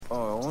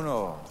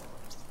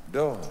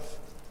dos.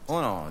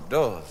 Uno,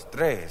 dos,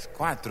 tres,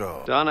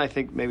 cuatro. Don, I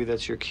think maybe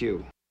that's your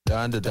cue.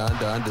 What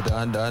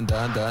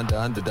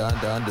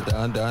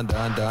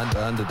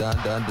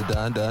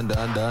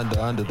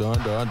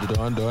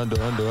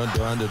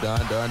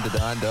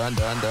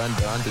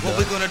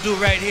we're gonna do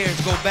right here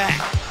is go back.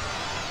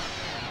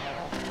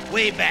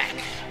 Way back.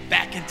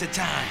 Back into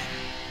time.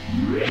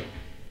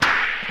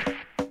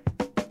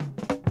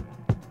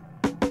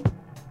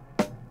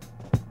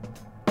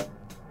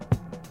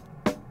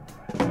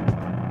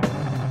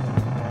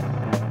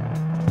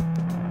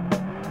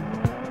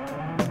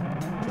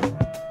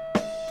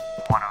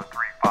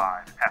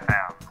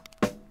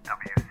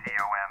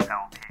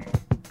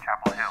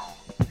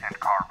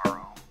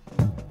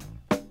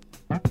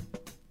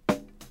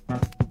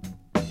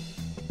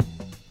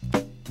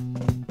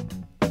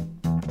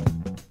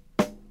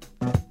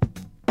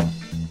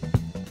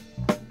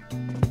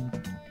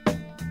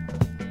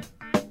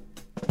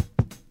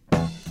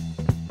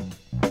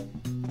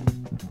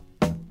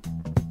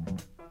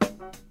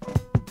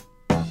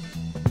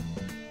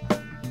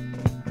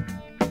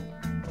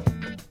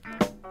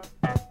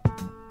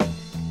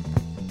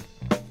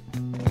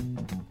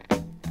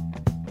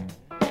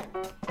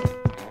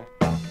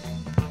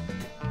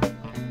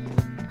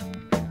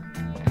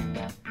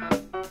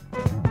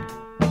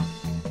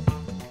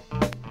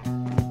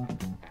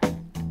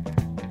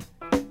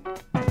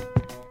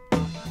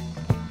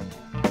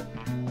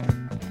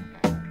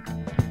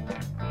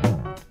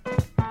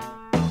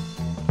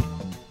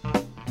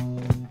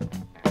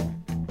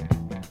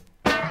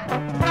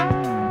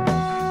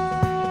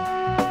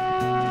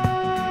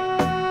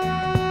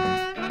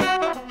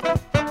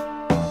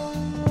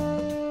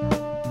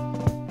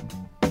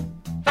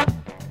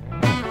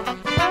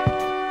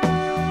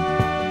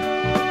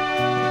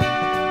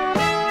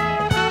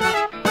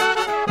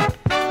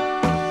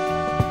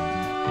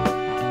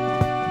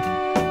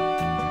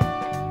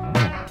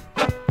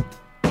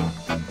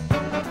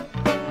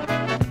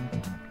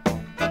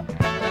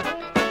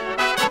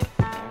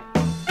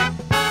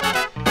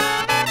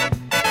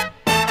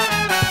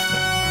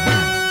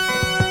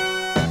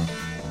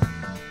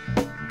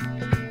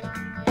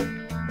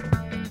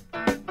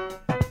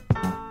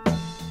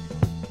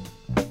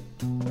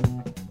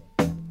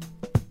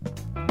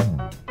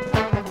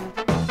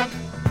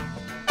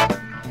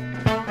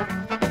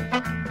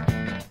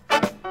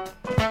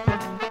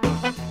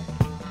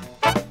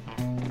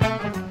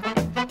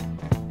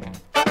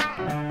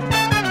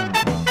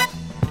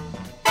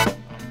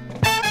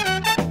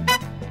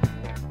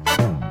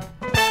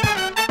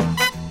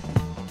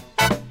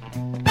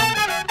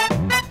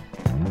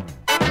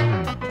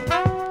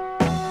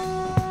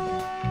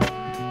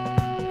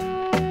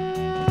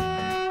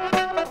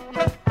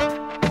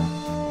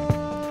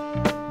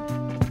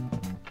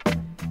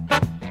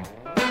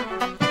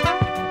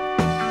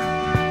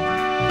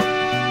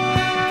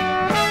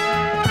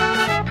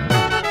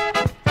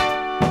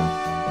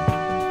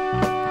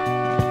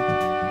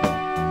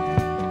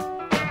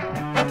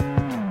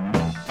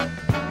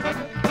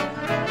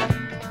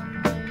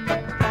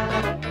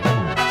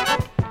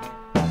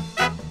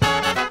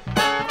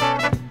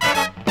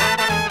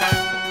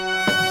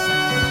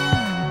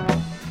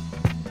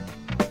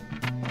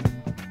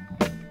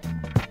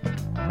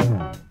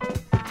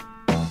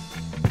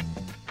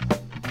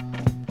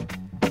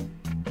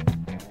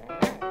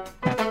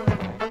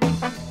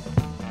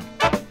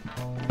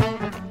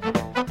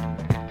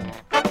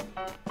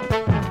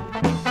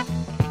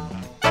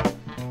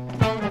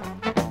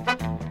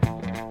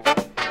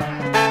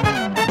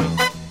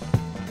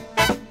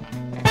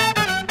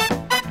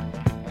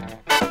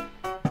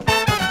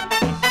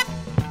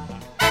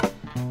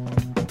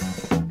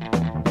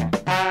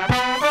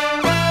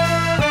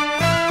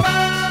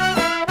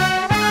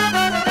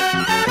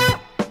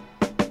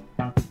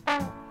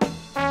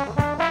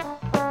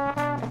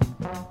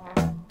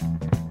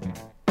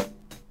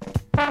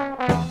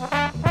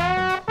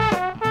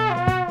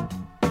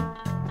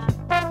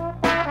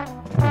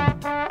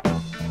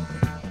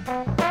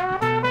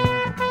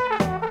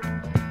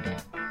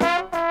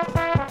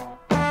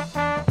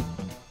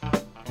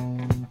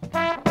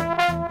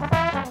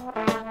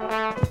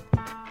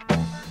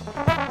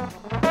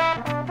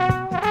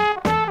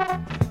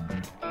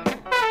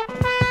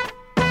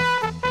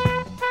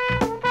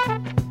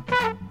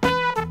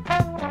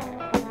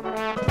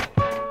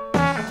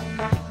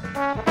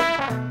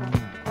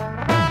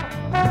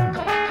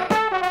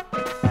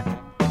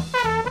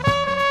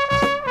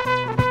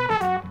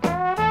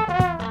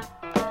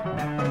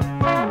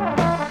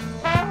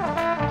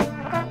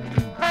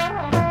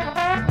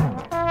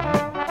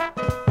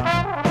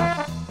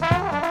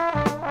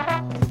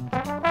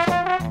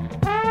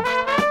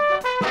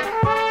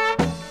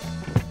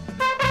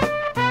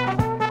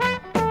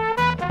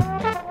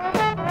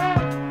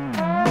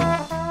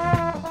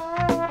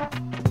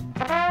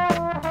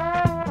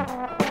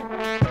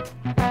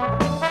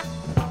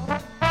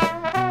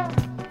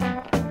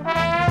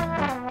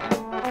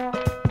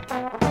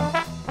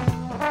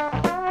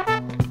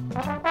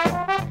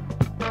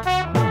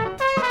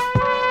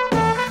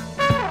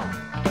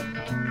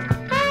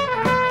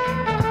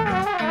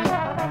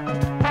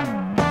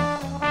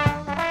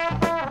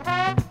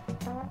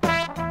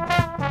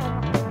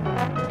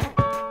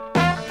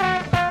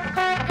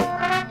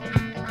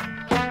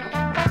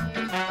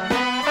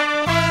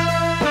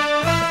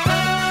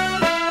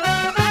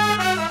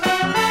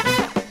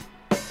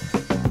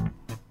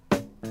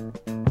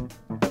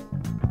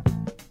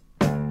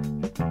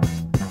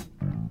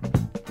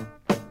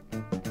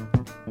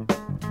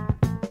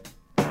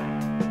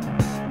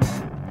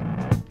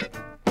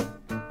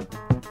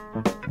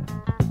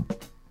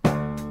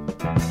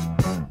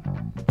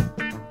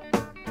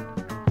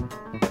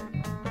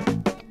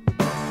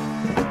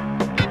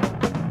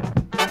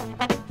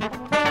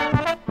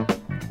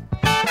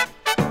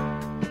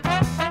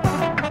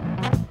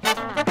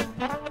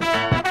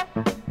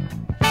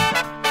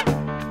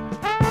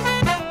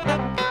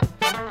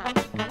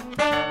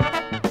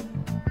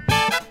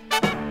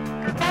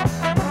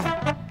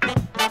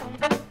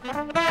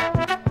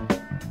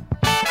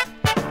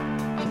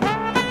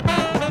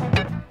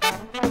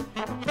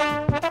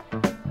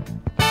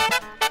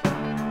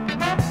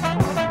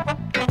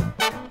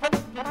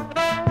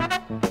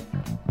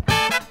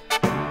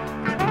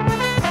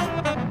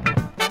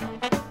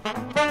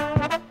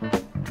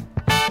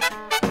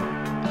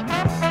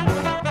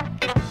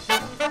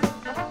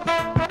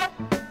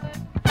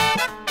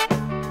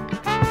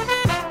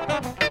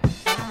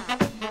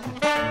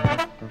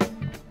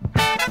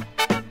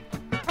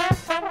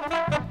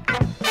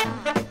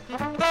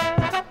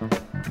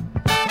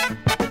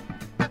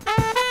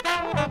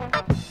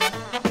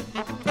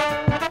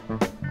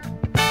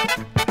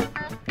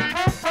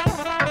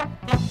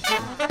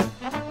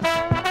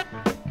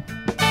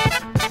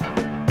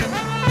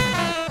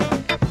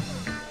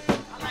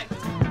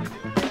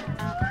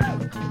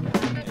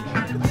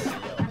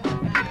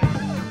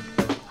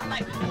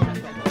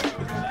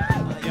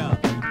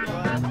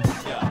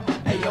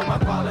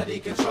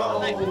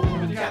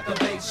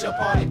 captivates your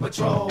party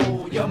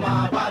patrol. Your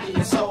mind, body,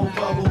 and soul.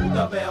 For who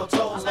the bell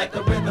tolls, let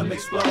the rhythm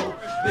explode.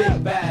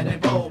 Big, bad,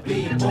 and bold,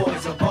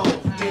 B-boys of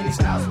old. Many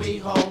styles we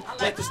hold,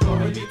 let the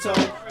story be told.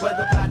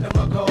 Whether platinum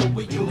or gold,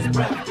 we use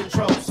breath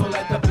control. So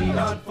let the beat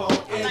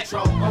unfold.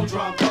 Intro on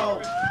drum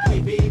roll.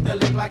 We beat the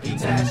lick like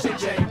Etash and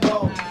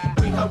J-Roll.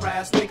 We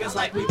harass niggas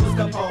like we was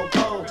the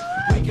po-po.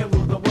 We can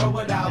rule the world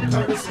without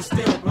Curtis and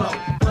still blow.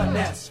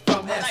 Finesse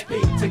from SP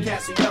to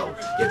Casio.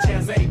 Your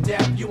chance ain't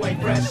deaf, you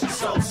ain't fresh, you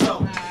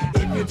so-so.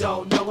 If you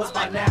don't know us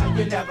by now,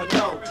 you never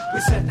know.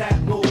 We set that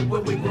mood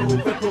when we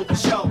groove and prove the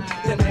show.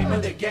 The name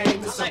of the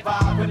game is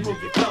survive and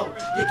prove your flow.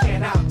 You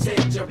can't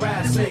out-tick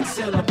Jurassic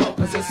syllable,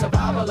 cause it's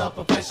survival of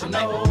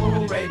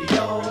professional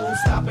radio.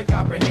 Stop and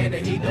comprehend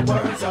and heed the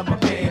words of my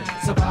pen.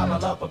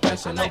 Survival of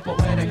professional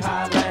poetic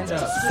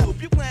Highlander.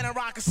 Soup, you plan on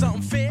rocking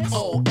something fierce?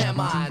 Oh, am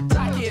I?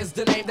 Doc is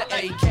the name, the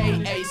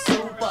AKA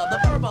Super. The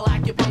verbal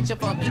acupuncture,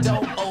 funky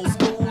dope, old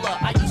schooler.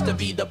 I used to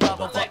be the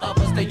brother for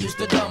others, they used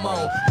to dumb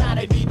on. Now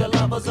they be the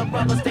lovers of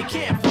brothers they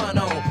can't front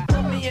on.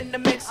 Put me in the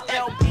mix,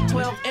 LP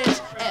 12-inch,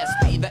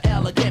 SP, the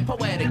elegant,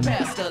 poetic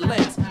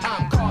pestilence.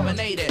 I'm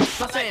carbonated,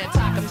 my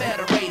Santa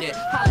confederated,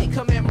 highly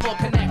commemorable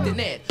connecting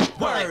it.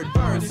 Word,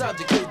 verb,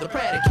 subject to the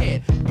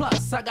predicate.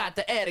 Plus, I got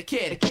the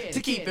etiquette to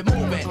keep it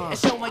moving and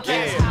show my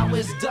guests how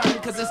it's done,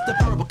 cause it's the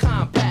verbal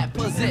combat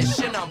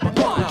position number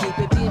one. Keep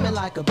it beaming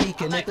like a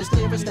beacon. If it's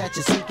lyrics that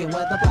you're seeking,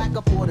 whether black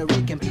or Puerto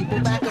Rican, people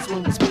back us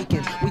when we're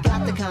speaking. We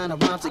got the kind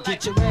of rhymes to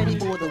get you ready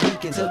for the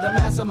weekend. To the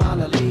mass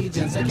amount of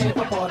legions, they came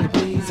for party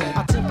pleasing.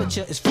 Our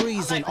temperature is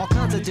freezing, all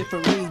kinds of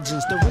different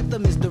regions. The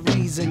rhythm is the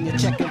reason you're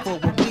checking for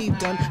what we've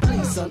done.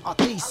 Please, son, our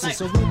thesis,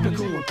 so rip your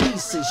crew in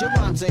pieces. Your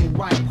rhymes ain't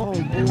right,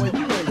 homeboy,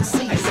 you in the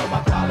season. Hey, so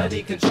my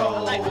quality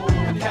control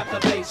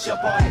captivates your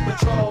party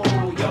patrol.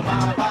 Your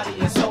mind, body,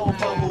 and soul.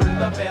 For who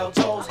the bell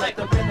tolls, let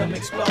the rhythm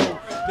explode.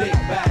 Big,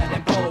 bad,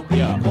 and bold,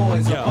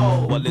 boys of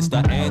old. Well, it's the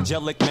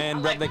angelic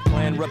man, relic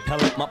plan,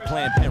 repellent. My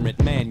planned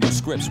parent,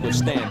 manuscripts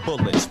withstand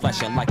bullets.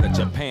 Flashing like a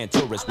Japan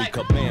tourist, we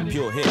command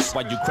pure hits.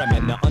 While you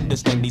cramming to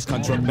understand these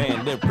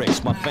contraband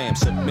lyrics, my fam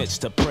submits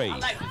to pray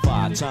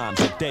 5 times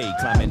a day,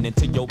 climbing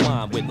into your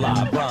mind with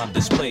live rhyme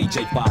display.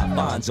 J5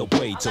 finds a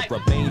way to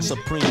remain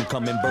supreme,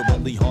 coming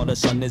verbally harder,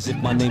 son, as if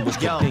my name was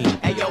Kadeem.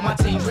 Hey yo, my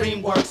team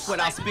dream works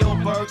without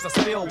Spielbergs, I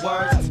spill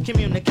words.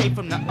 Communicate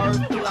from the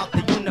earth throughout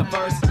the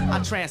universe. I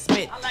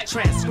transmit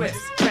transcripts,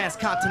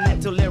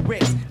 transcontinental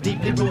lyrics,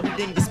 deeply rooted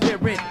in your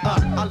spirit.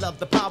 I love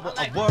the power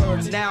of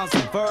words, nouns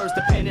and verbs,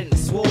 depending on the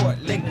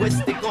sword.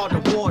 Linguistic or the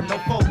war, no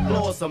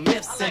folklores or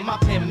myths in my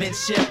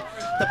penmanship.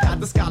 The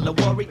path of scholar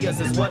warriors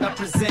is what I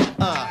present.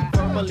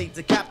 Verbally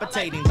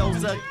decapitating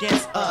those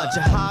against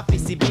Jihad,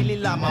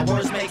 Visibilillah, my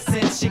words make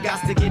sense. You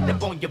got to get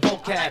up on your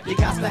vocab, you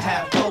got to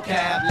have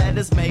vocab.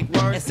 Letters make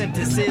words and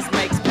sentences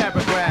makes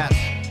paragraphs.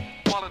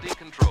 Quality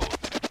control.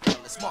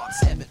 The Smart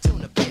 7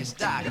 tuna fish,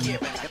 die here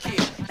and I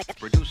kill.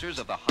 Producers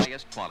of the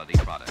highest quality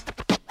product.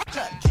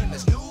 Cut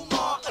Kim's new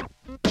mark.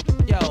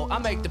 Yo, I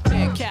make the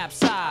pen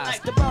capsize.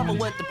 The brother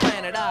with the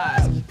planet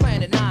eyes.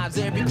 Planet knives,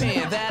 every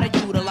pen that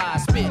I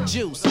utilize. Spit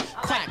juice,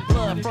 crack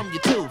blood from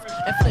your tooth.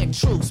 Inflict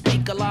truth,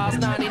 speak a law's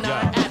 99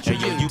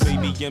 attributes. Hey, you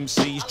baby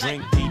MCs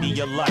drink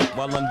Pedialyte,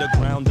 while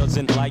underground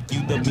doesn't like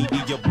you, the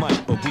media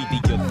might. But we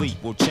the elite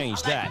will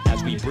change that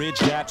as we bridge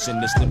gaps in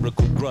this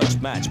lyrical grudge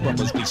match.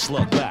 Brothers, we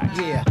slug back.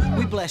 Yeah,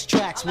 we bless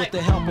tracks with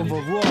the help of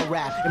a raw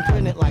rap and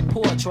print it like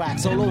poor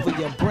tracks all over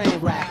your brain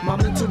rack. My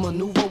mental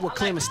maneuver will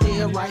clear and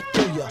steer right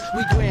through ya.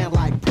 We grand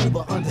like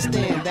Pooba,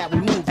 understand that we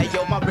move. Hey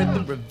yo, my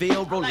rhythm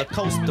reveal, roller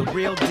coaster,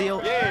 real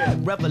deal. Yeah.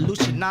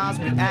 Revolutionize,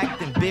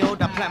 react and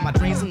build. I plant my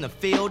dreams in the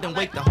field and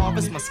wait to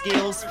harvest my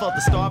skills for the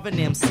starving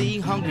MC,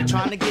 hungry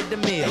trying to get the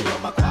meal. Hey, yo,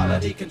 my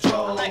quality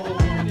control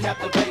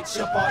captivates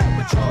your party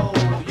patrol.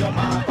 Your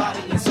mind,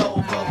 body, and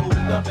soul. For who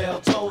the bell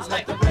tolls,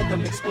 let the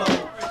rhythm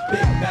explode.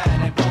 Big, bad,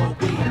 and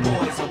bold, we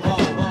boys of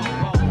old.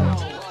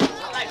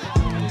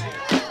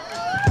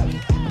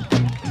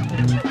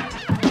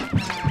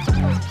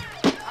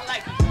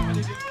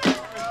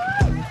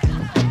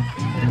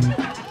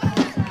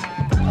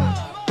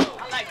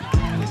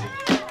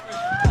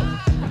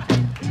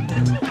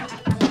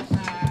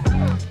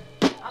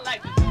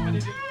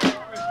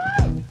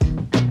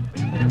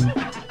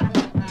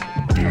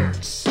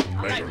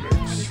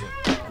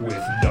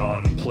 With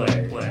Don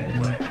Play.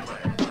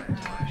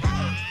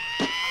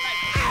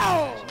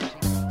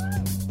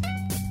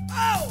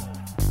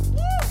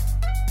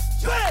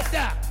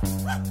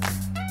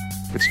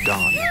 It's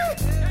Don.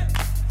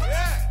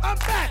 I'm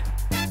back.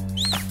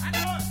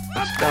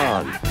 It's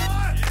Don.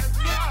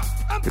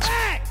 I'm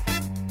back.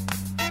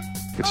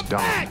 It's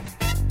Don.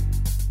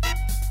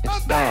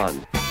 It's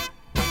Don.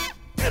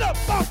 Get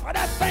up off of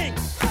that thing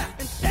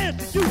and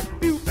dance to you,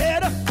 feel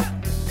better.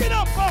 Get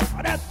up off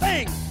of that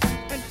thing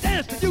and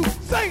dance to you,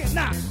 sing it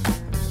now.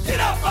 Get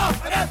up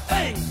off of that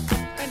thing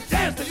and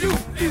dance to you,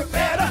 feel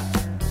better.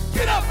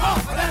 Get up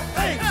off of that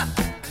thing,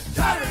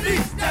 try to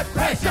release that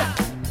pressure.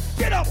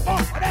 Get up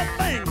off of that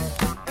thing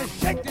and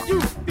shake to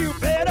you, feel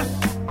better.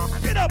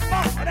 Get up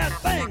off of that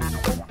thing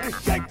and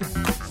shake to,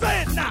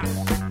 say it now.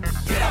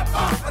 Get up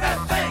off of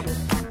that thing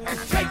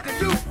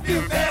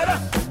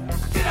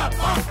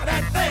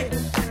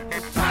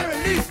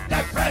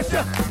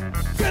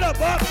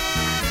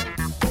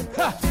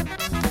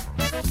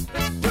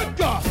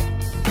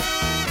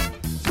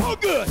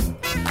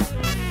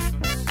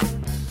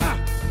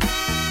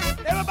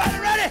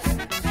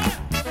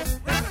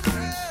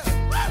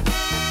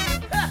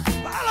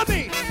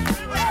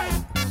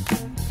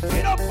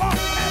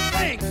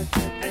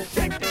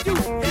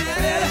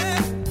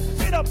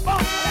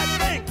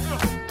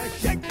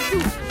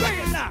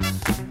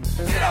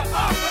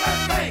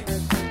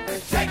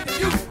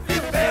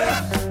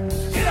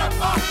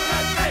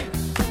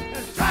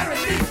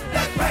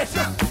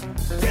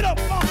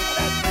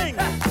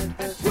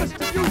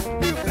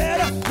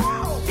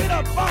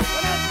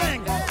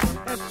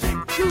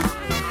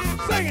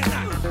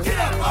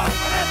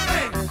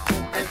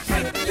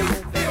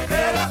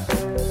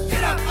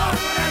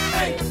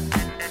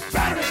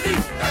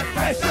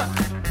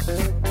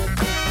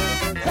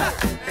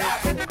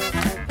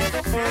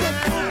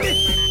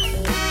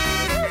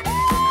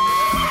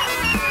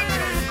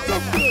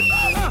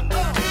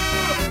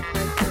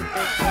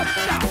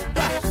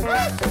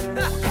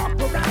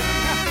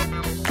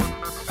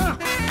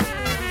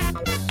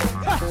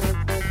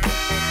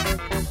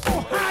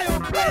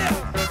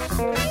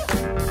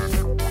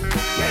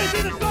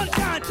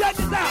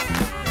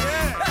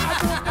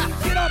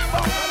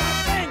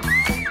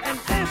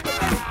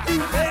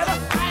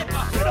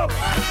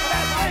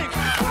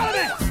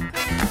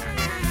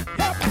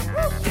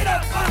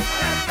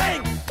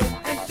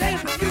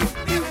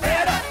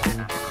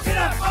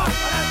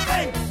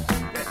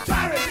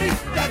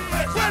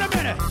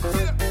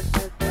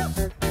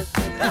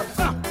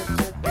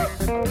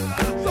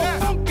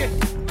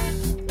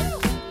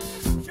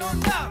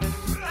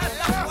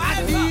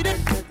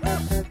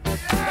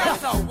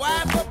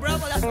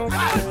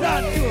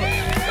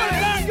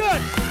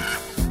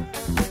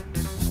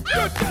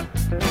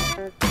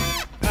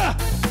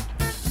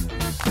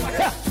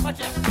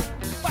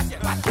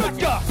Good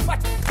job.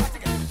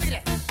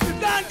 You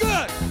done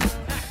good.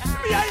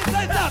 Let me hear you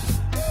say something.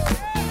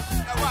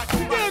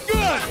 You did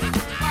good.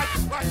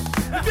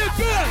 You did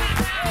good.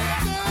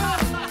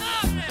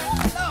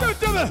 Good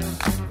to me.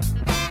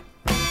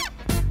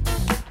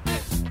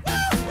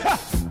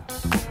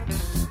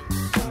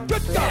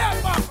 Good job. I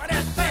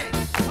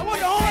want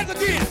the horns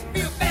again.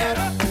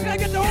 Can I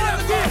get the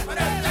horns again?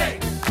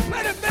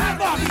 Play the bad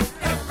box.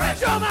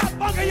 Show them how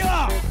funky you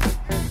are.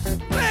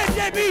 Play it,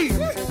 JB.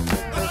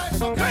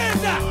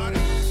 Hands up.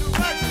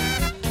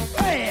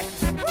 Play it.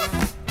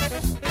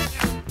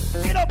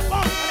 Get a bump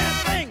on that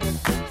thing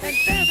and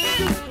dance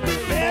to you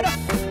better.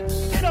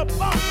 Get a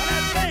bump on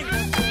that thing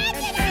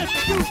and dance to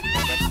you.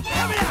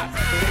 Help me out.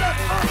 Get a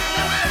bump on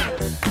that thing.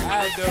 I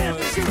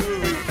Dance to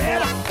you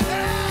better.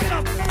 Get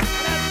a bump on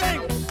that thing.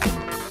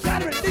 Try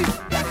to release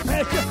that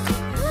pressure.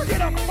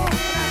 Get a bump on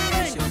that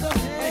thing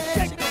and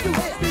shake to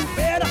you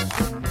better.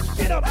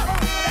 Get a bump on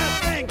that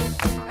thing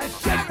and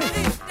shake to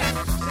you.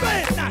 Say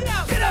it now.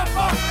 Get a bump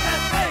on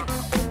that thing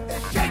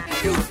and shake to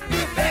you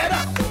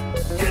better.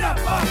 Get up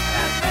off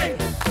that thing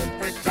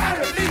and try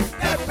to release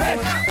that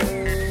pressure.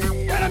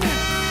 Wait a minute.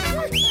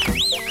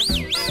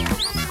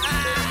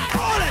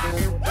 Hold it.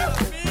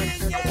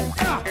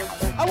 Now,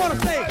 I want to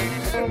say,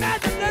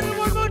 imagine that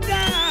one more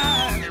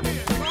time.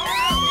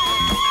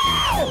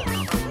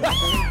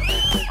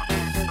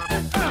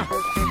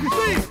 You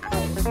see,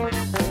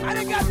 I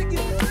didn't get the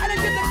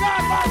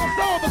Godfather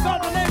soul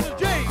because my name is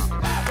James.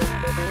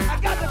 I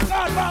got the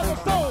Godfather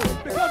soul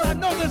because I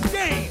know this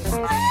game.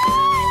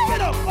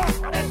 Get up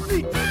off of that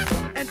seat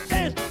and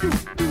dance to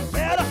you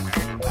better.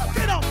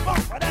 Get up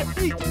off of that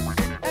seat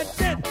and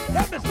dance.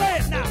 Help me say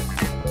it now.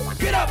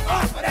 Get up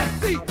off of that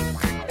seat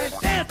and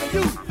dance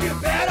to you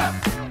better.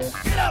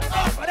 Get up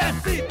off of that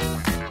seat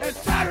and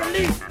try to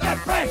release that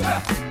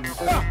pressure.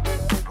 Get up.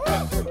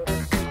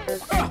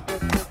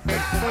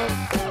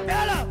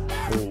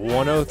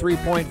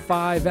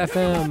 103.5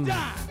 FM.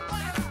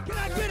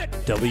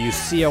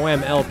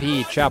 WCOM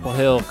LP, Chapel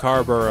Hill,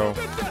 Carborough.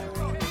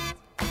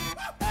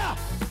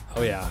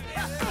 Oh yeah,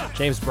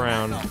 James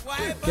Brown,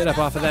 get up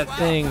off of that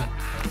thing,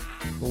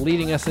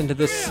 leading us into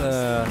this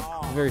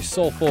very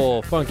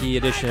soulful, funky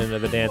edition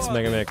of the Dance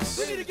Megamix.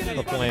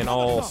 We're playing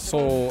all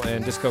soul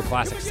and disco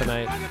classics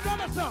tonight.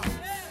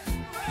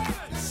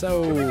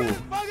 So,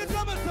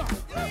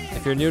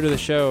 if you're new to the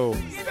show,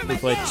 we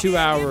play 2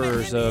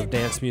 hours of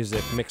dance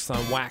music mixed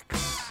on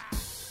wax.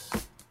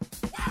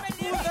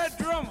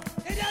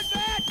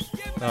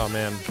 Oh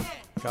man,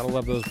 gotta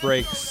love those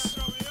breaks.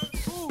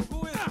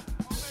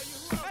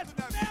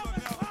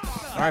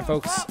 All right,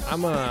 folks,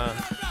 I'm gonna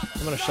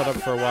shut up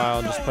for a while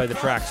and just play the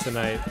tracks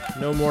tonight.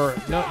 No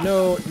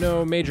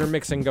major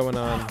mixing going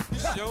on.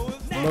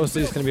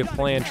 Mostly it's gonna be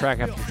playing track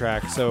after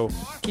track. So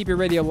keep your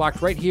radio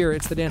locked right here.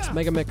 It's the Dance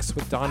Megamix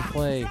with Don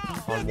Play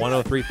on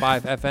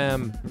 103.5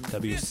 FM,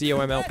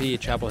 WCOMLP,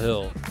 Chapel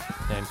Hill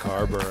and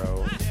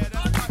Carborough.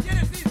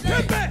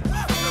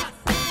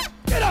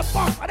 Get up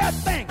off of that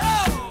thing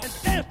and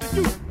dance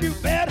to you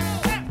better.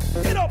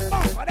 Get up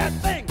off of that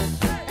thing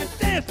and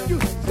dance to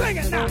you. Sing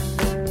it now.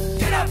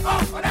 Get up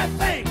off of that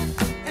thing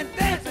and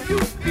dance to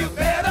you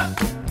better.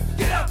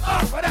 Get up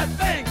off of that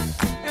thing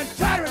and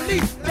try to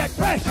release that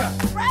pressure.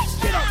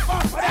 Get up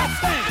off of that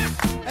thing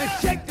and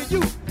shake to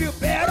you feel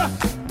better.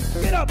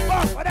 Get up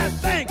off of that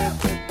thing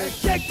and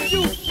shake to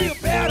you feel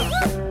better.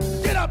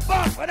 Get up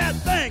off of that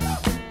thing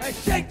and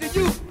shake to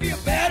you feel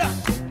better.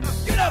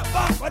 Get up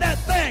off of that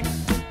thing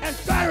and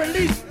try to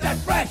release that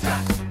pressure.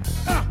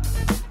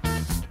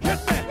 Hit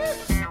me.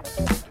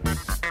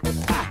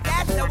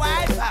 That's the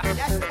wiper.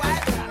 That's the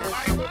wiper.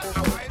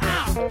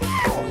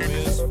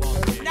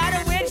 Not a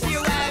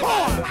windshield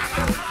wiper.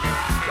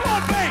 Come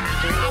on, Pink.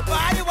 A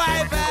body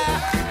wiper.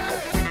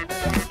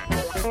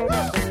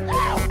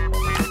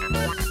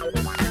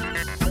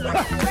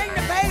 Bring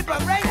the paper.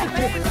 Bring the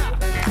paper.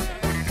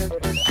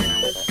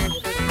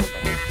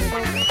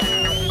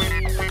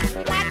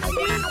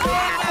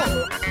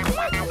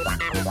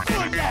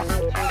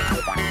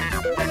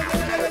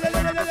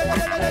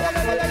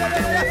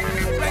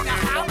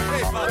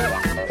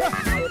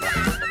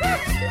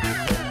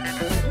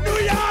 New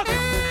York,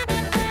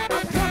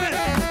 I'm coming.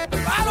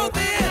 Follow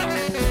them.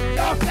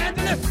 Los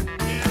Angeles,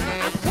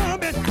 I'm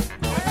coming.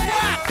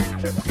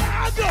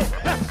 Chicago,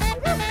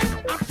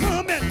 I'm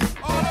coming.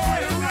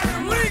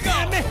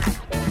 Miami,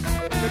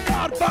 the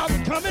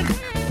Godfather's coming.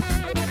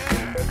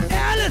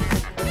 Alice,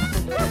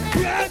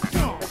 here I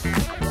come.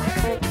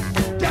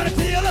 Johnny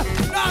Taylor,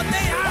 no,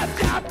 they are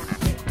top.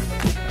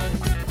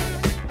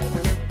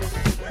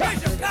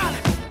 Here's your collar.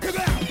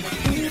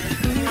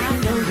 I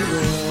know you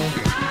will.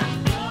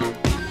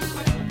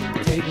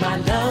 Take my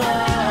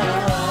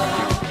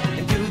love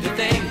and do the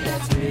thing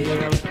that's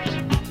real.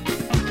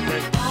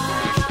 I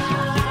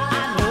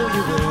know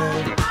you will.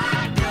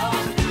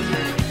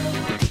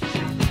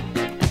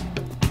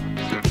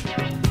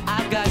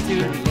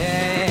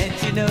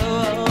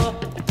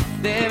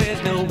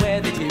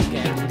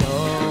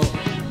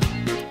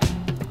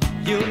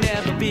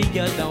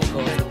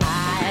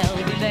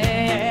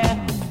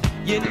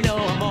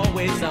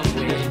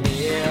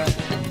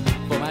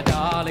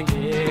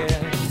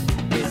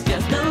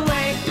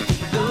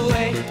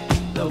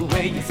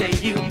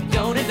 say you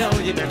don't know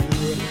you do.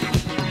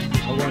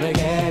 I wanna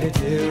get it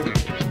too.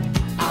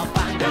 I'll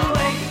find a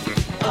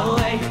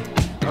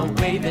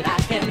way that I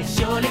can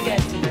surely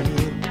get to you.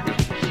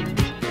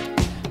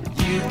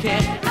 You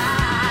can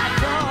hide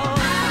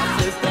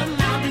from the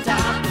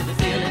mountaintop to the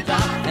ceiling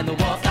top, and the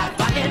walls start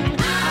rocking.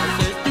 I'll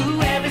search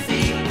through every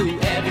sea, through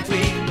every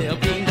tree.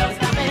 There'll be no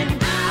stopping.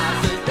 I'll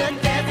search the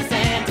desert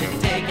sand to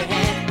take your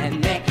hand and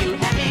make you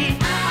happy.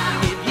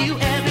 I'll give you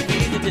every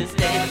reason to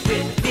stay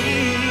with me.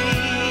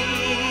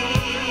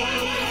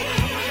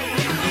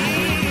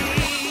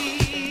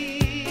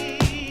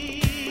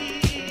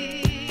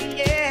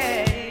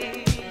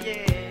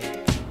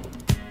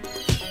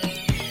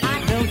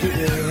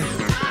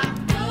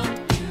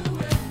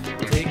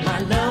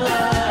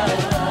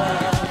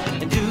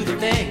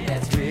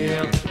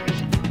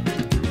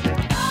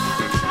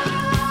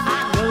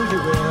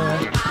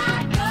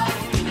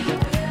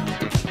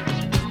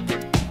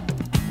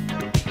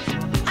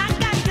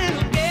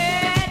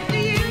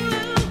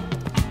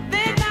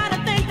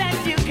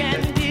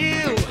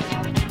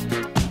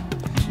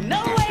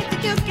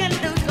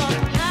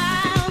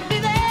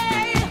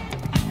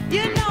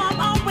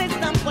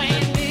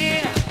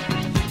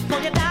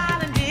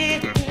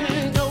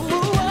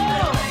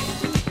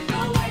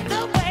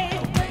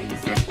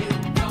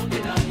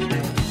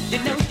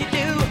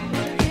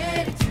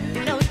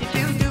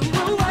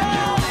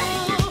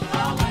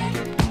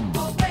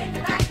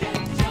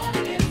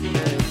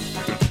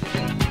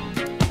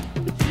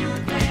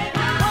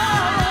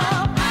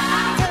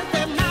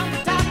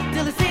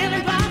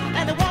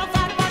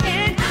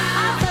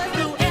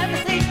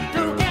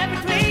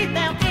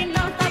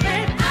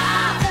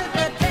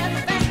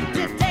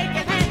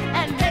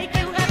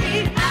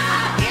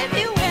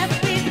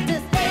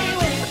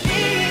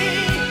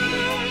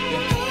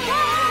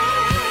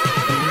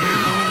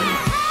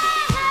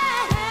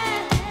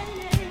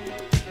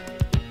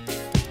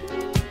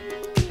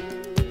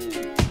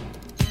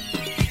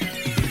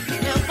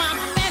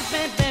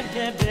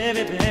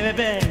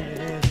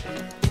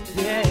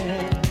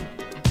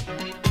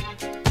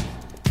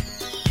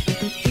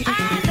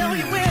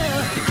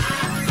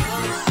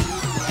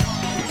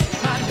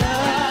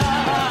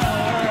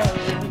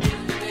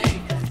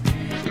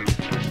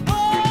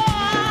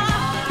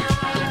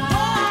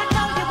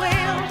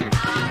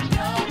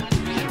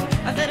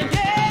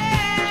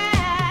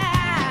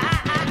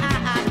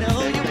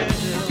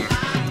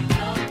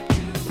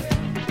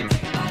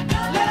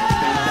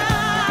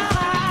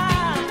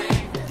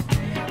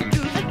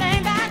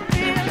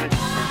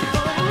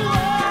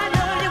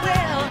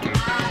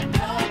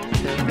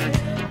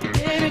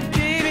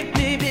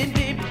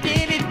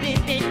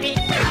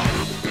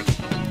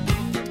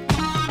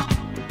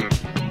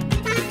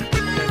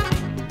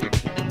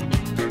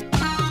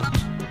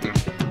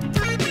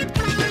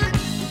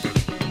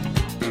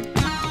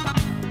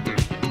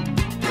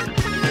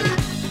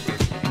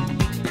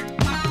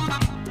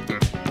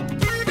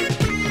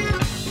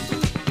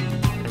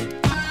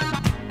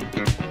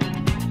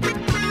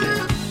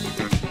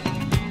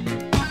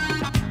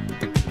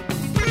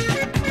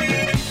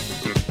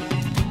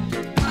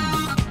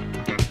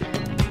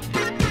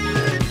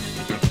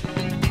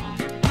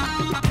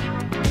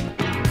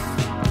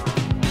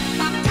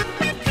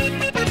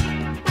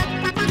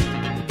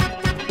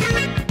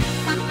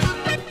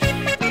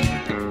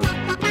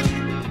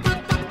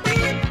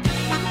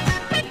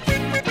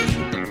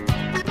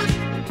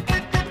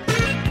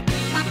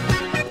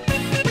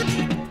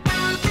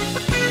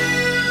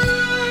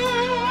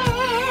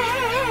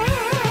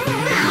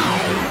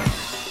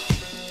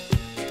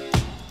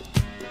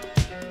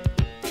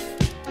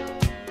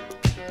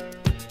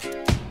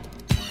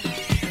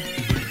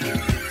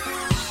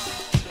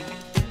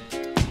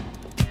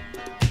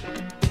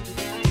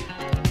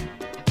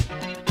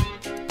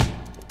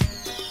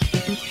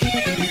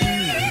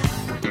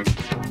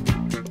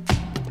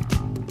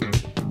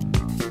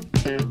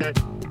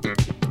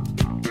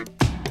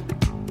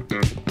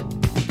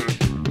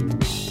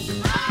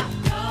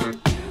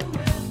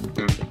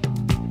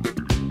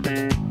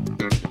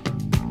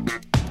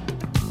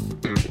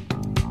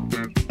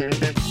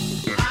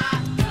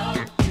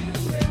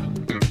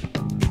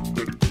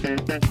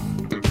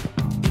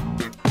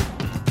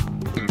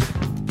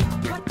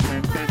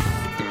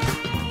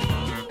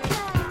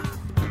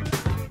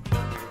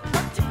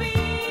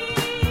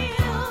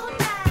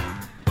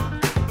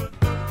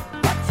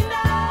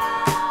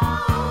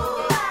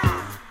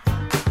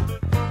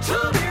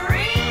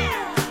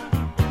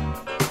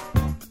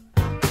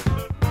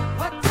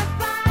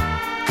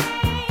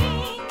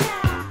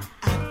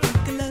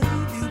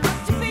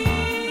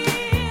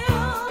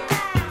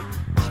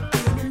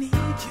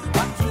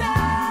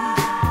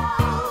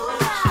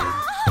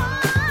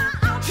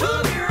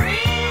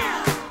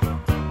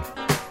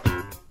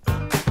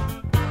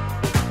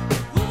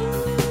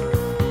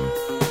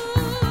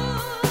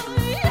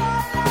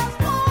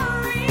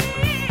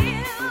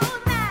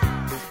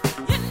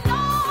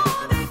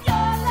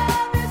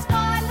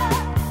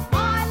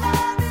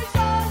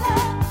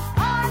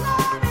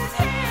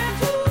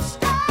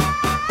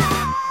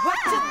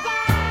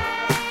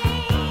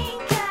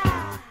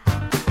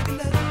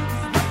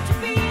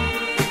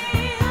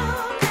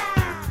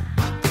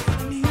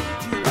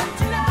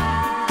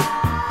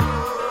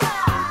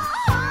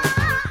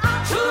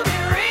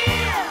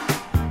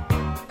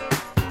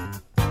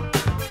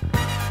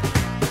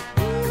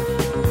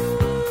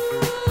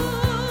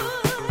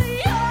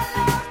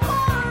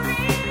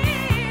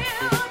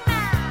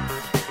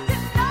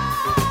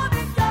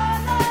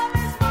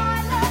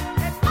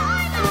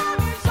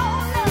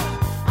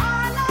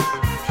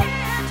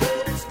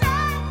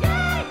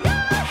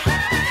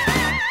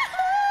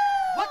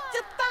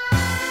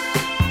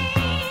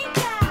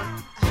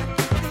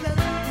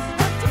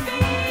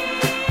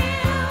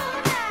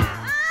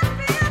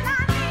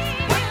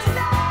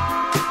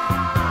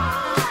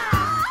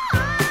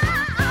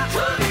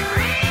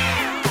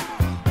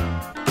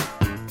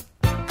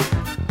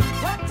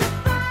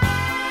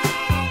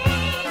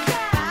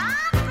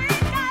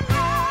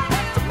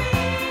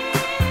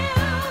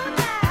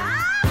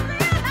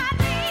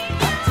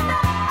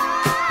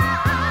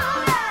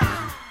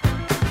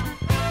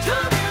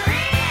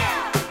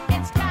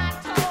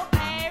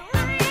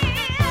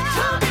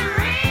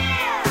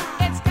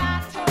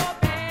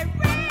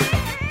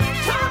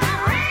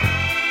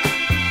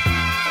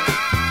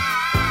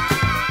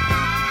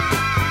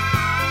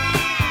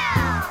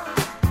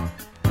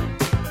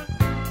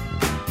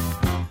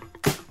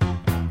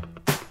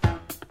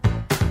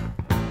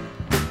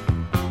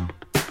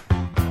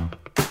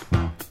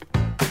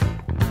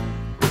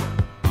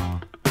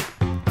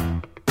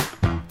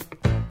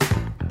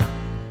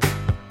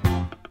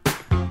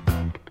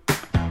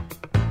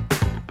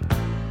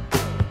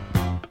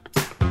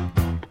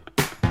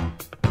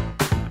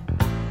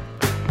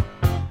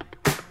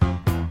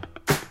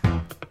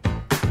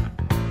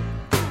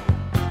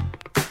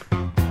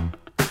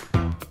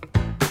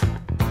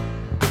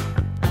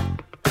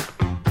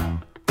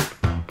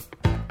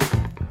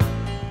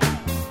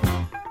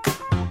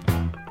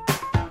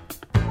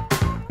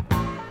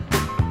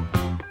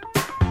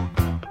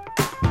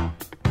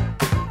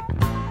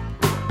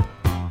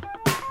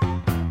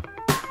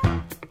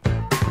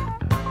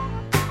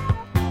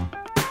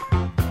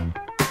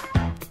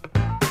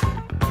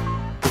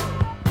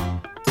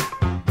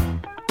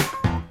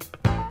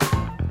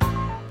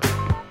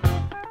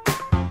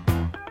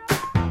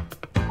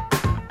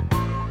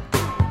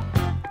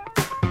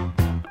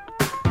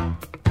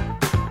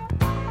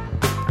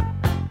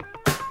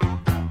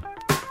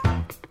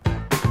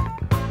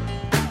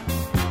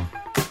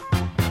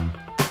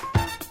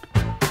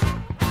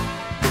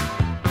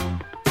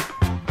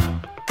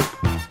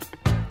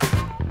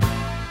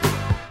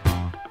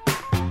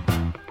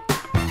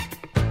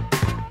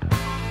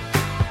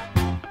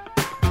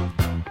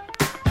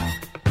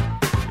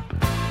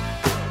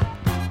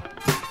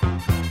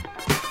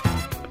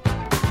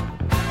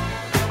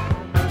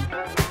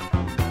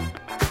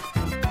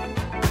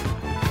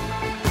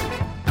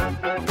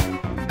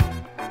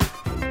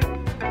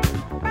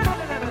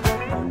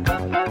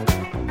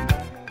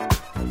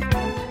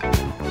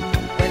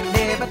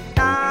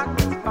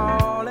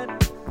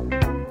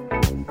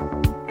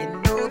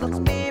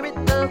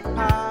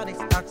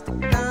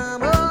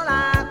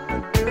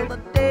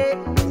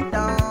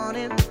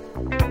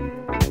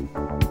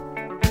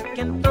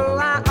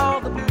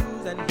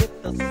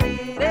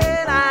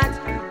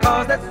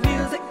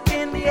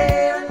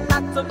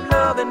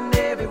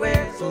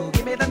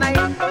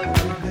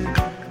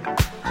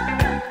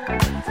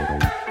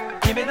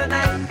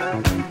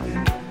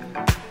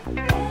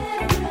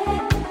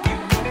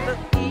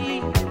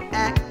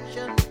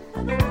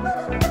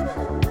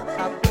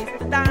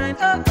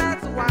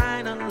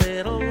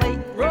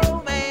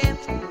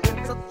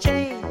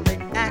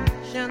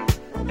 ocean.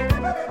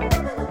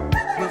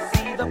 We'll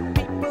see the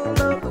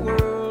people of the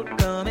world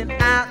coming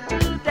out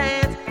to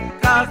dance.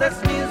 'Cause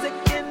there's music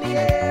in the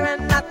air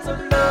and lots of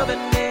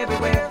loving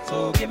everywhere.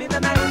 So give me the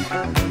night.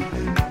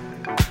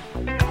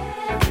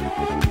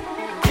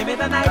 Give me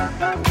the night.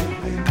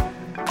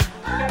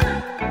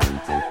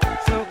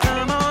 So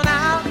come on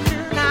out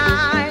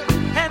tonight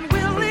and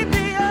we'll leave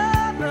the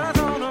others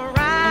on a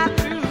ride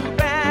through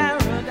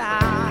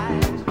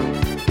paradise.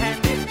 And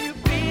if you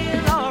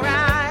feel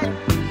alright,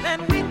 then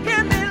we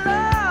can be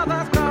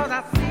lovers. 'Cause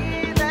I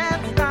see that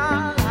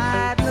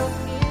starlight look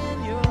in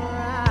your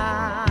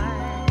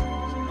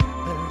eyes.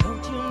 But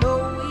don't you know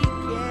we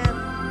can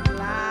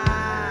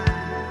fly?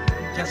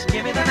 Just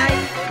give me the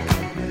night.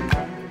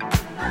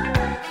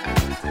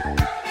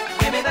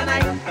 Give me the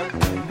night.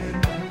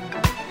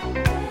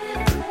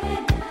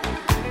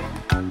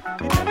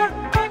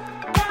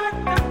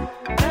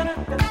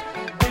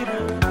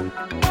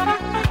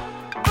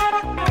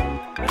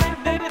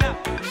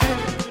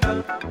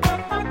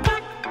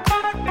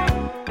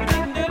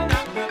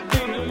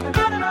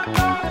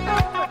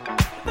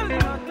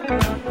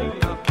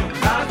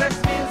 Cause there's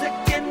music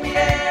in the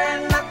air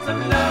and lots of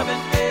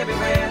loving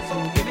everywhere. So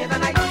give me the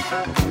night.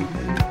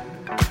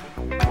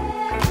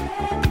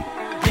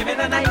 Give me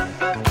the night.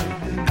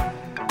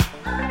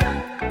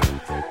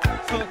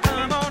 So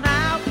come on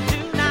out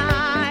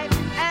tonight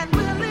and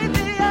we'll leave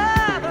the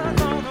others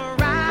on a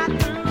ride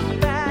through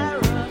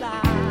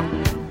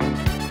paradise.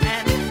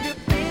 And if you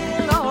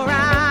feel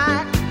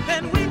alright,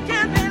 then we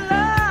can be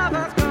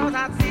lovers. 'Cause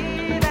I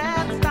see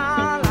that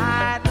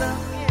starlight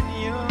look in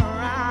your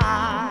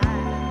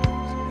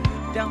eyes.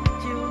 Don't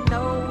you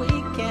know we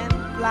can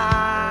fly?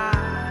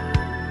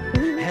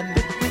 And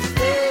if we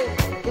stay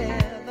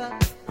together,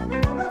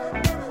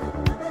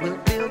 we'll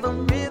feel the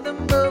rhythm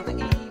of the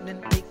evening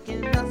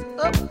taking us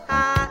up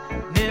high.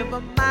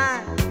 Never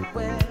mind the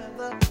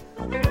weather.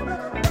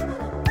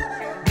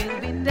 We'll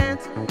be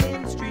dancing in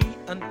the street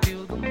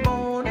until the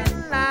morning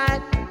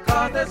light.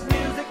 'Cause there's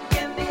music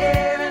in the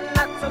air and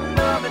lots of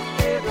loving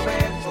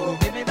everywhere. So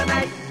give me the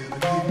night.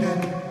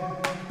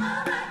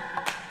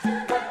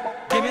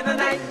 Give me the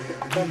night.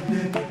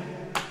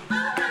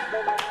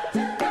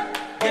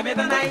 Give me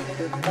the night.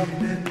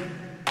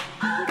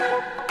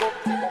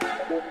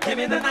 Give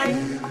me the night.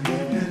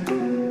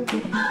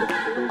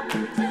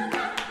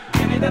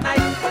 Give me the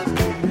night.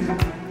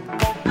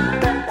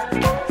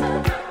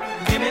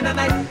 Give me the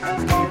night.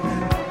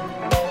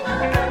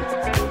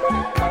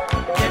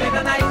 Give me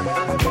the night.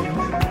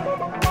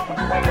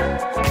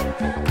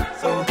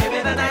 So give me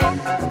the night.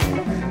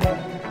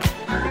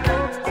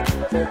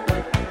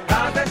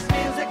 'Cause there's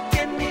music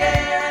in the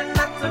air and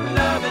lots of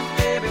loving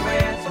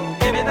everywhere. So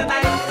give me the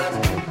night.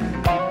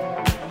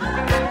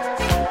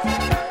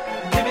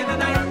 Give me the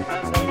night.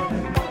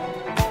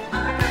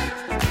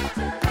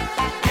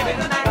 Give me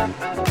the night.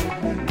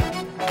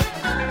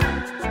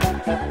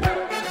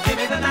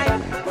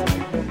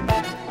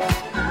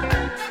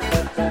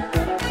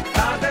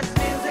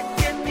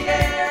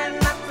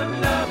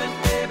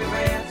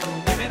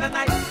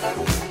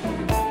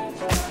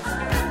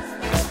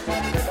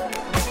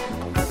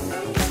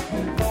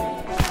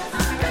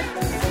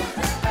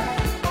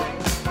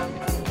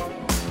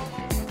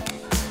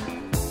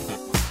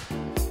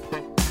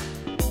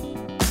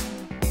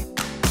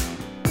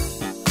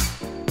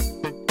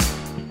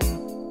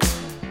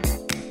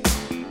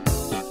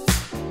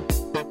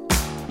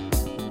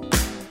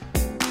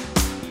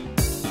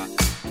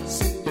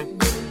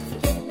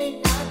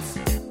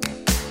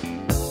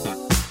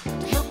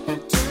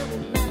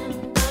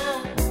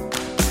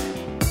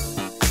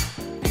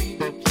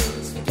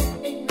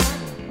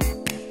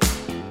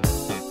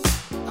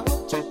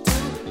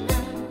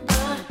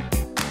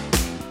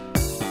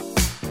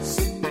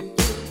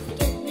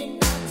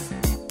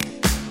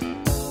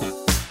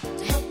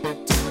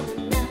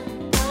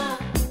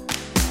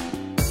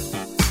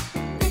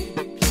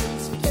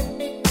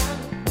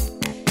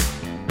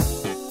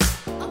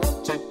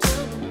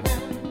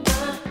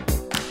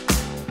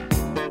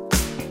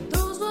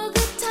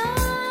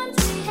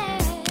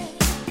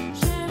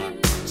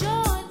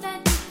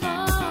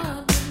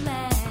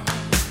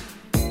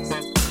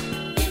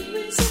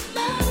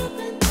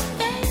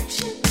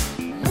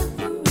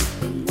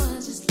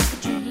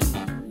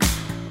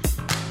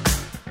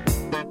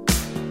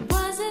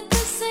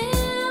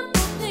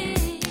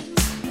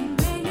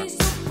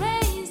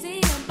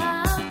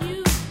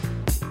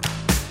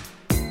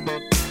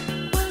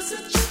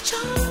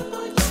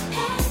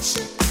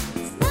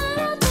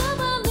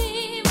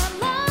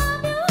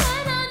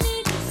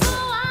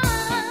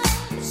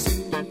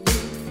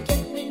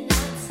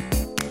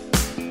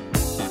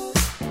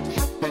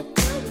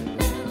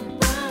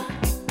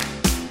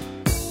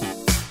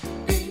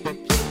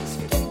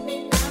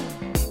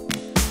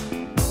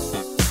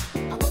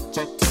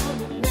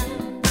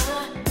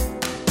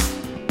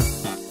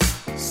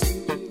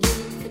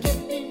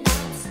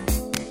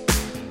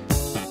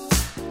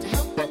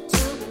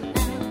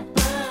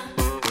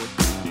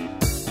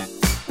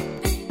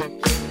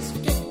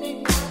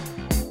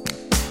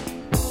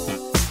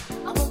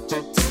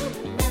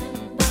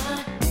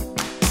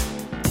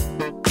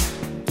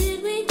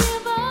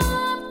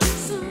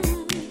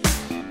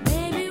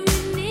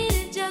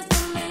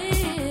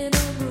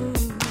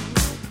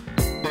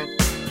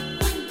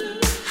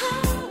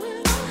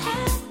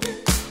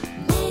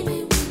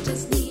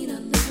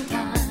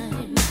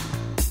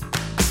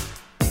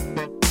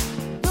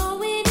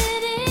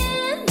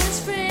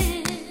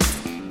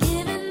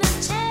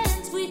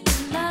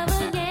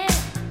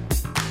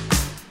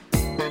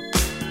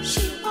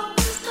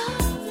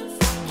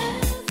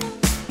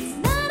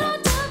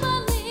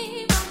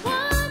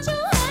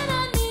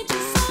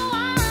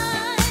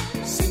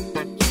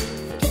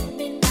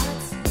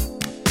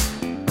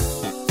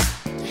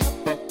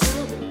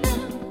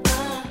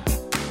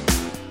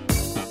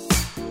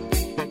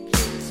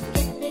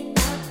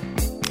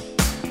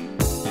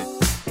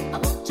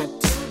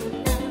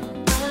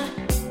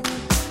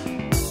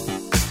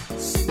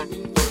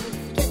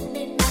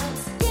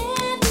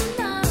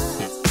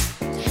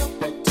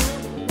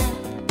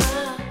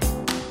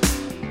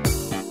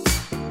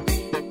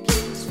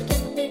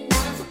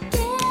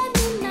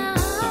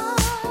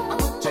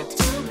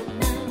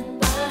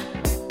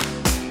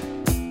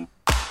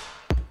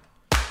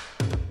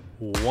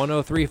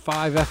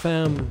 103.5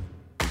 FM,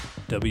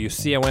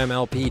 WCOM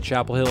LP,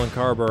 Chapel Hill and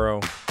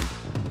Carborough.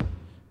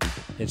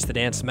 It's the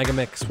Dance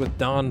Megamix with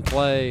Don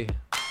Play.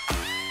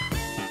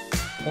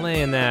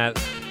 Playing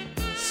that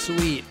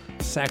sweet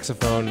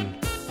saxophone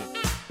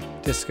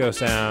disco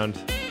sound.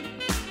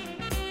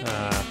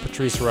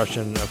 Patrice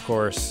Rushen, of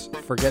course.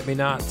 Forget Me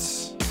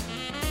Nots.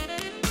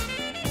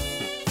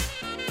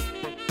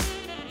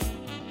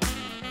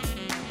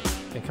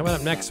 And coming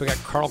up next, we got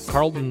Carl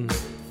Carlton.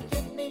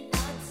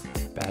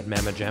 Bad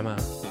Mama Jamma.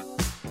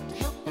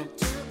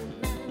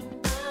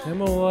 And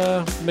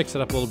we'll mix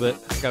it up a little bit.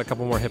 I got a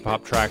couple more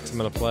hip-hop tracks I'm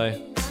going to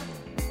play.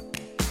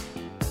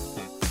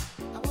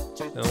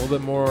 And a little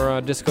bit more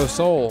disco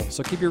soul.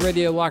 So keep your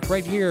radio locked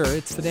right here.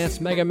 It's the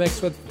Dance Mega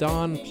Mix with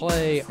Don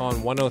Play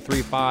on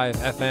 103.5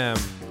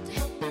 FM.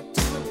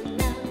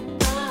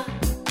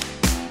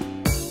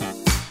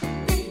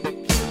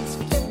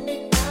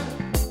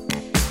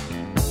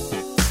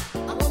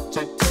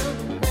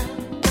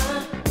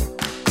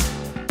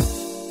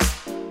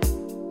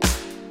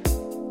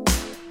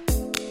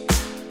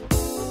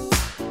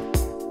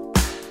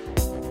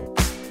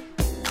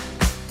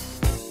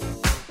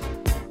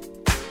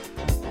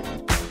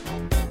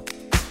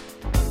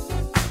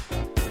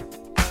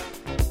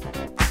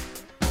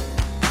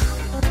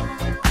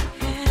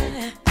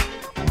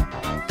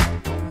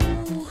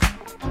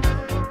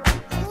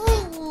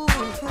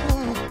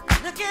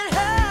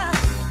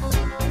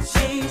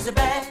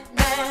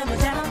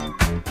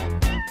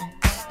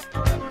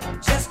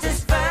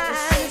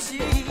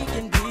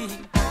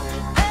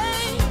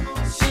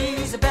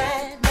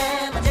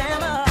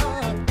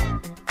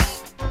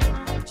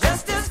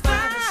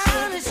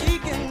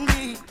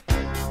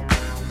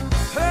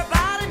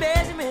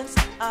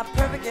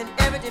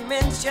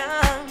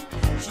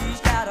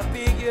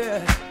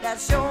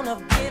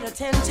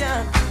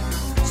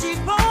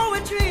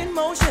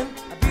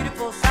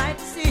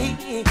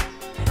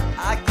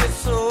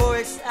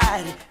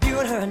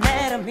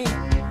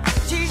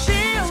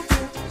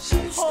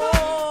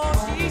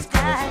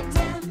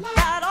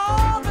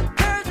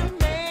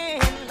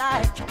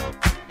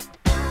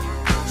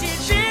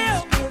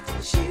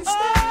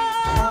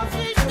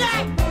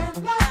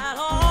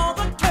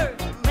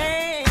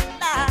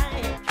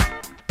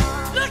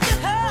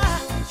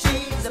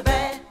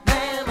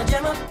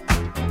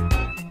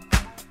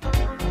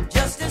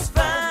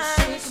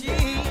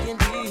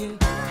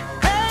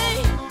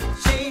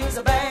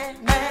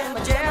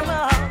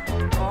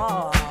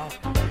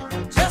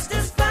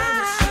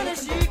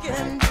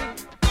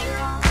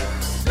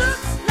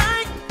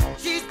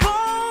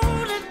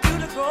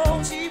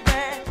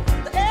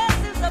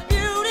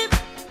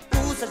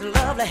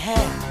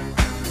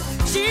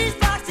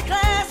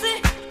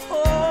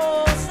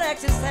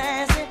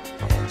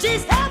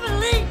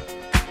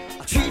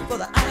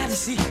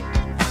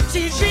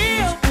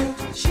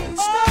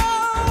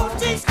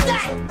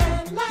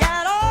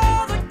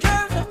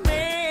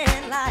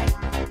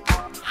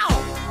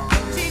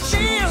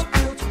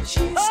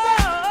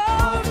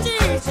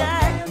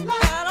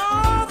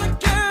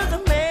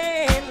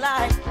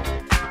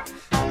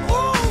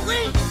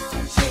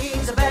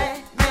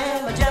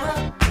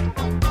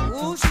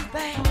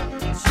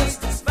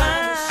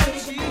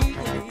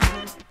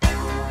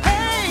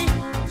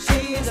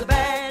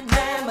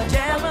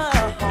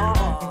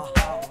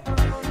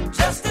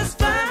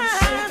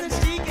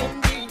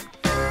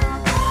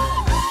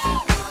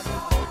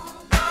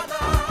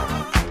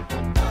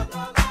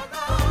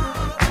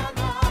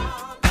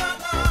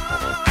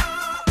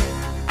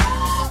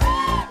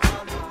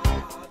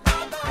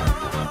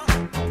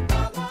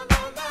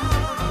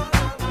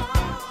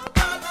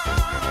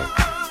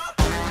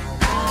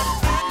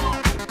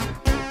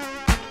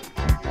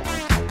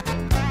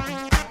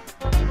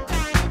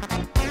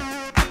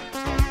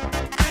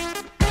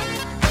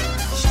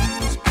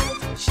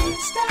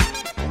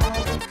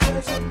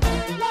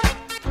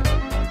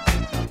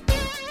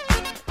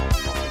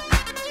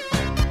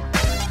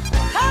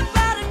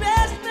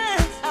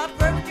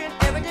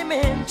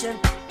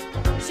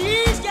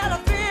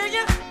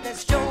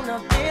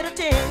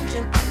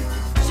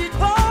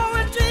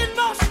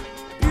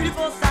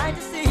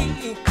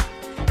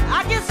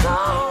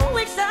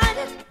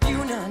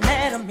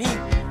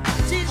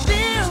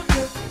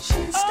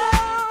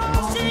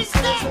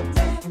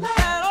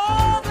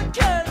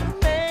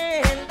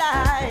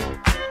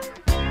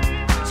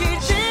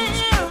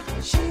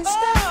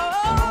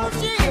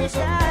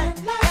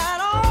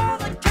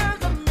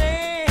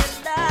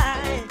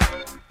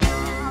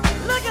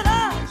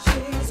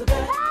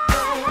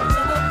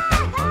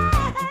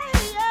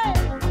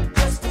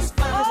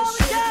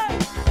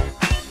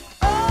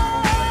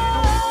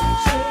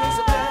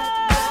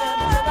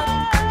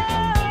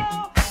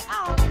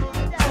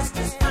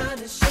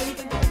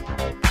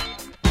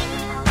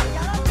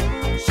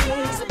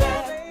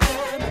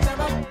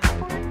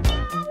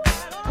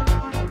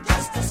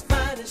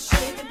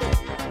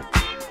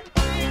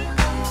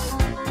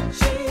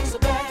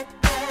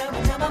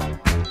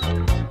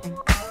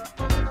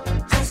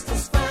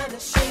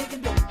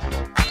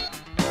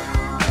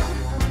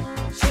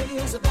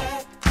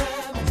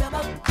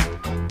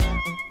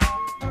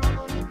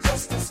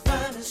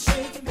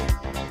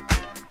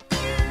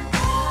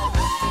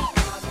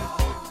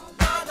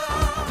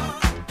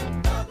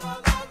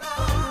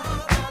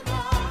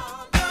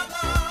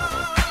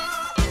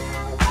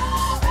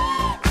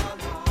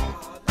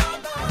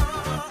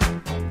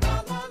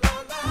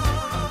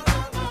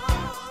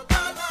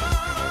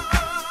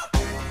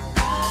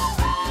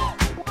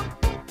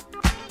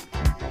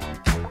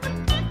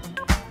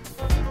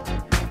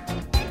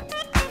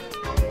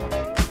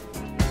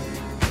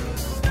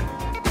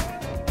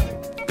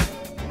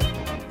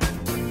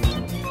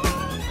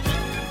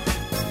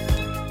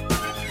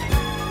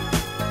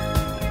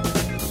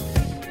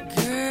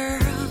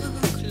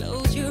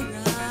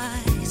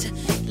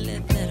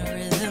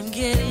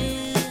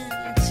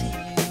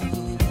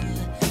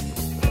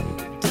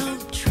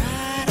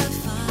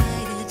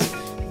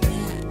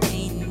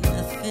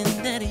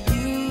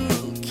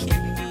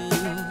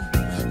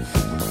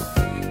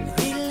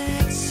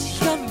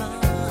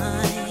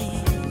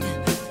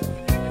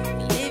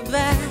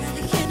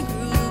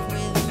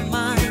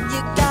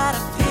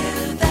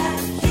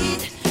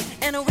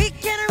 and we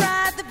can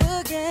ride the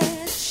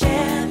boogie.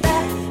 Share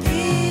that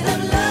beat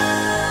of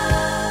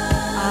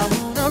love. I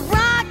wanna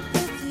rock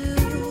with you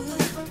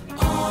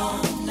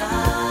all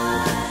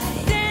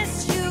night. Dance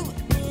you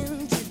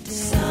into the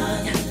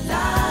sunlight.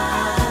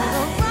 I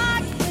wanna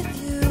rock with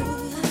you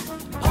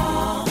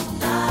all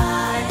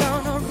night.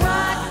 Gonna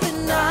rock the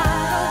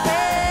night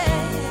away.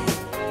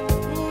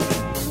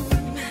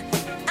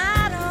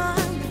 Out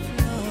on the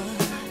floor,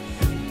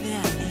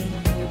 there ain't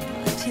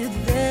nobody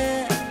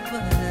there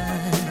but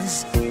us.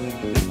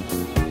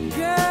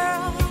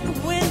 Girl,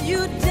 when you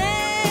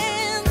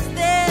dance,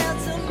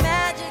 there's a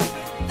magic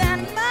that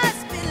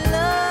must be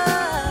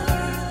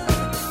love.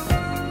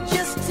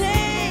 Just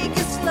take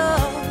it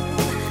slow,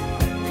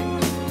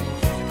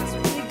 'cause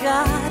we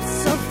got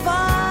so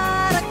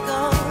far to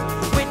go.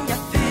 When you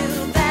feel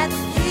that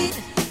heat,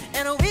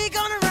 and we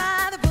gonna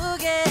ride the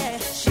boogie.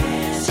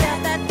 Share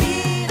that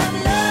beat of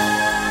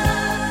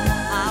love.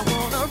 I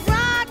wanna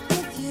rock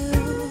with you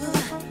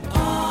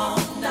all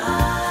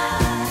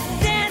night.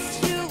 Dance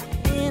you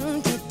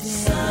into the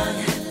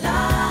sunlight.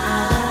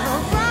 I wanna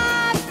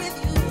rock with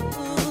you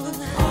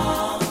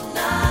all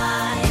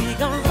night. We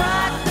gon'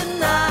 rock the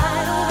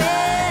night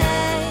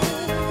away.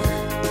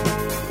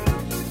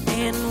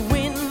 And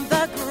when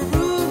the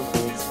groove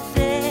is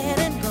dead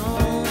and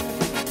gone,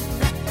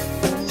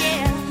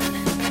 yeah,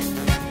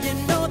 you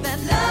know that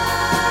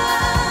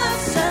love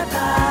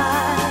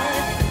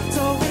survives,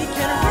 so we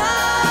can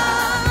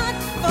rock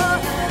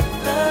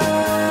forever.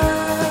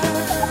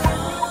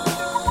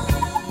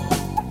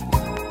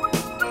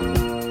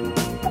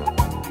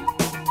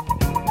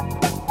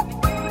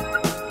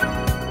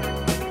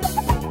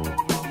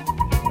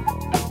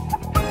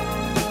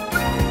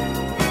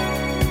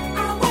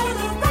 I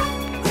wanna rock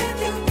with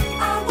you.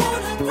 I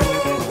wanna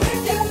groove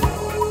with you.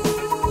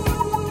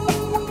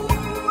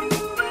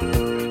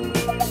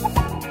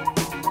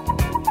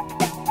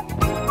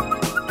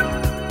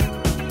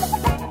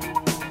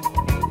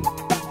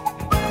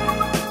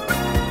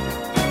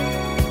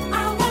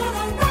 I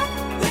wanna rock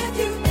with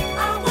you.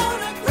 I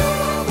wanna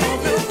groove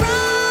with you.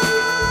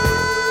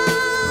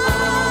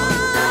 All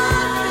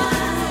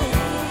night,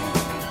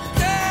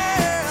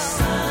 girl.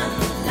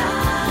 Sunlight.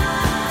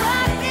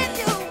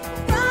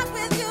 Rock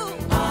with you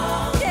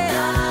all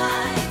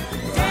night.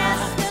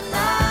 Dance the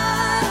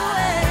night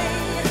away.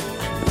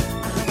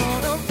 I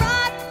wanna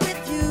rock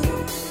with you,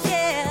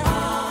 yeah,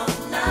 all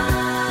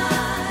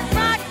night.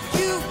 Rock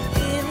you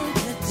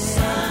into the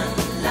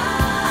sunlight.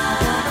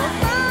 I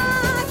wanna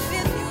rock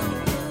with you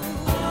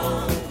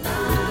all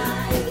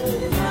night.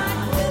 Rock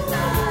the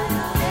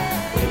night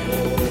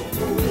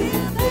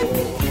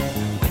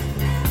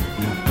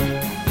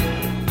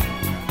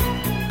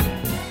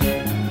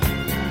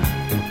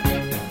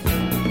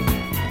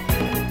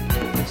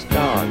It's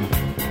Don,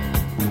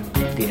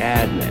 the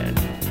ad man.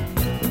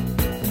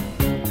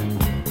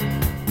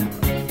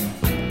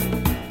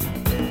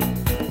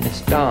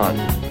 It's Don,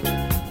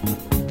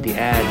 the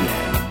ad man.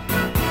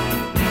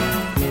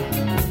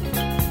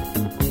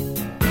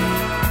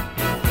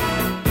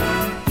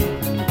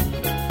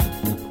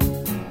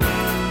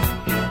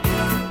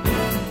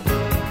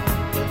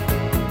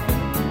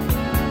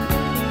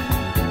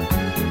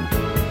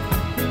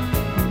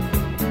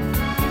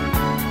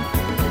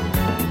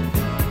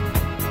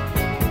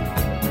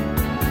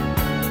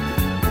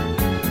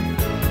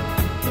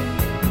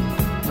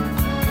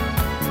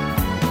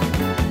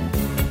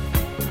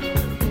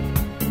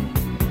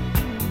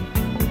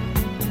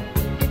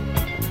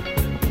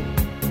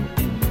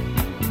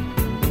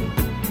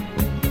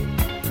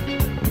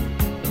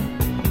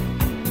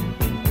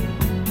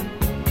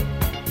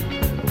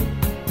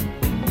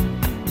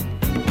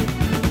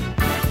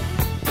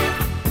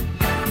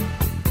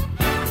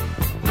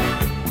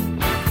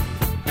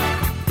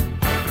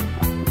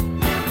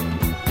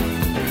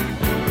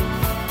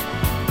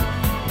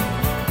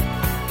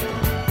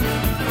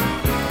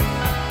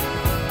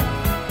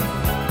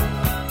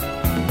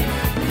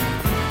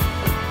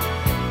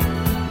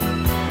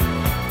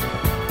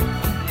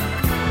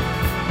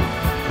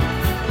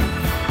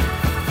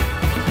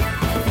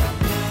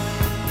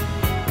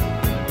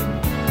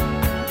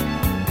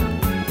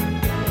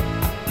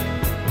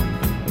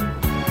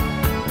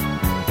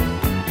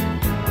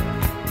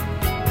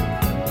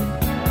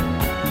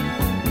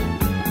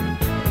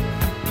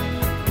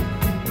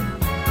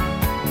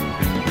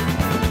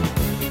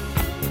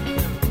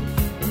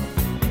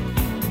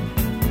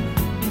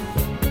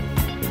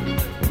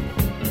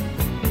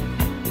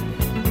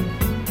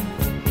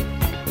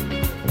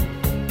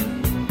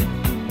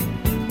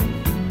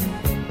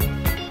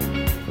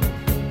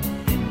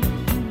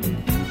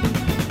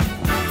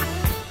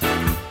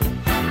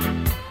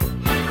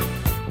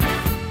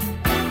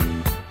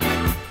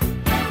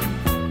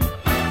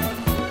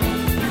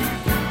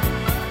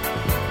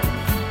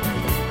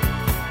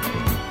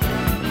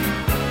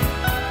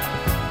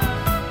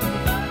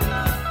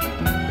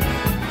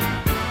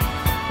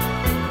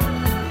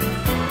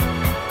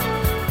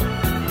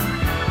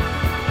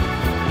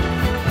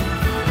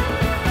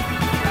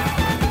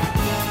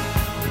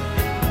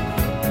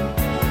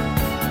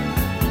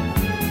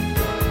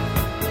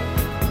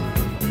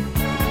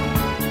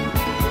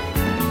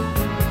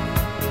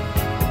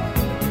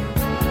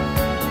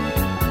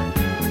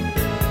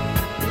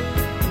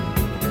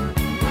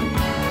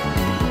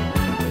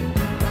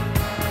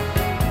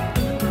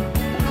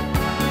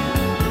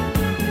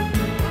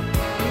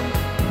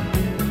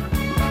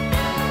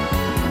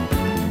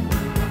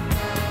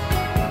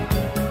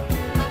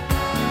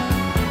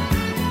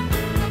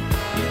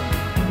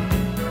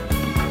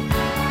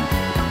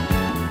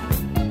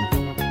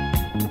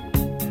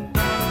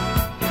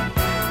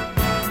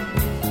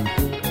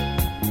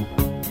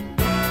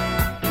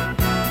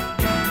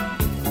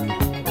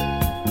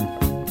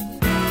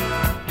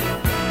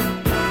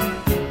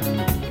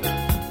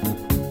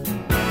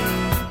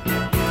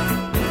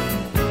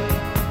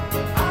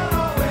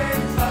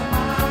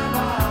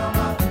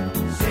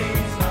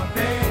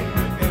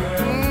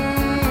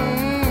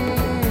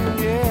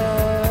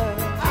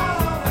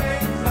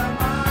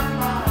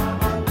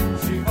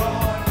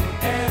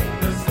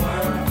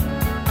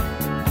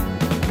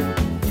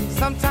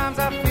 Sometimes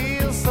I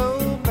feel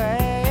so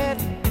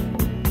bad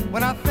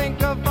when I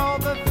think of all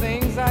the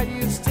things I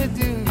used to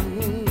do.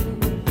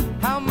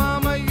 How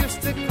mama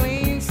used to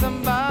clean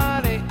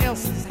somebody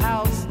else's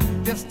house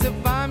just to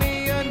buy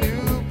me a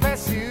new pair of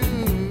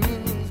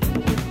shoes.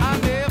 I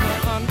never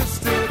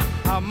understood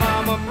how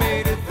mama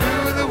made it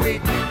through the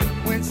week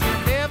when she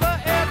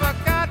never ever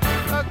got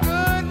a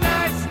good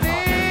night's sleep.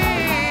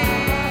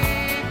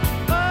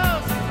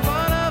 Oh, she's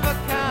one of a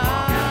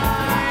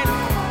kind.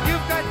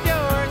 You've got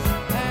yours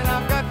and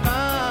I've got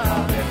mine.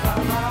 Oh,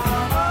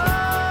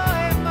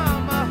 hey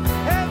mama,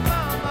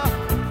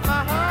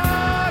 my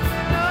heart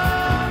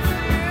belongs to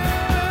you.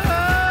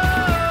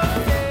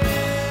 Yeah.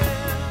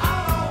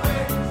 I'll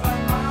always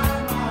love my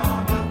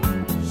mama.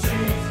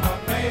 She's my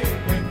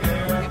favorite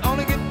girl. You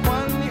only get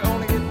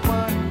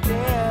one,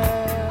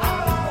 yeah.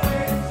 I'll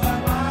always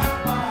love my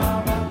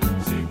mama.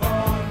 She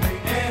born me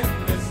in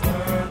this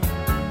world.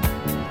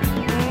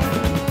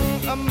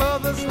 A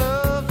mother's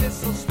love is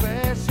so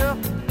special.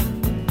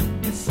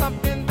 It's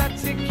something that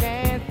you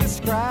can't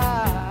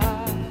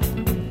describe.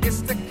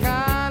 It's the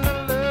kind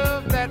of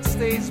love that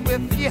stays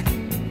with you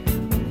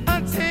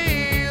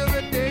until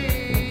the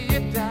day you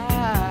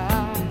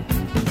die.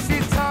 She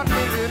taught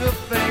me little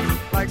things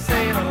like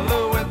saying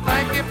hello and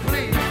thank you,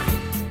 please,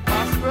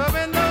 while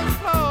scrubbing those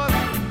floors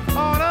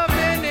on her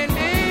bending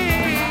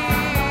knees.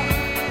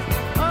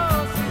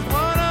 Oh, she's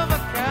one of a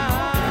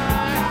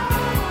kind.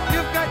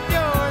 You've got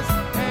yours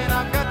and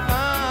I've got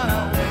mine.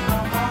 Oh, hey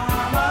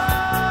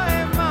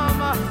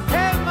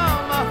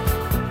mama,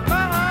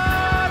 my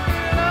heart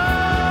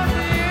belongs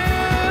to you.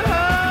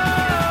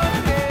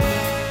 Yeah.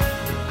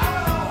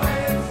 I'll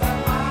always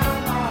love my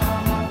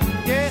mama.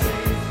 Yeah.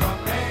 She's my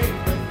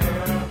favorite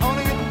girl.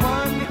 Only get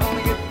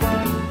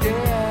one,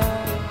 yeah.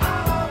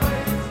 I'll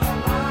always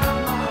love my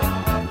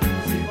mama.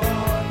 She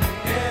born me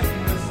in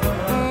this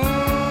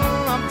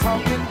world. I'm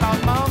talking about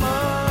mama.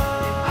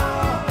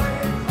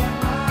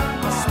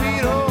 A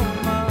sweet old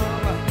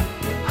mama.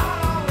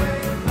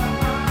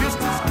 Used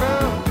to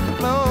scrub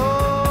clothes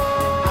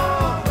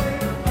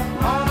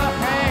on her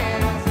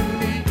hands and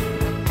knees.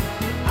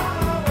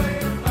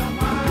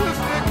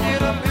 Used to get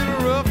a little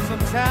rough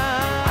sometimes.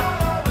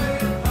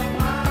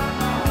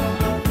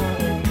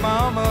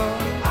 Mama.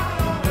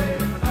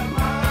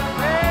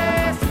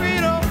 Hey,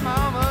 sweet old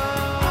mama.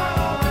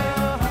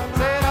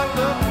 Said I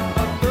love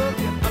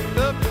you,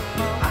 mama.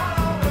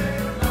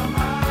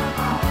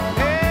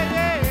 Hey,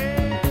 yeah.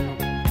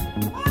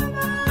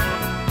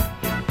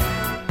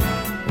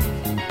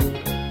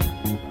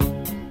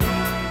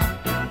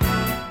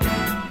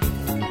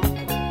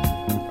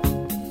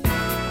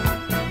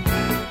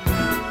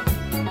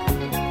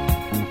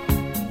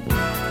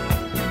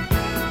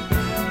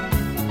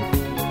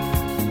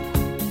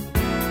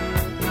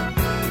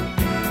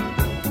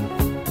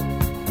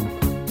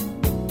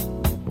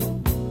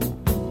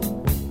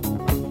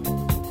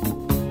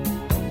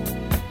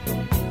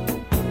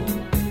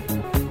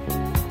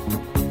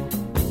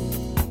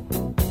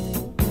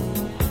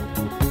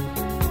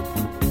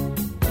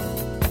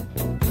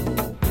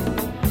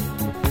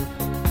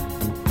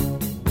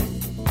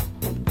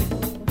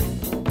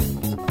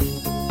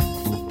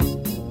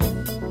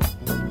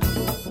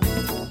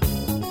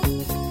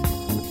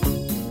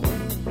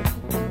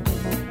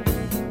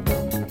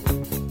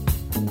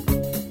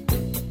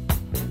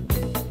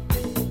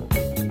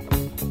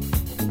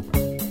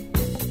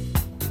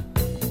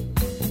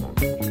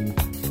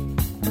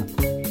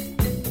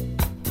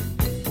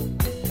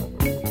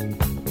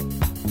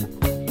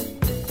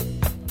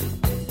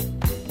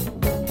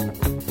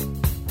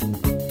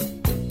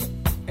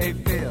 Hey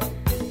Phil,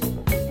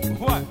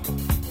 what?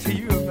 Do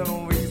you remember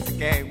when we used to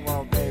gang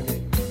one,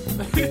 baby?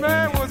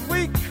 Man, was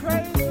we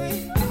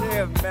crazy?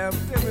 Yeah, man.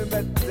 Then we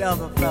met the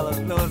other fellas,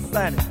 Little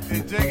Sonny.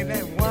 They drinking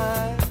that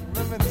wine.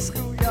 Remember the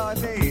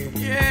schoolyard days?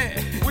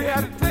 Yeah. We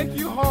had to take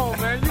you home,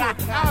 man. You were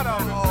out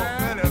of it,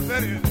 man.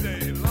 Better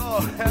day.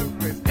 Lord have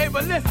mercy. Hey,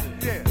 but listen.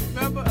 Yeah.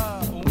 Remember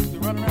when we used to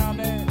run around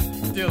there,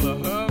 steal the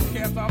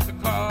hubcaps off the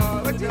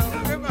cars? What you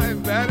talking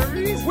about?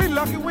 Batteries? We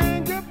lucky we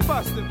ain't get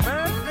busted,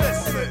 man.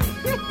 Listen.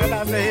 Then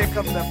I say, here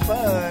comes the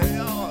fun.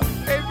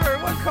 Hey, Bird,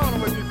 what corner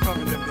was you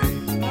from today?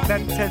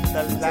 That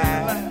tender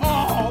line.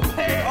 Oh,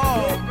 man.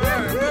 Oh,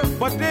 Bird.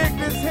 But dig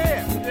this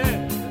here.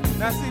 Yeah.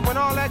 Now, see, when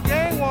all that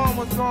gang war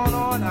was going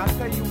on, I'll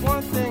tell you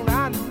one thing that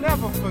I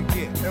never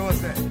forget. What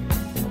was that?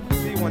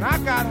 See, when I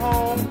got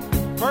home,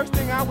 first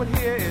thing I would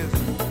hear is,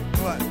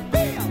 what?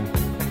 Bill!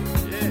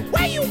 Yeah.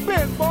 Where you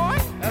been, boy?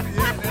 Yeah,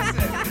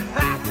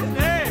 that's it.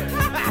 Yeah.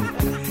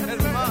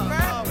 That's mom.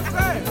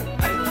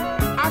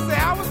 I say,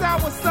 I was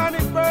out with Sonny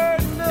Bird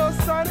and Little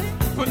Sonny.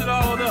 Put it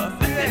all on us.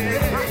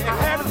 Yeah. I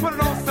had to put it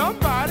on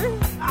somebody.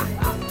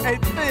 Hey,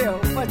 Phil,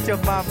 what your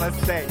mama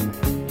say?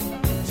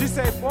 She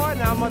say, boy,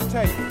 now I'm gonna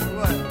tell you.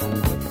 What?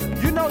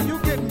 You know you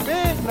getting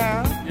big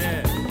now.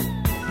 Yeah.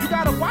 You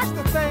gotta watch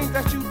the things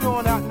that you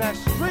doing out in that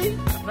street.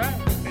 That's right.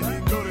 And you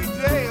go to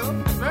jail.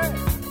 That's right.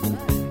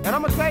 And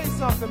I'm gonna tell you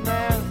something,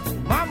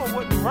 man. Mama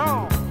wasn't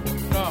wrong.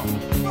 No.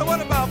 But what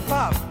about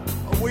Pop?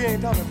 Oh, we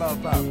ain't talking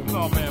about Pop.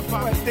 Oh man,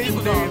 Pop, Well, he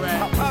was all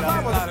right.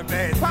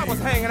 Pop was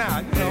hanging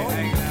out, you know.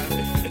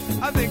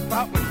 I think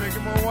Pop was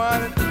drinking more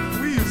wine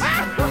than we used to.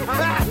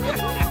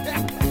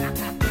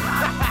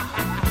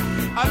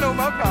 I know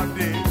my Pop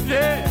did.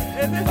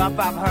 Yeah. My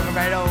Pop hung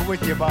right over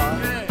with you, boy.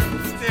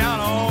 Yeah. Stay out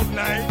all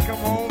night, come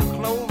home,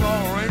 clothes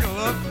all wrinkled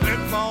up, lip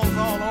balls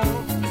all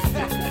over.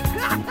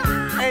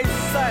 Hey,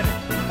 Sonny,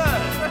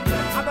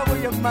 I remember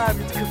your mom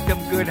used to cook them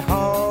good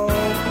home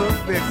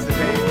cooked biscuits,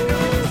 baby.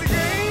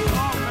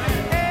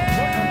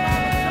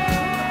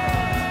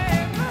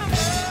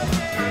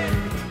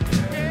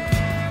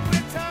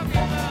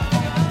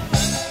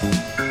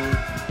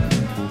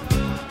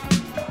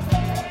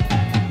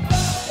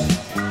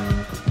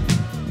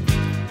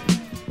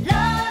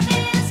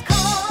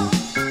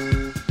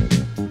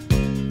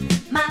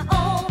 My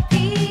old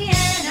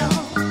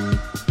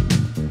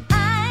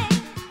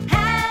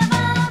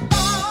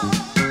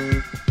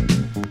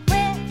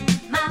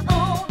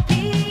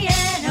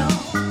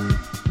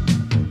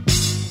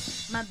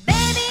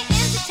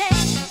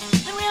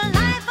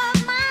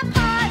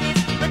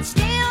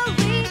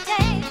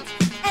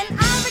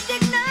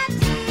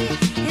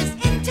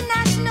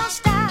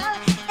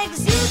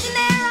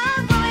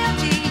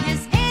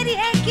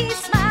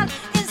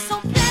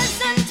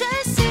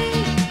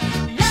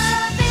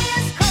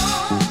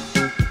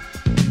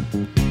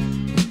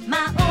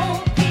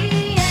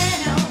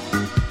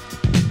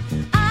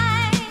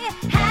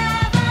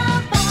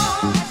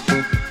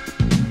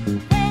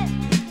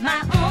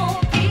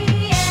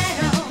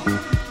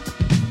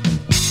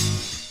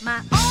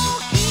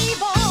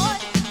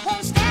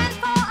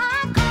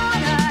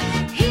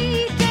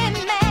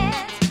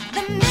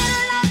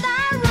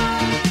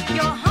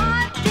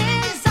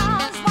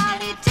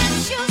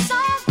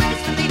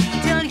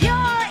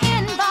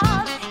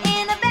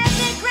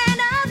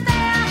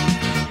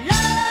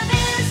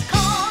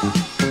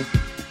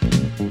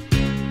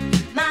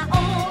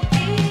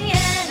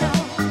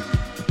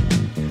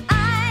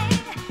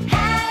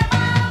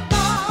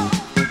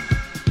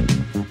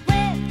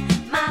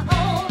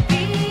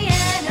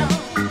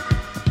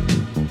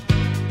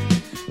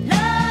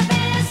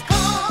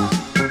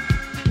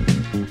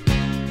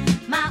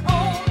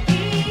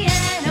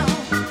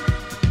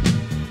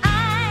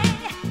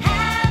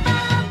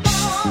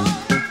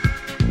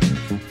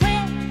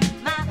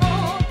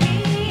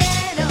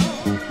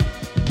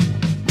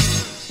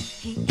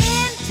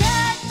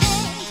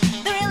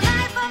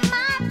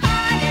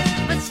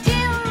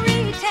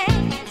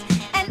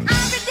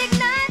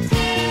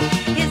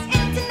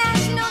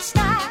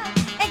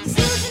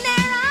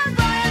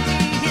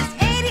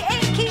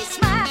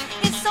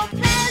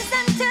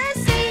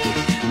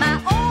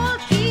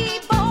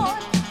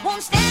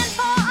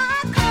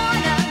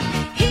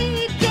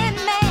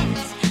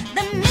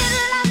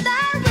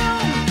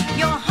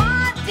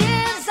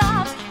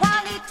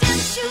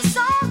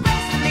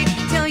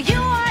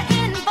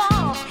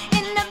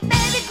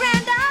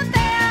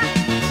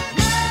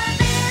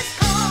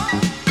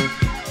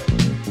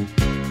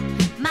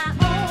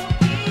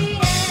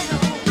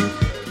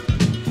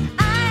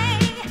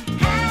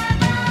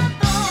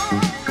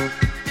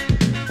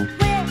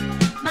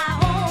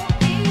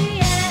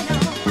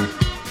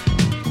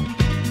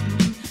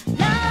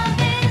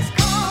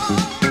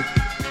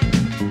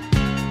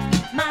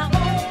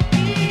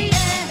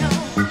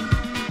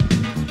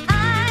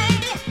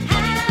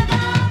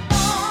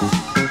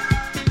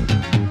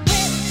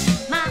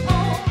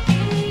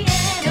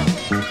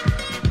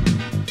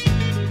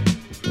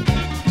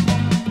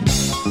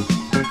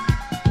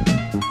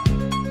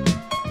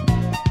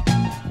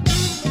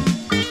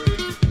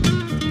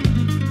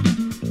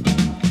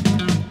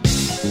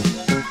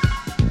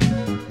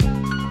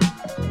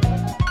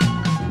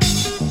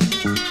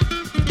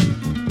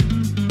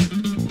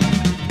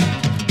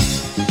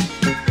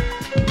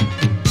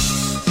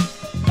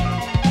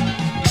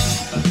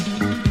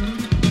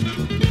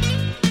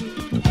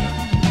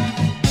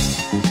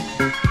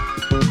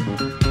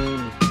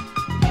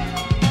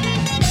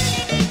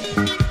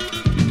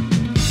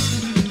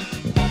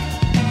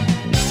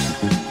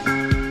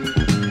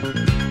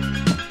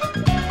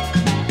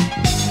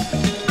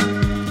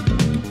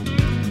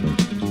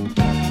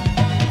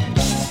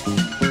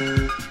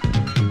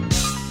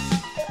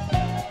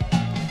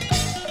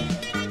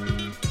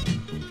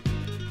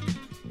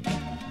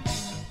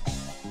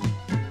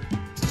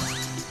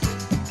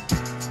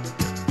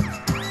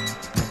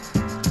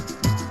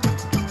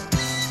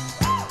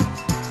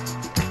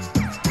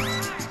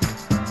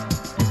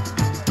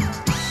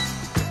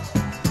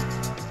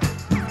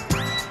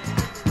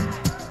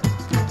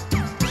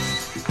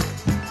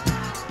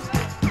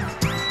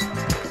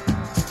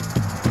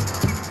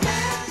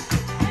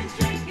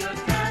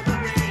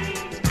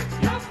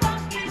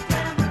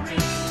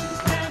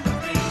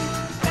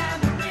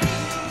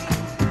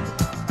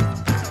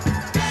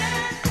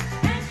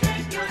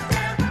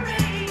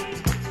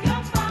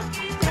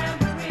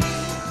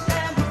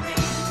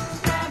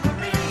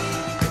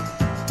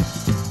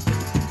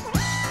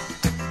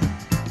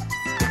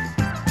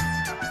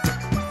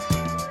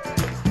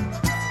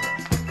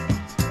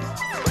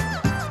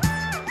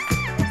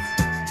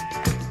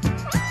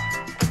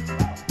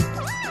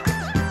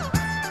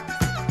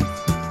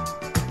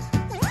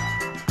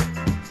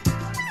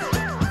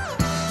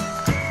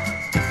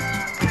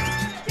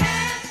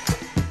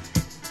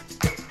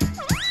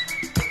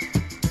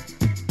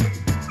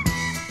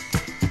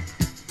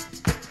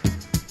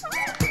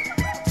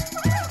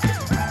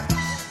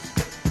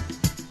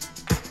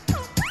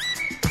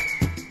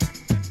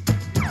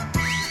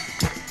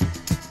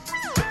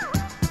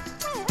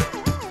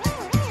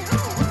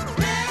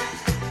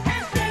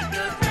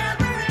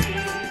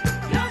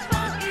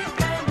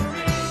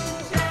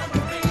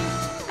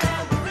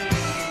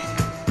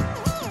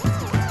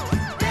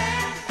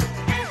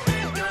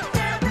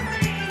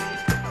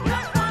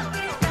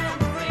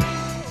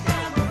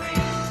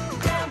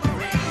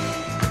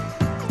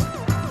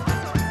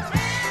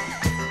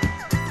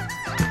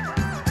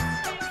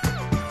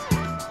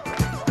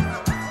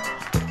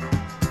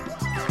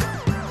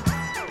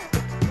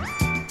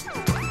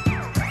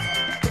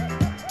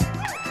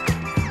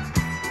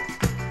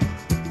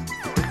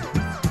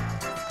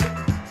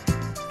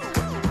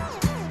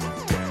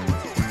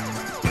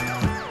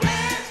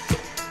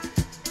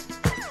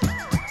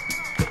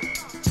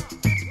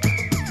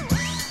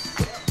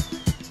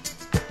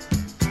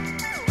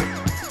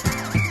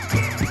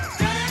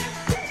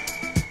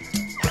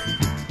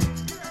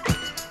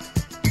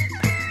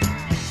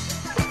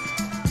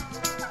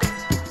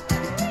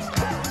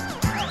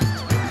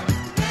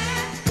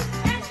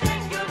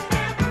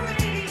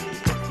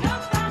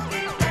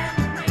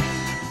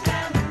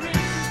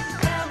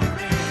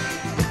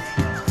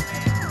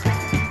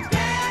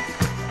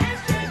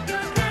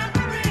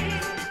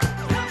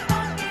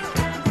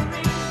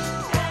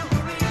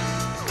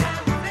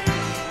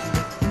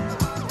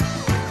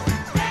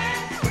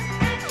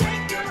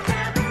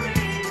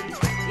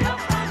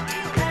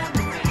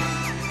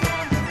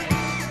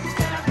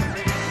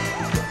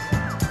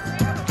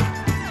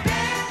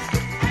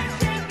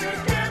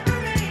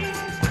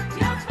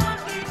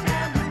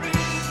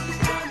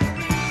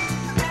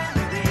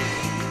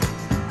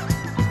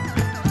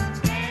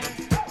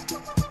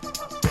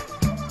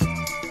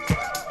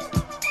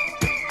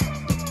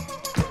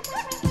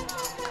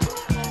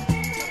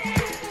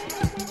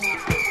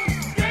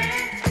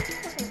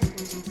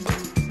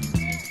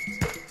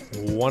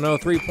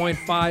 103.5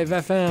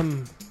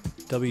 FM,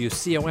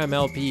 WCOM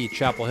LP,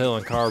 Chapel Hill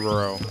and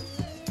Carrboro.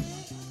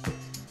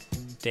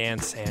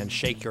 Dance and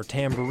shake your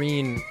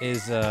tambourine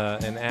is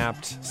an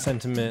apt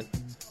sentiment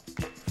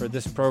for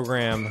this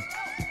program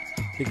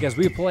because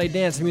we play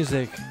dance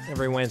music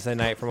every Wednesday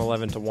night from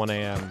 11 to 1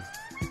 a.m.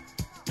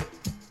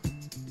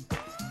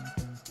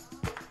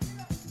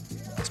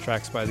 This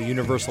track's by the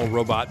Universal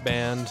Robot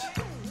Band,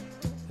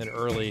 an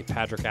early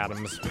Patrick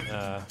Adams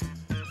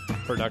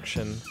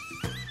production.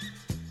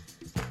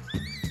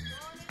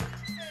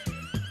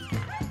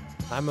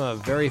 I'm a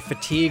very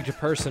fatigued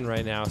person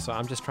right now, so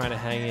I'm just trying to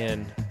hang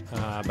in.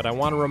 But I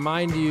want to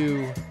remind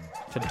you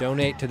to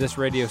donate to this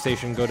radio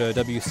station. Go to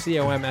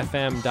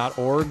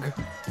WCOMFM.org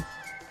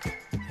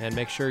and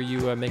make sure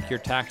you make your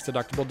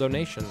tax-deductible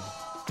donation.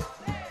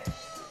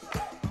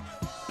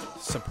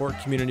 Support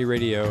community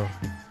radio.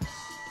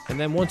 And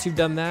then once you've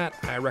done that,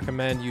 I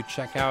recommend you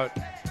check out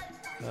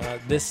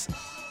this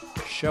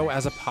show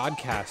as a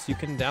podcast. You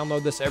can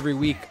download this every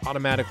week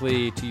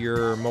automatically to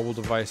your mobile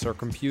device or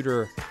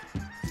computer.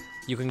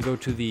 You can go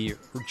to the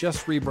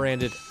just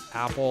rebranded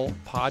Apple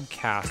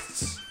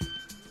Podcasts,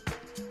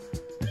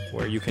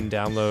 where you can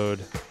download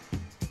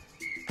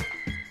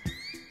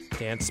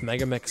Dance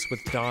Megamix with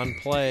Don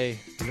Play,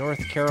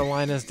 North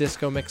Carolina's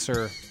disco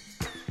mixer.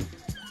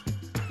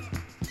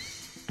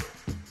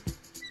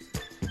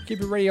 Keep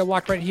your radio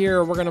locked right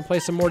here. We're going to play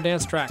some more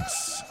dance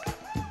tracks.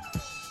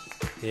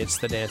 It's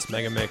the Dance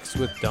Megamix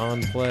with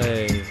Don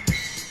Play.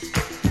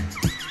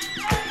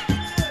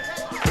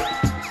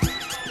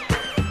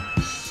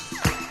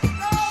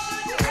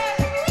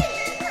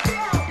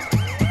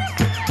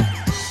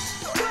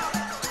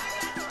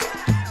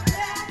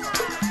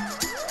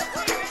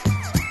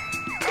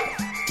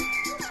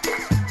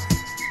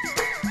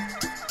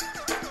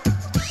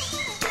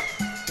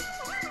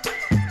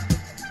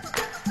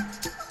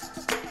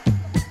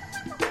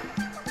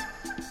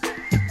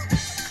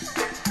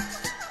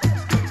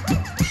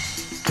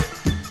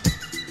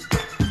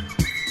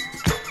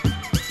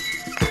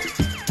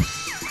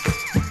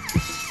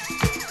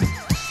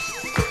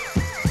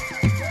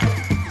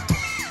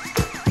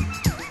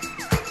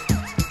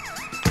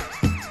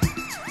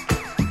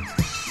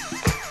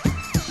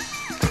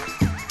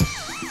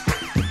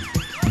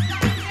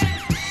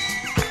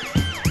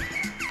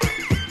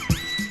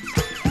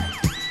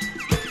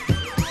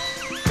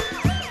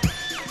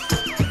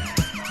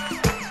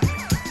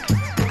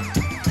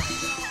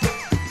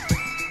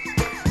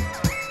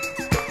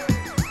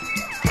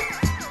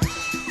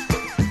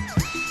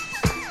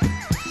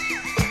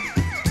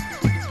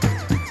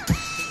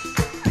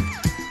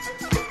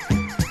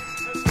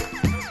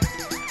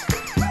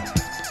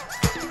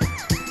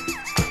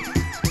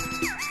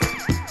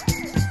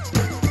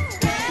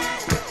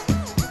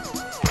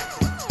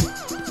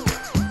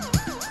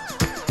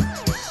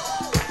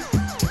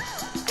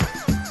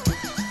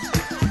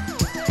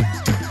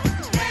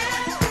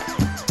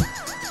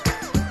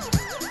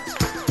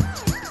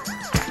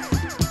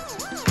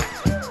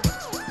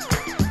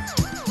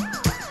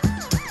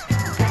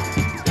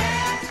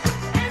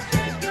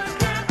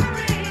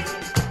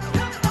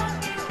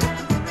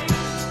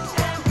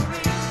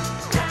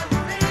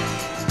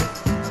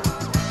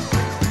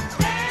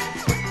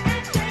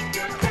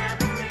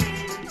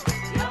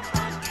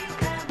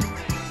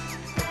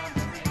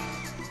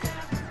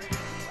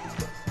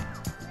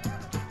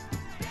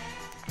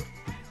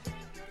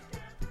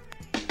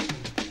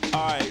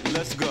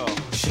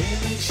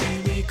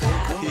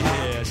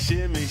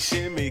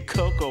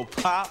 Cocoa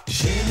Pop.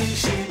 Shimmy,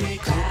 shimmy,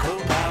 Cocoa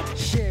Pop.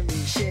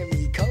 Shimmy,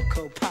 shimmy,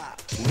 Cocoa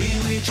Pop.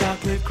 We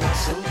chocolate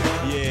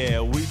crossover.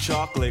 Yeah, we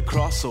chocolate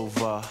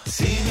crossover.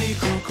 See me,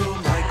 Cocoa,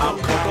 might go I'm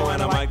Cocoa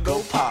and I might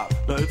go pop.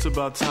 Now it's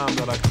about time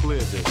that I clear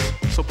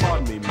this. So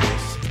pardon me,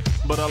 miss,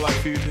 but I'd like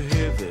for you to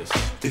hear this.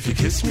 If you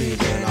kiss me,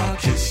 then I'll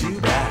kiss you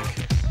back.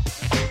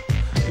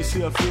 You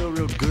see, I feel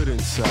real good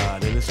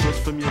inside, and it's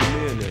just from your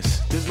nearness.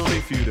 There's no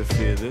need for you to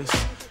fear this.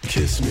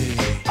 Kiss me,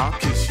 I'll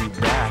kiss you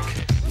back.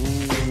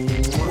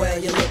 Well,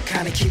 you look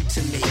kinda cute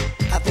to me.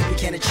 I think we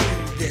can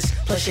achieve this.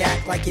 Plus you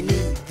act like you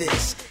need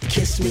this.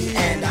 Kiss me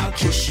and I'll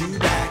kiss you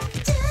back.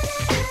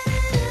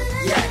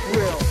 You act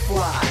real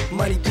fly.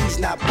 Money B's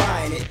not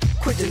buying it.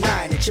 Quit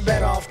denying it. You're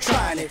better off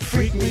trying it.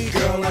 Freak me,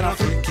 girl, and I'll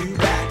freak you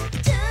back.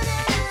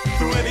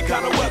 Through any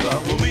kind of weather,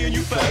 will me and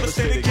you forever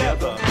stay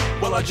together?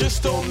 Well, I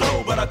just don't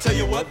know, but I tell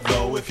you what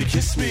though, if you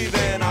kiss me,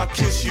 then I'll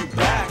kiss you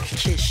back.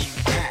 Kiss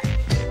you back.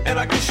 And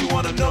I guess you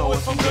wanna know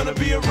if I'm gonna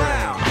be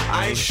around.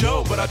 I ain't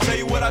sure, but I tell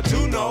you what I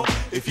do know.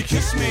 If you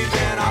kiss me,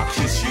 then I'll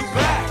kiss you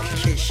back.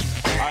 Kiss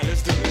you back. Alright,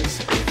 let's do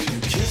this. If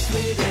you kiss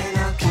me, then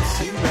I'll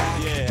kiss you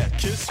back. Yeah,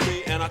 kiss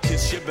me and I'll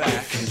kiss you back.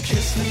 If you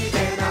kiss me,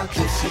 then I'll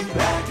kiss you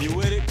back. You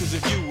with it? Cause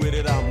if you with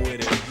it, I'm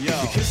with it. Yo.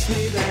 If you kiss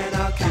me, then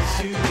I'll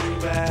kiss you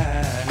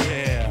back.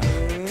 Yeah.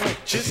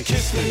 Just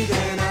kiss me,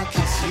 then I'll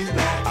kiss you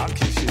back. I'll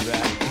kiss you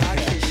back.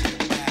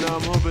 Now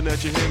I'm hoping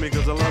that you hear me,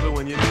 cause I love it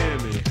when you're near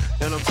me.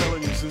 And I'm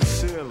telling you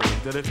sincerely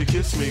that if you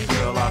kiss me,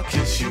 girl, I'll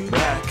kiss you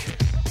back.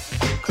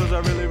 Cause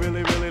Cause I really,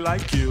 really, really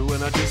like you,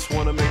 and I just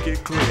wanna make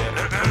it clear.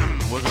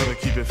 We're gonna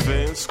keep it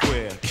fair and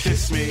square.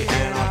 Kiss me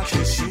and I'll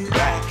kiss you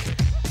back.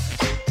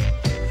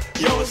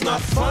 Yo, it's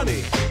not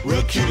funny.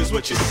 Real cute is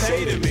what you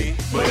say to me.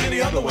 But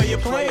any other way you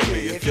play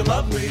me. If you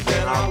love me,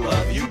 then I'll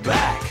love you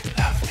back.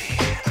 Love me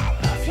and I'll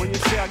love you. When you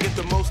say I get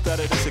the most out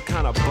of this, it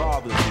kinda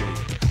bothers me.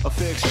 A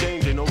fair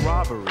exchange ain't no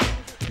robbery.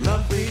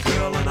 Love me,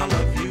 girl, and I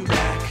love you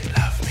back.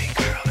 Love me,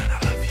 girl, and I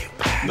love you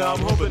back. Now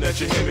I'm hoping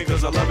that you hear me,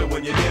 cause I love it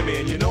when you're near me.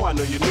 And you know I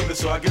know you knew this,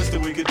 so I guess that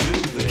we could do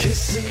this.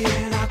 Kiss me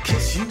and I'll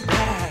kiss you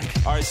back.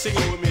 Alright, sing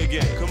it with me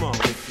again, come on.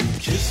 If you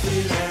kiss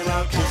me, then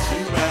I'll kiss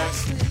you back.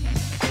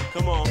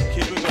 Come on,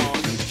 keep it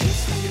going.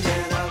 Kiss me,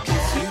 then I'll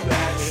kiss you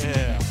back.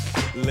 Yeah,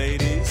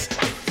 ladies.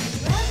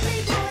 Love me,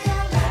 boy, I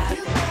love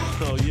you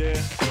back. Oh yeah,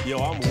 yo,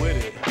 I'm with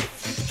it.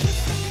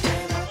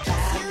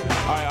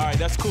 Alright,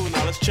 that's cool.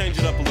 Now let's change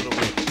it up a little bit.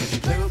 If you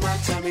play with my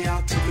tummy,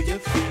 I'll tickle your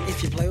feet.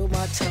 If you play with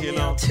my tummy,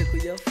 I'll tickle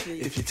your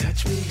feet. If you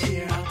touch me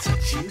here, I'll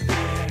touch you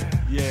there.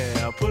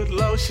 Yeah, put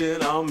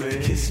lotion on me.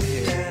 Kiss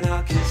me and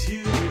I'll kiss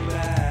you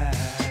back.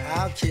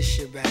 I'll kiss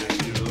you back.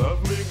 If you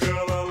love me,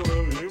 girl, I'll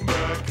love you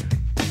back.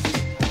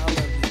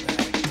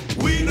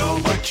 We know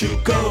what you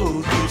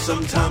go through.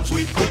 Sometimes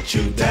we put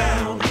you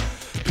down.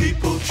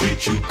 People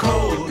treat you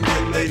cold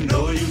when they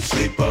know you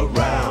sleep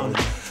around.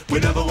 We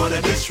never want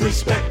to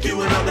disrespect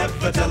you, and I'll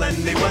never tell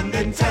anyone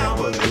in town.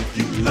 But if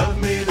you love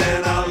me,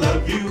 then I'll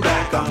love you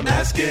back. I'm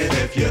asking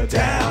if you're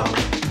down.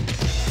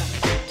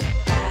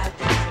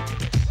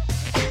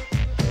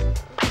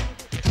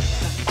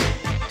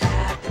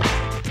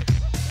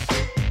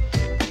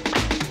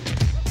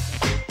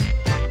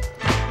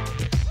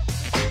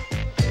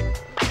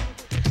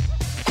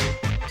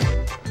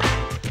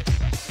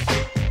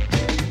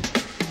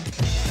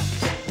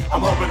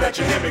 I'm hoping that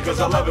you hear me, cause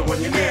I love it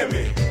when you're near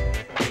me.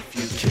 If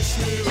you kiss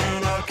me,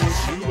 then I'll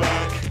kiss you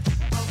back.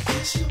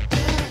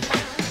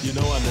 You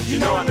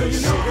know I know you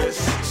know this,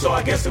 so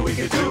I guess that we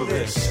could do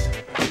this.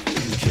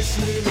 If you kiss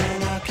me,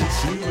 then I'll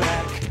kiss you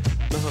back.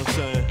 Know what I'm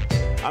saying?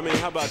 I mean,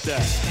 how about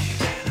that?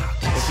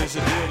 If it's a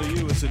deal to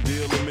you, it's a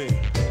deal to me.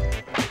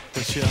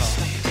 For sure.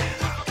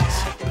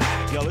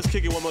 Yo, let's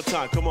kick it one more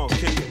time. Come on,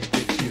 kick it.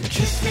 If you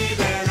kiss me,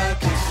 then I'll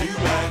kiss you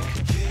back.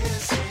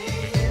 Kiss me.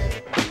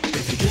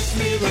 If you kiss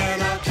me,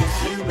 then I'll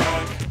kiss you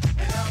back.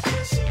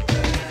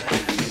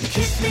 If you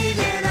kiss me,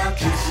 then I'll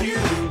kiss you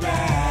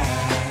back.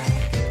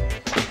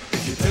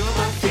 If you feel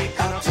my feet,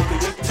 I'll tickle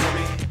your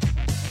tummy.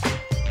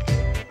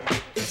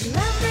 If you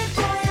love me,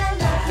 boy, I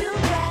love you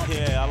back.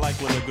 Yeah, I like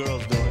when the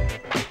girls do it.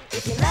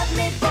 If you love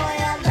me, boy,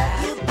 I love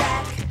you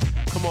back.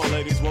 Come on,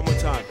 ladies, one more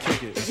time,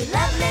 kick it. If you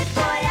love me,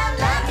 boy, I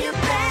love you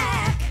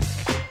back.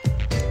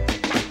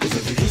 Cause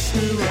if you kiss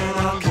me, then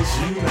I'll kiss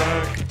you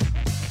back.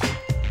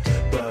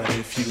 But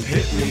if you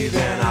hit me,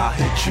 then I'll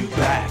hit you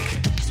back.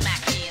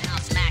 Smack me and I'll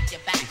smack you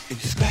back.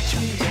 If you scratch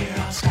me here,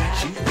 I'll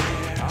scratch you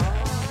there.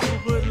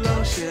 Oh, put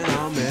lotion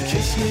on me.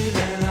 Kiss me,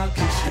 then I'll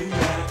kiss you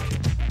back.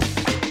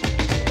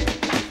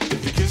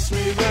 If you kiss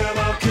me, then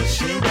I'll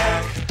kiss you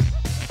back.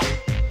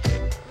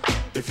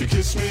 If you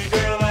kiss me,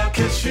 girl, I'll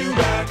kiss you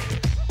back.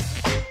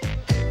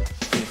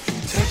 If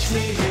you touch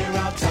me here,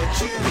 I'll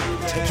touch you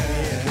there.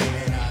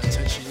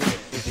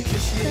 If you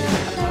kiss me,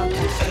 then I'll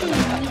kiss you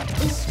back.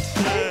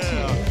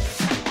 Yeah.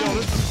 Yo,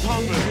 this is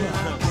pumping.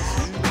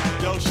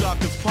 Yo, Shock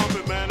is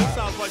pumping, man. It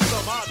sounds like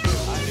something I do.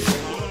 You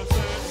know what I'm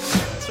saying?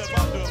 Except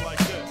I do it like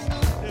this.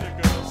 Hit it,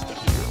 girls. If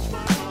you touch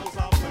my nose,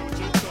 I'll play with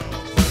your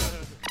toes.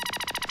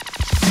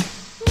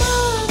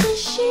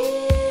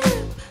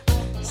 Mothership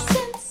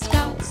sent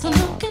scouts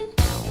a-looking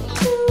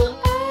to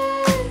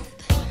Earth.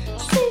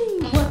 See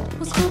what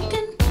was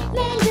cooking,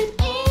 landed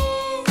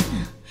in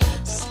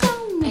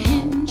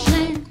Stonehenge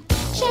land,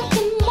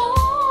 checking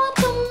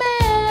mortal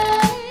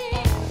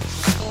man.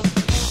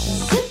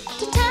 Zip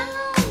to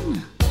town,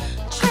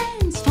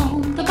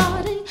 transform the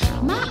body.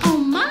 My oh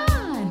my,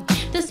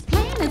 this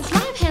planet's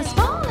life has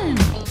fallen.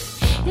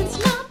 It's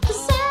not the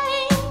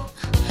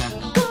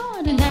same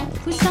garden that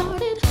we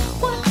started.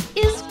 What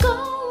is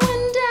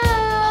going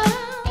down?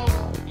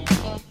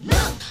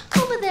 Look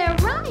over there,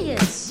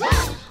 riots.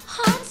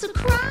 Hearts are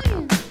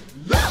crying.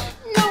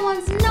 No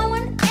one's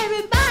knowing.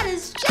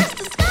 Everybody's just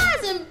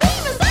disguising.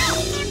 Beam us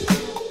out.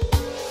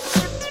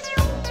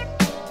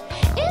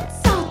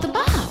 It's out the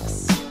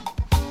box.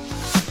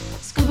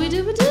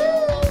 Scooby-Dooby-Doo.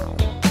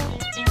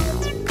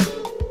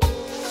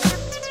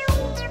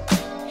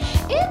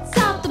 It's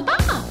out the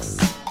box.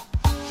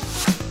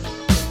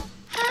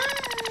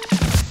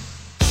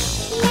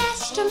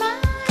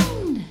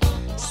 Mastermind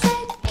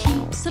said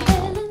keep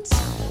surveillance.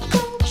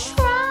 Don't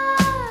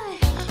try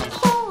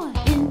for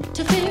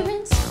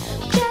interference.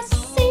 Just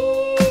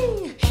see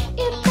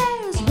if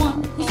there's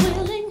one who's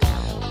willing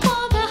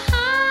for the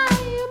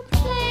higher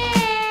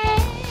play.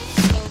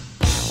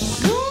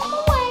 Zoom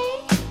away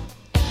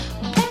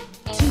back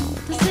to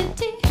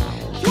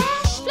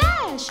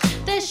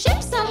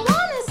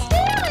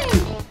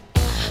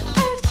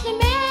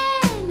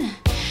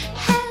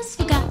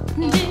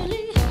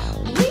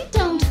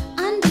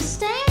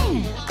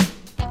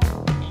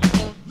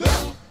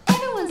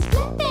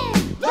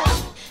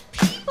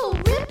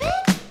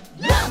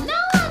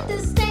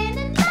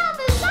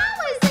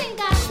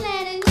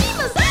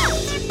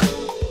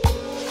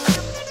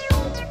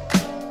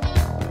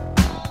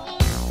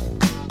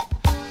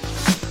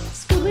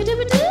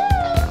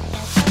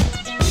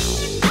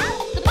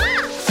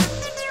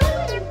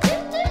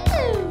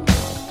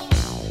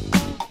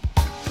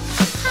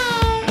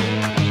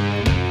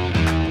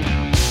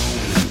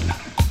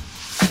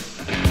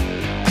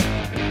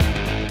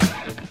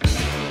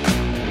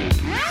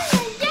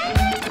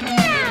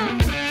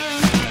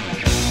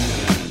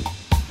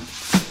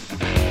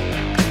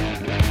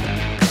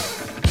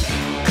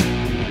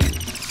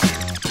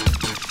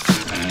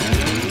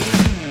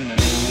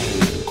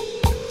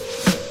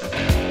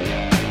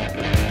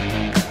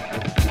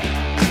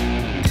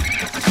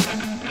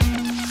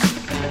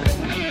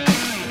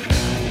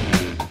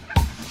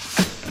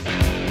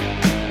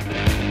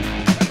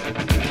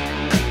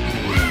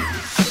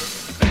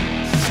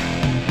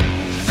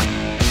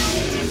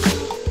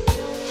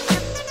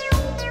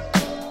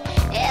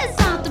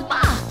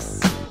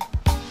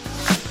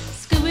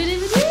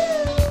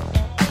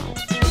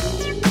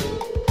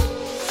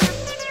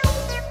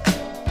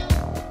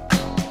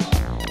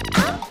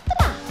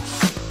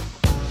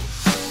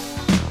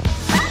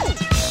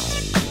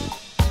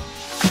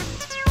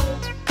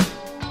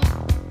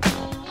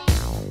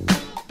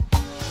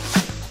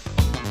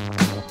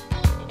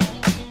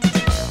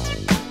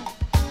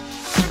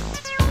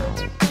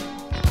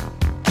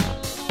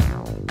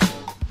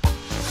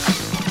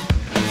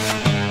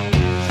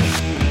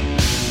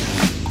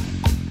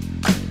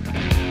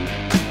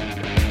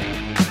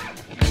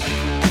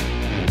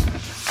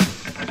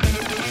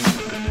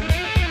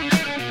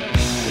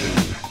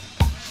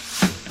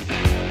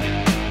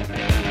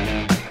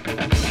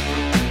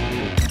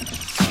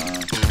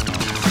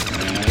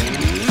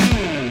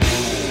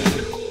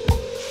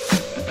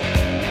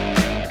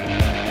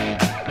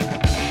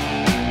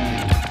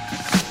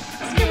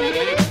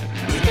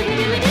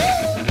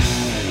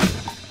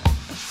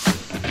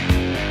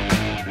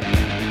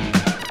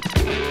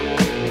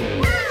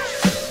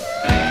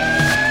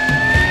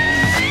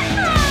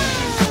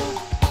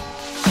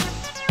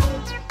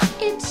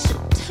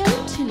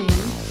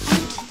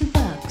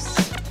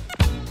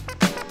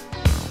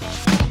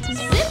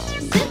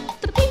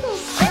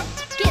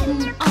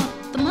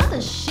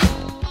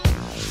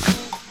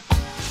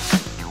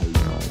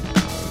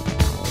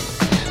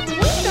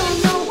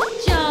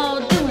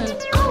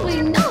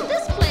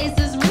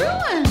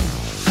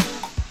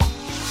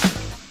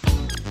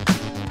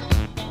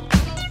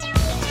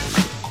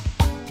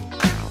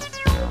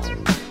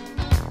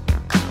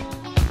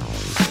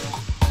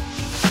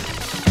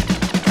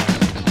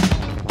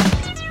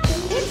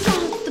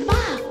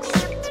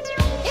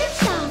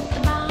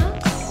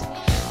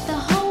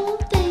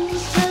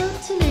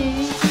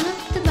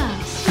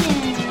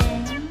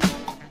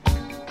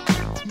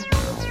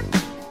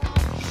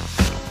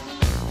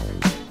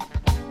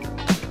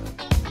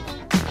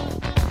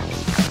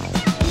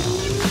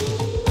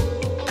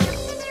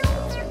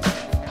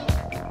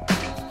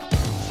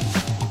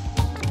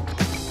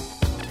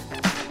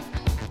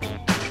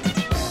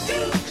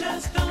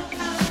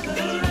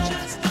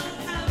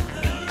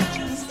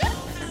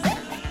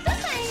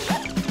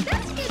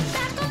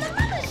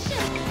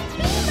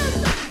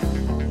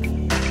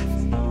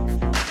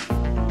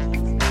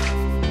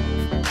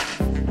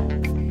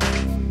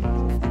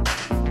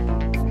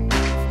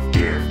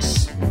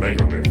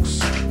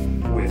Megamix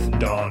with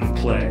Don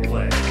Play.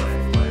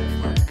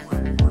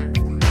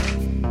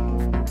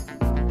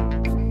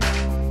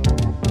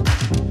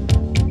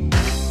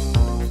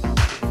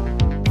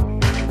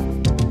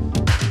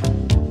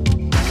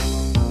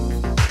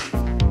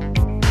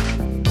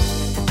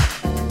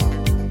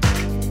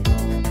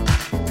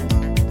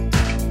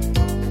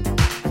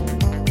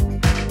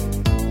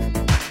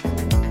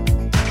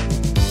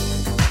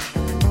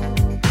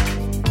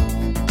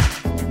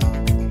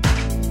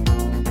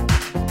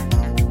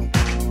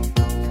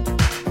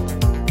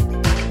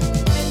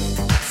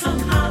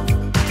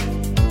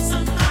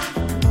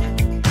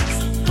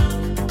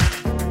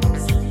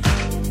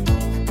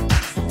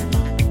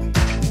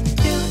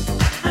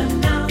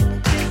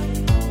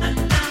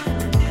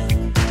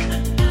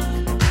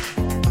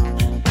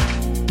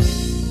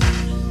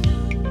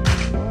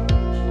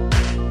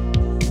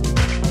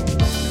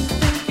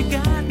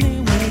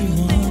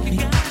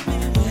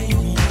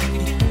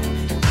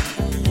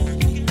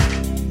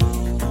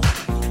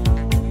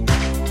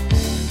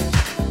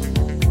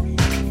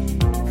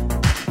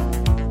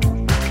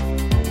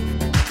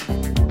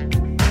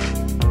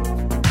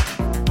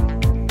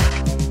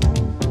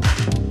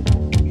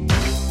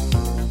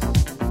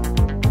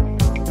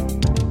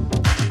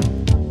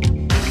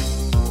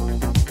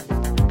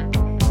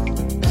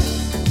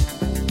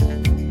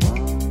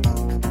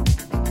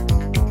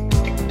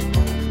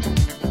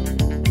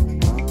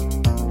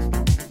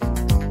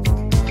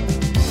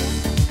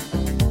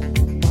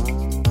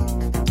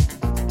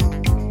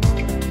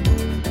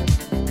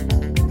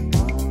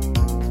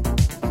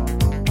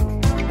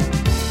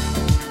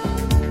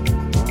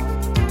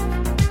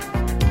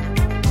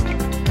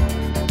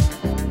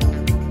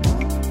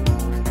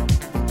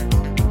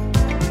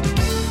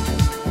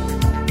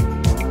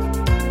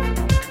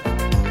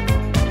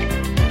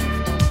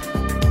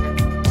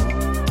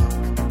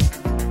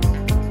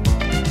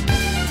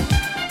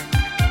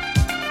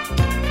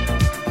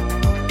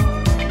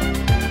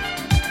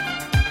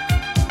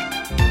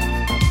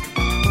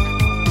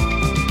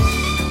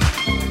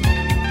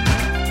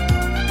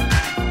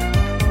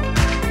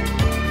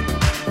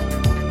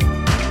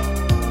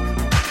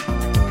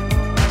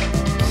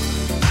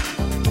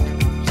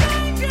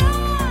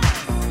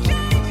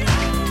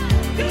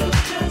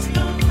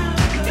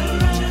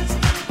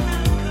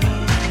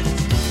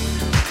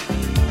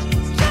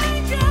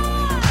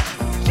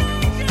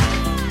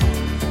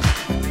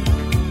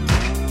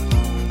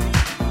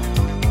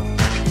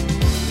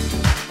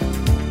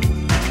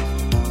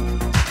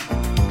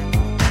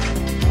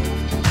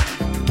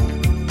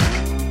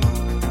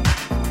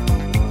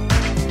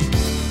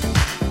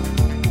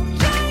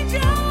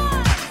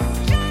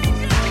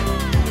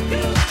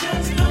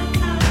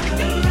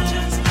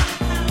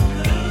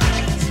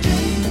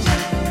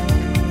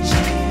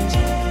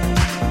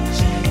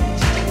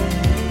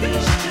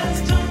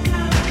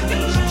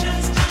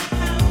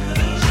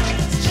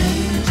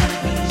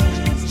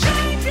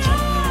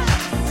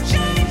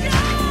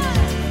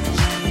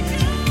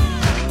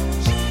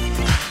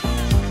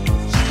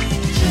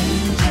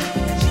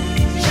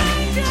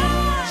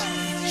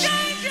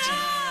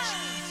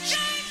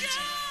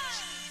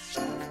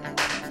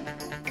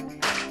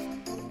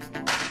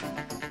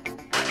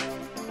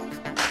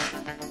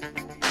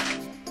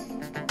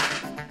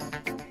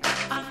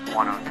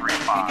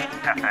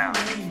 FM,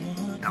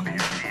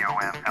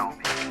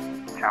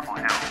 WCOM-LP, Chapel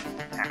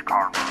Hill, and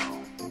Carrboro.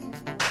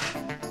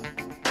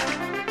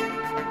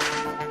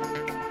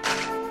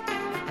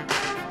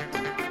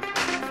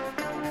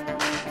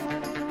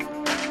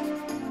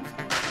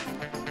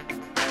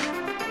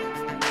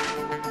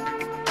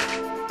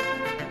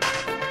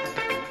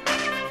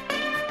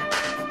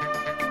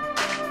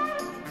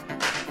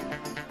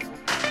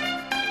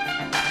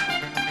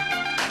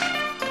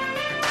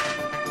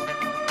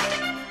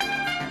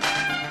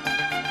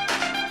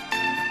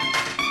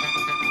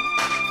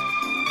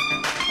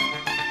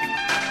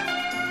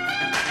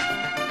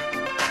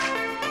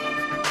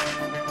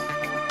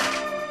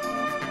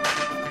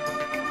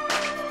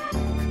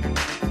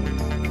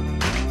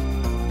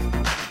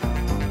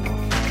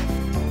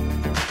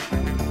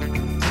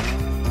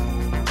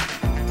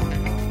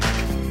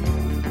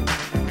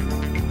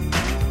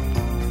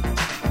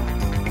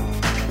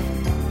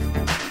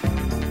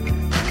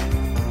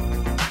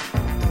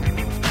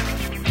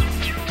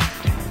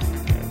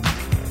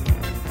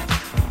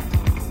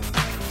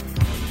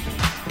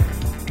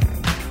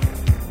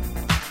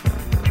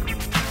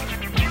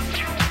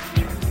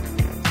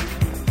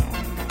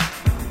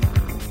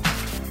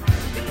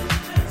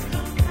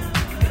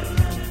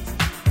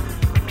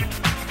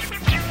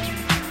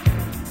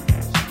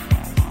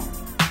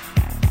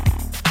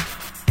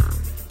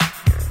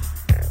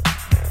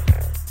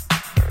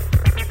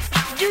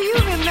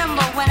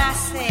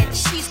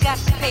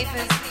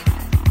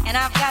 And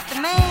I've got the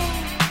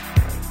man.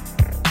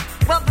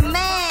 Well, the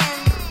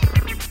man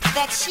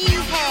that she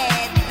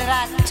had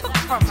that I took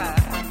from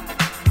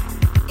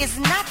her is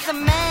not the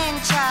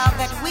man, child,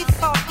 that we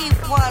thought he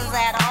was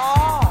at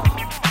all.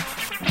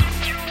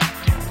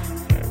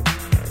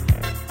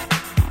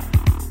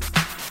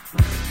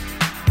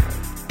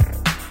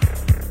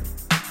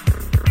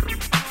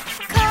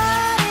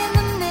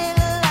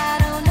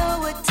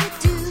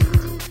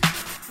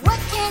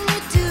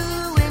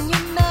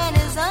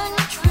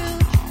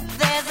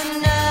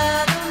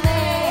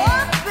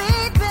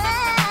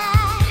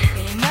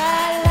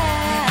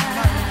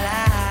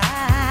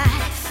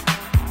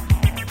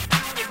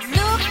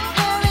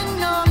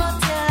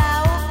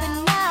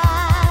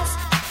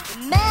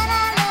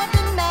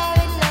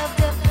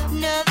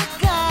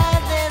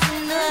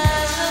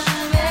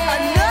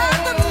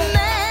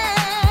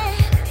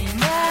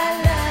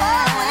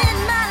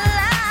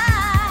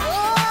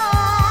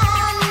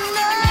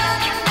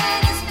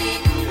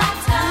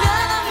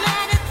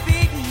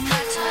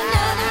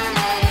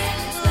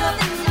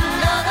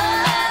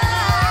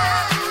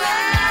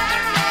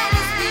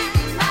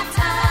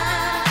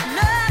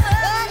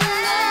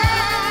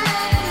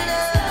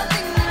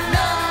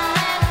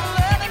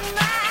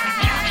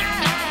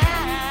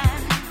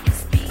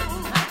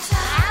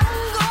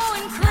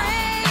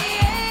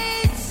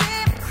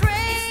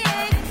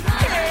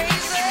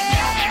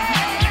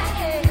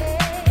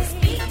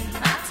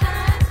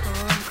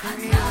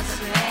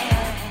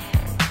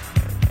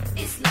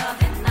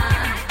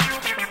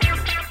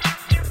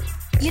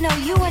 You know,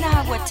 you and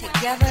I were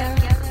together.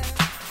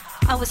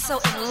 I was so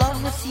in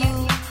love with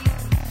you,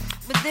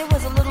 but there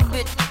was a little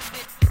bit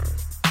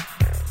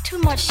too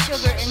much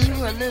sugar and you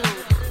were a little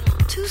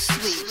too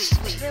sweet.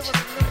 There was a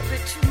little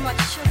bit too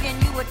much sugar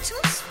and you were too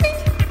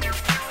sweet.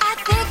 I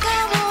think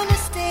I wanna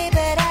stay,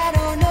 but I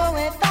don't know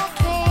if I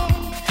can.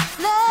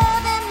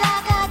 Love him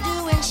like I do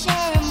and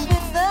share him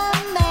with a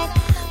man.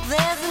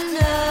 There's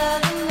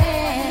another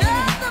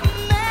man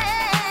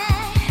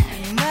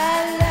in my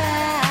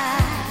life.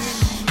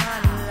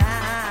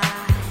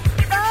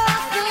 Oh, I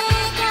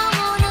think I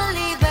wanna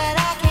leave, but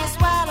I can't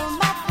swallow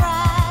my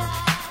pride.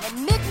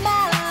 Admit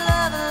my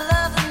love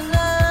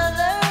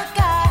another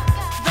guy.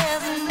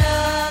 There's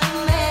another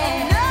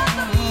man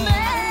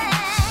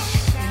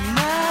in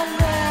my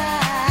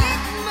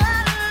life.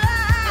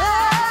 Oh,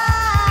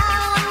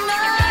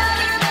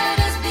 another man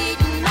is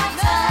beating my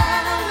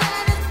time.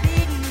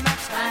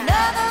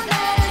 Another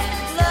man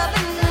is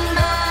loving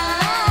mine.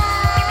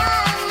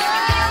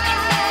 Another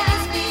man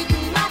is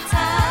beating my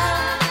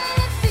time.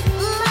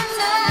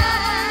 Another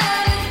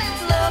man is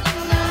loving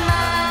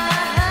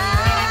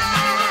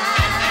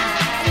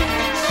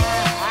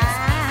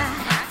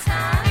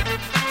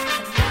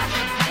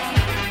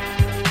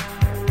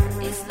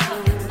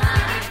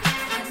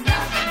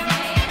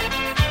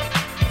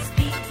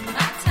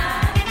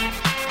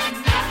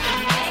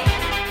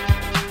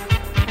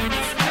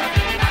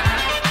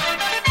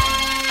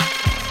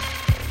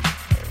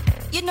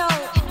You know,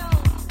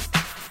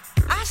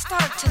 I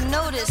started to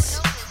notice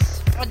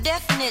a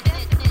definite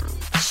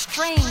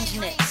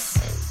strangeness.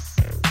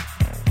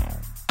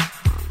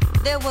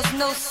 There was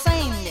no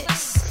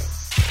sameness.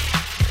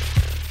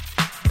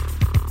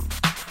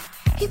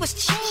 He was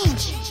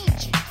changing.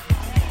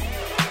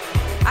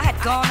 I had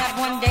gone out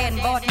one day and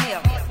bought me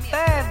a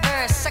very,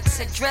 very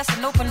sexy dress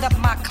and opened up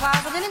my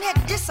closet and it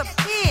had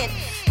disappeared.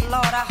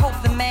 Lord, I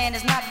hope the man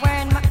is not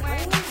wearing my...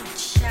 Ooh,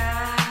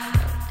 child.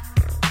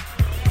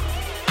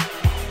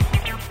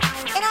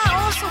 And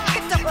I also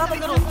picked up other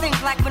little things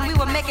like when we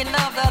were making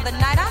love the other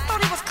night. I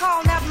thought he was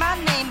calling out my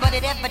name, but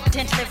it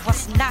evidently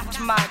was not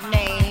my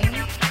name.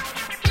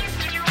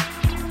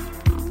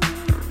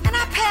 And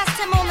I passed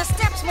him on the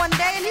steps one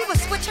day and he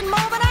was switching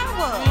more than I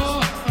was.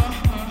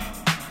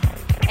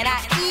 And I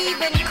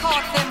even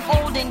caught them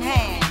holding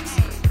hands,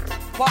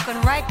 walking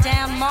right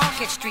down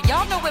Market Street.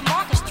 Y'all know where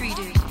Market Street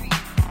is.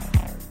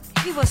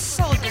 He was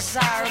so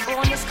desirable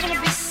and it's gonna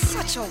be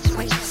such a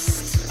waste.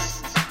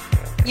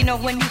 You know,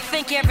 when you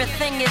think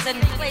everything is in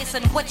place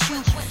and what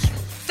you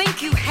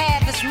think you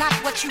have is not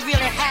what you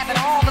really have at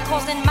all.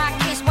 Because in my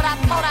case, what I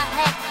thought I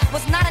had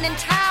was not an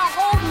entire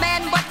whole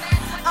man, but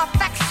a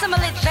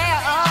facsimile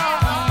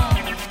thereof.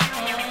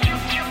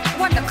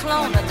 Wasn't a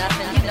clone or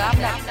nothing, you know, I'm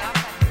not...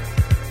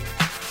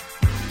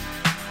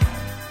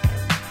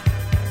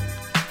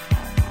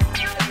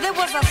 There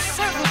was a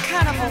certain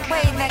kind of a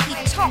way that he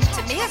talked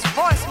to me. His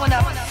voice went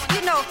up.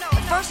 You know,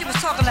 at first he was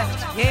talking like,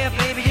 yeah,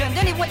 baby, yeah. And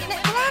then he went,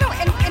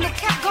 and it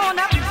kept going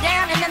up and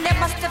down. And then there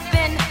must have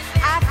been,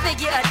 I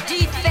figure, a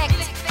defect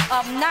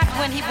of not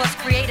when he was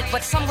created,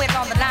 but somewhere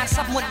along the line,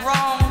 something went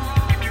wrong.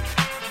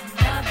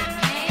 Another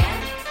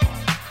man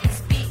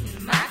is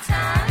beating my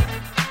time.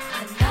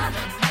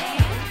 Another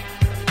man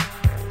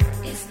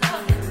is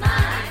loving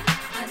mine.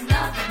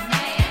 Another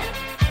man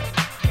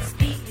is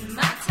beating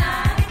my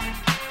time.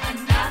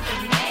 Another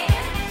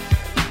man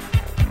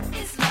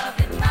is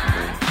loving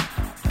mine.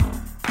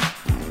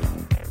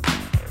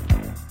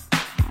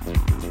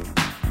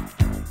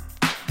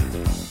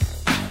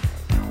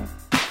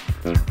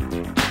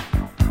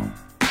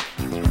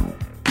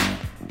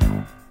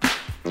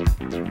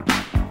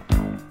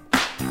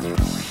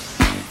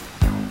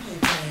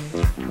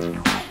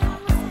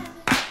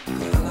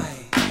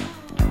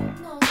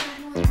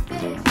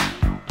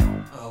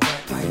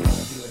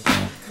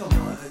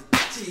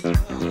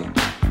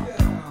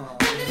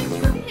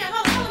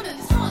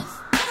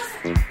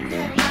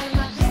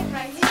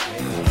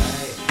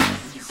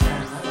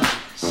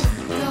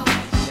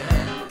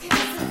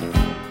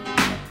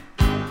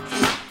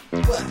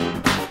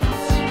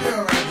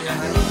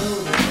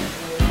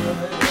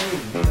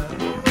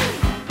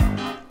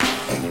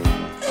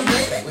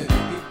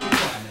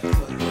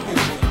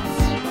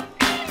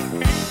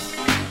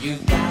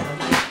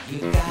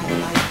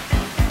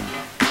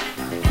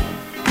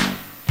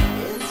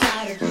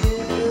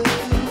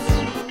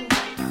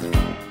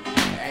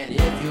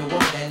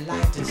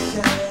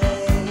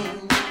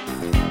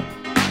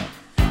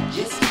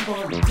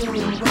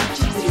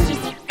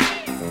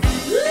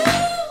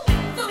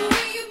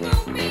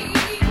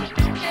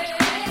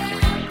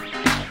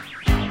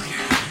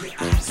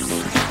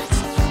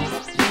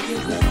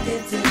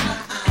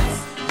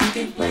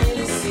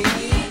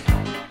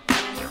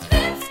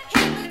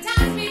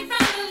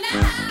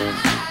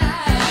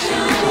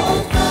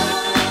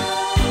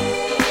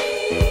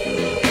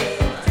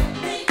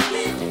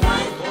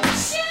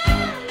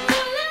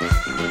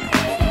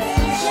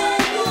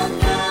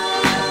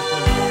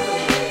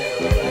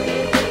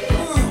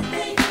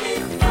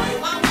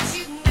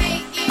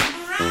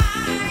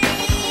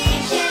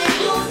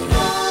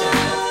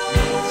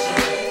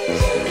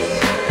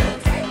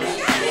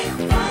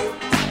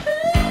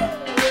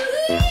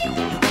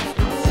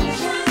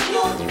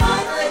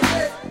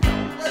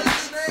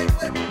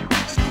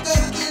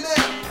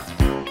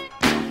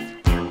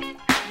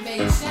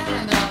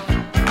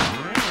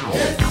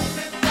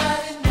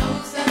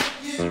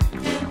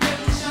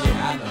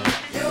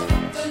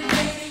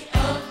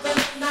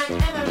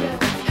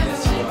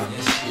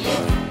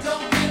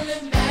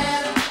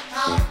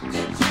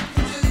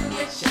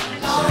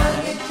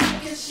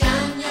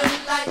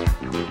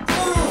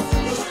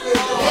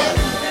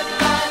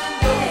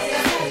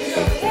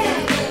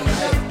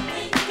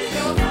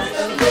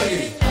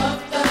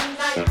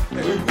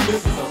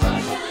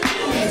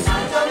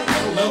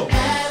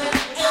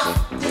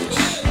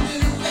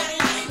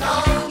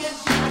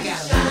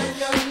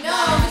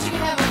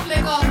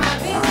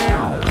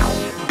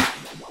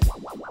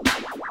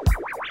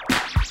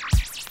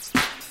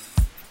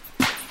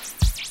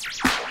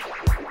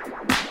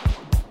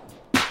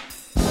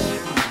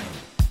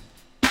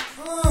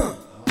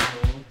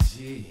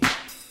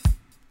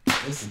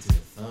 Listen to the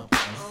thump.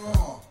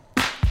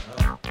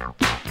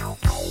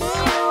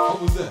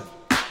 What was that?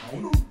 I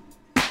don't know.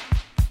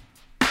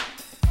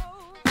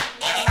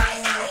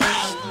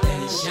 Let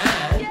it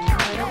shine.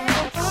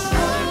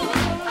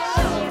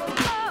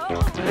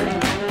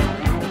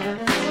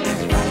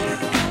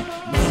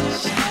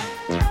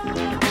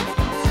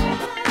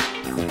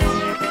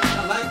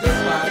 I like this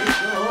body.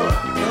 Go on.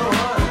 Go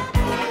on.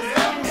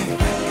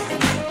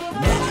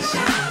 Let it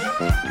shine.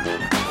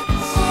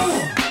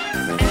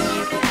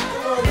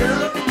 Come on,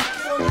 girl.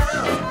 Come on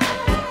down.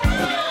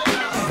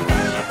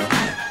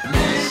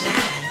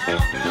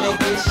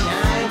 Make it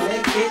shine,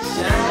 make it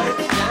shine,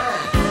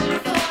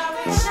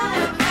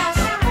 shine.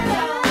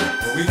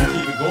 Well, we can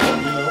keep it going,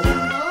 you know.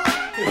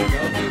 Here we go,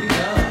 here we go.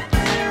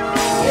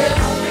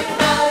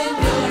 Everybody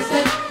knows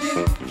that you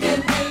can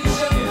really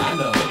show. Yeah, I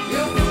know.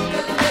 You're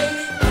the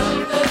lady of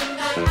the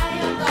night.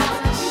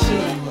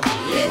 Sure.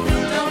 It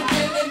don't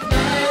really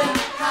matter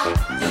how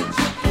good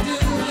you can do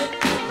it,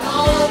 as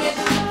long as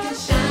you can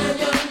shine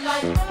your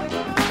light.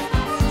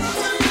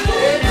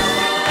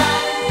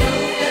 Everybody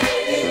knows that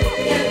you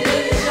can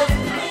really show.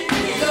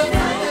 You're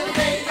the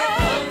lady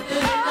of the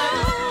night.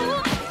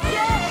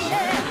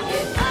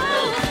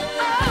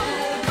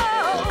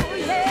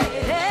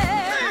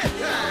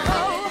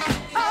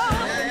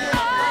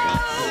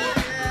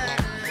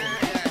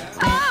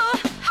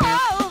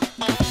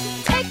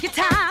 Take your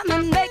time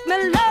and make me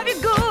love you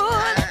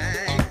good.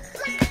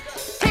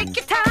 Take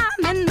your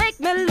time and make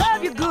me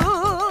love you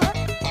good.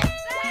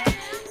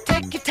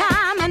 Take your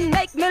time and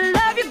make me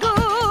love you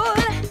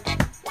good.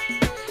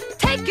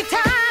 Take your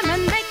time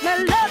and make me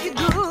love you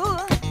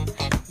good.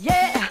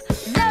 Yeah,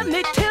 love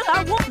me till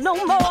I want no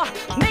more.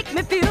 Make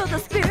me feel the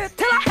spirit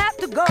till I have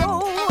to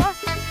go.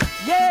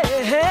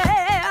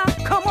 Yeah,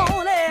 come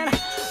on and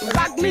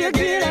rock me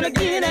again and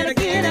again and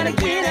again and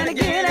again and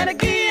again and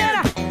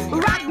again.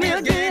 Rock me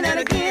again and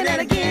again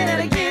and again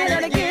and again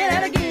and again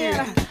and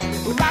again.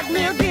 Rock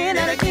me again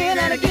and again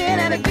and again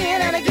and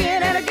again and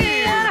again and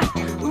again.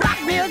 Rock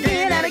me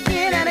again and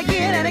again and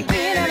again and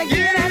again and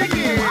again and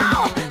again.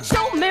 Oh,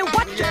 show me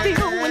what you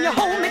feel when you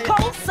hold me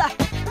closer.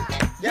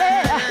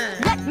 Yeah,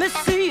 let me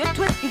see you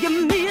twist and give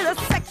me the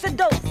sexy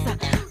dose.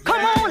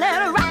 Come on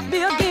and rock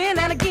me again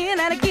and again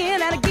and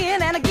again and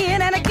again and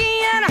again and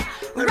again.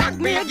 Rock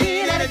me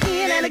again and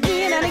again and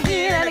again and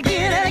again and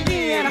again and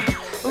again.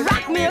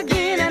 Rock me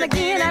again and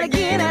again and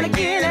again and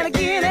again and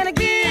again and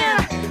again.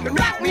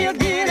 Rock me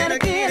again and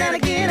again and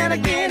again and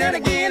again and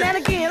again and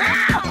again.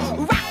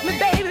 Oh, rock me,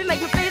 baby,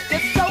 make my face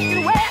get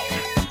soaking wet.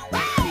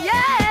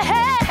 Yeah,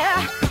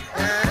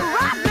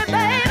 rock me,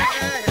 baby.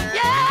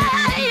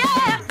 Yeah,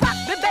 yeah, rock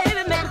me,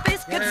 baby, make my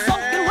face get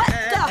soaking wet.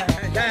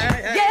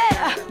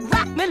 Yeah,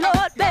 rock me,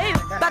 Lord, baby,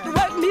 about to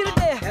work me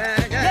today.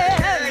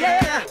 Yeah,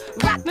 yeah,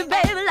 rock me,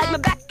 baby, like my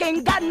back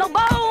ain't got no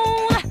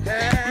bone.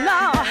 No,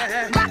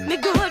 rock me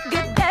good,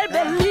 good daddy,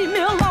 better leave me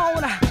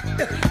alone.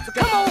 So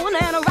come on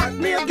and rock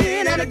me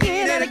again and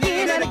again and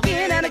again and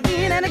again and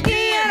again and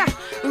again.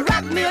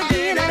 Rock me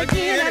again and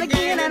again and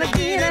again and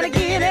again and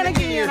again and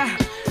again.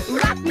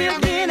 Rock me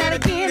again and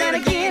again and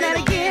again and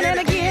again and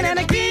again and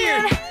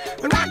again.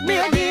 Rock me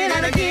again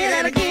and again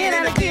and again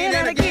and again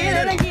and again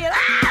and again.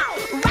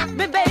 Rock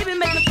me, baby,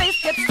 make my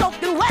face get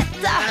soaking wet.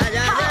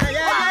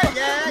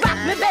 Rock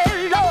me,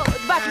 baby, Lord,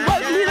 about to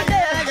work me to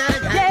death.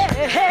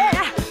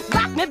 Yeah,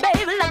 rock me,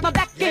 baby, like my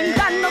back ain't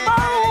got no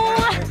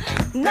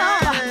bone. No,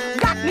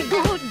 rock me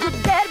good, good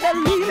daddy, better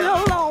leave me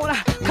alone.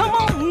 Come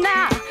on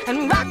now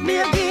and rock me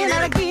again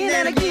and again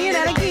and again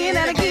and again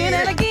and again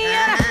and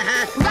again.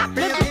 Rock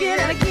me again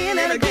and again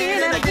and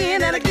again and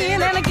again and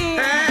again and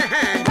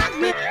again. Rock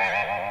me.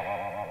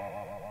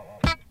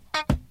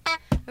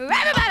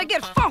 Everybody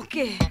get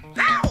funky.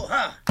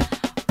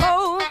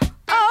 Oh,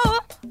 oh,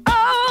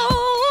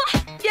 oh,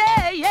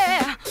 yeah,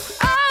 yeah.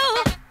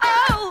 Oh,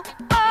 oh,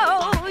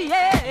 oh,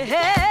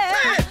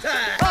 yeah.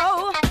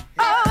 Oh,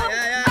 oh,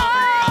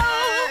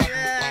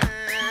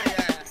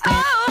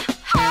 oh,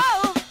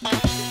 oh.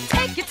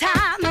 Take your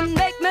time and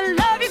make me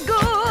love you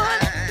good.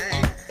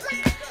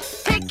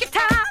 Take your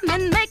time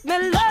and make me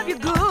love you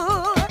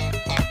good.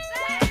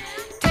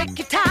 Take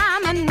your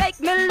time and make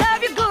me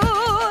love you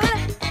good.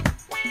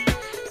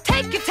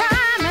 Take your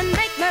time and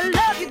make me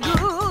love you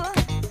good.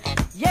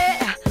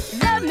 Yeah,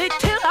 love me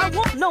till I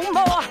want no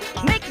more.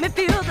 Make me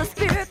feel the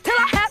spirit till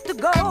I have to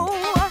go.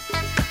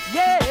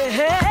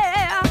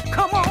 Yeah,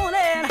 come on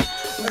and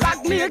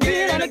rock me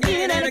again and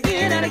again and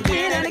again and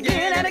again and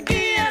again and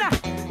again.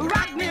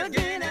 Rock me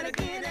again and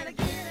again and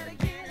again and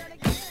again and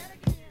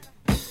again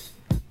and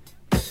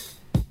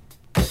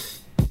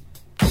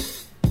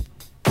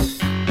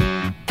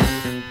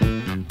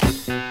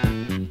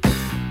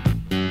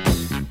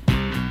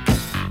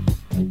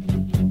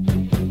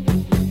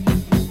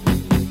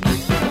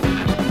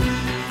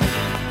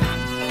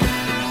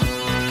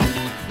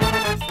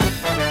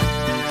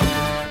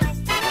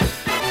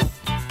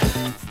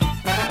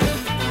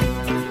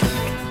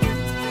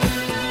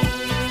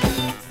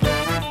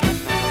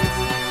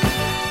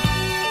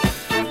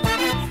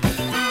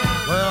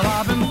Well,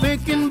 I've been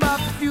thinking about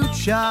the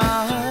future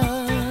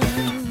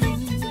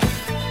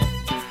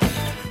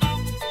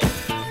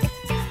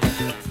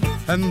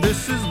And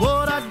this is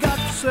what I got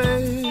to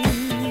say.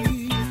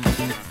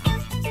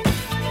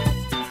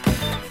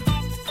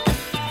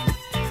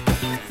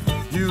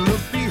 You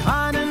look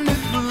behind and it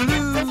will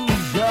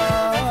lose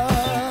ya.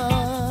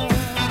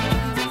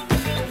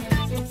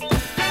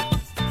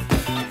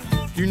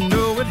 You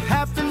know it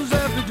happens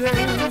every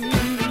day.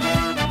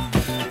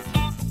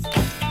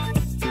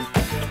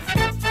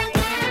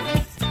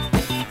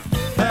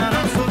 And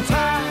I'm so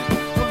tired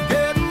of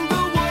getting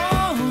the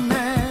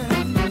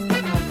warning,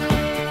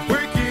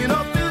 waking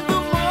up in the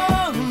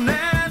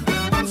morning.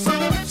 I'm so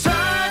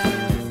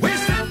tired,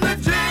 wasting the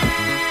day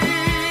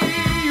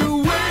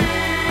away.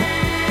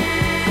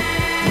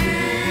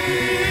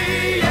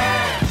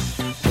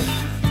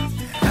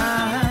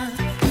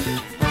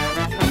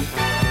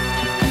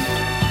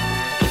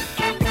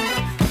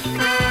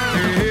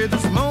 Hey,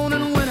 this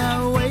morning when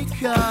I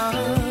wake up,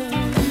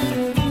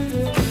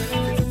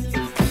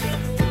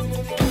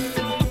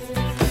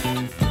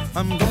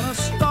 I'm gonna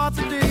start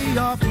the day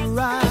off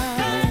right.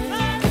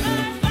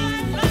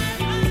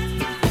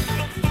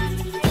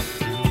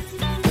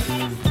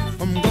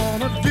 I'm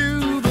gonna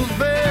do the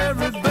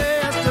very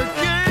best I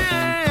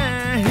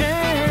can,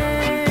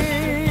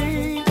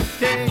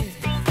 yeah,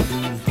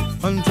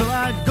 until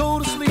I go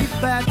to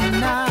sleep at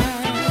night.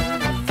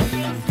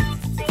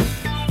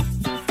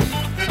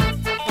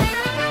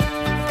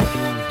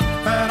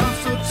 And I'm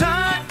so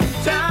tired,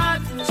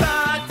 tired,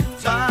 tired,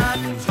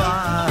 tired,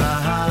 tired.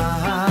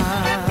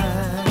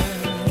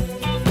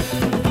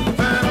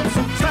 And I'm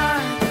so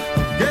tired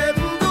of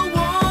getting the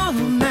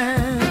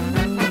warning,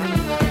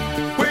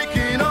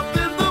 waking up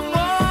in the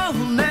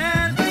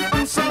morning.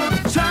 I'm so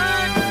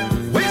tired,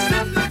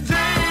 wasting the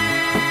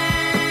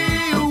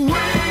day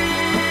away.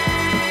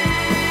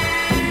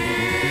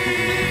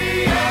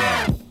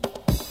 Yeah.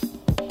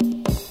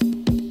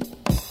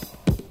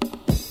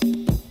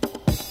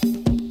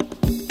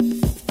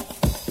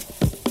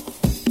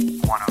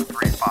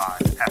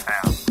 103.5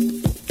 FM,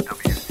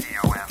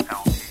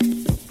 WCOM-LP,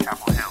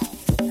 Chapel Hill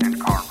and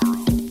Carrboro.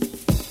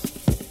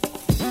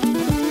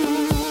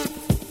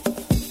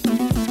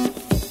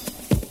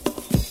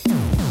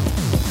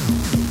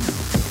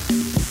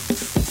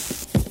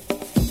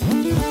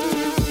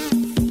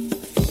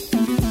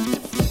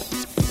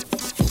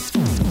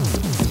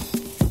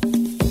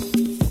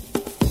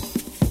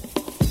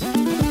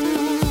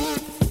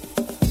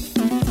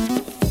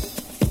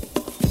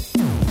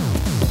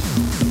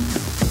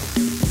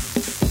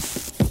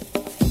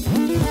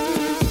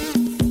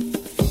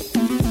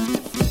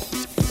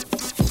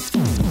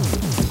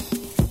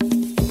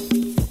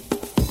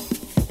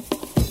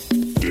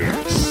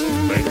 Dance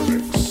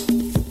Megamix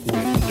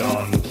with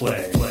Don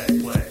Play.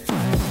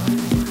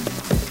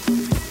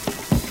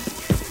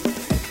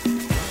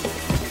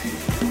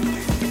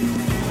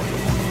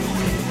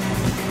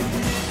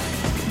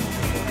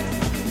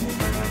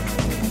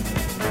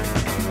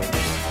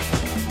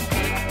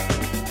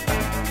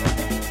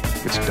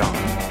 It's Don.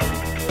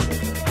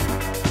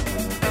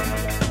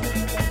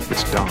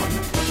 It's Don.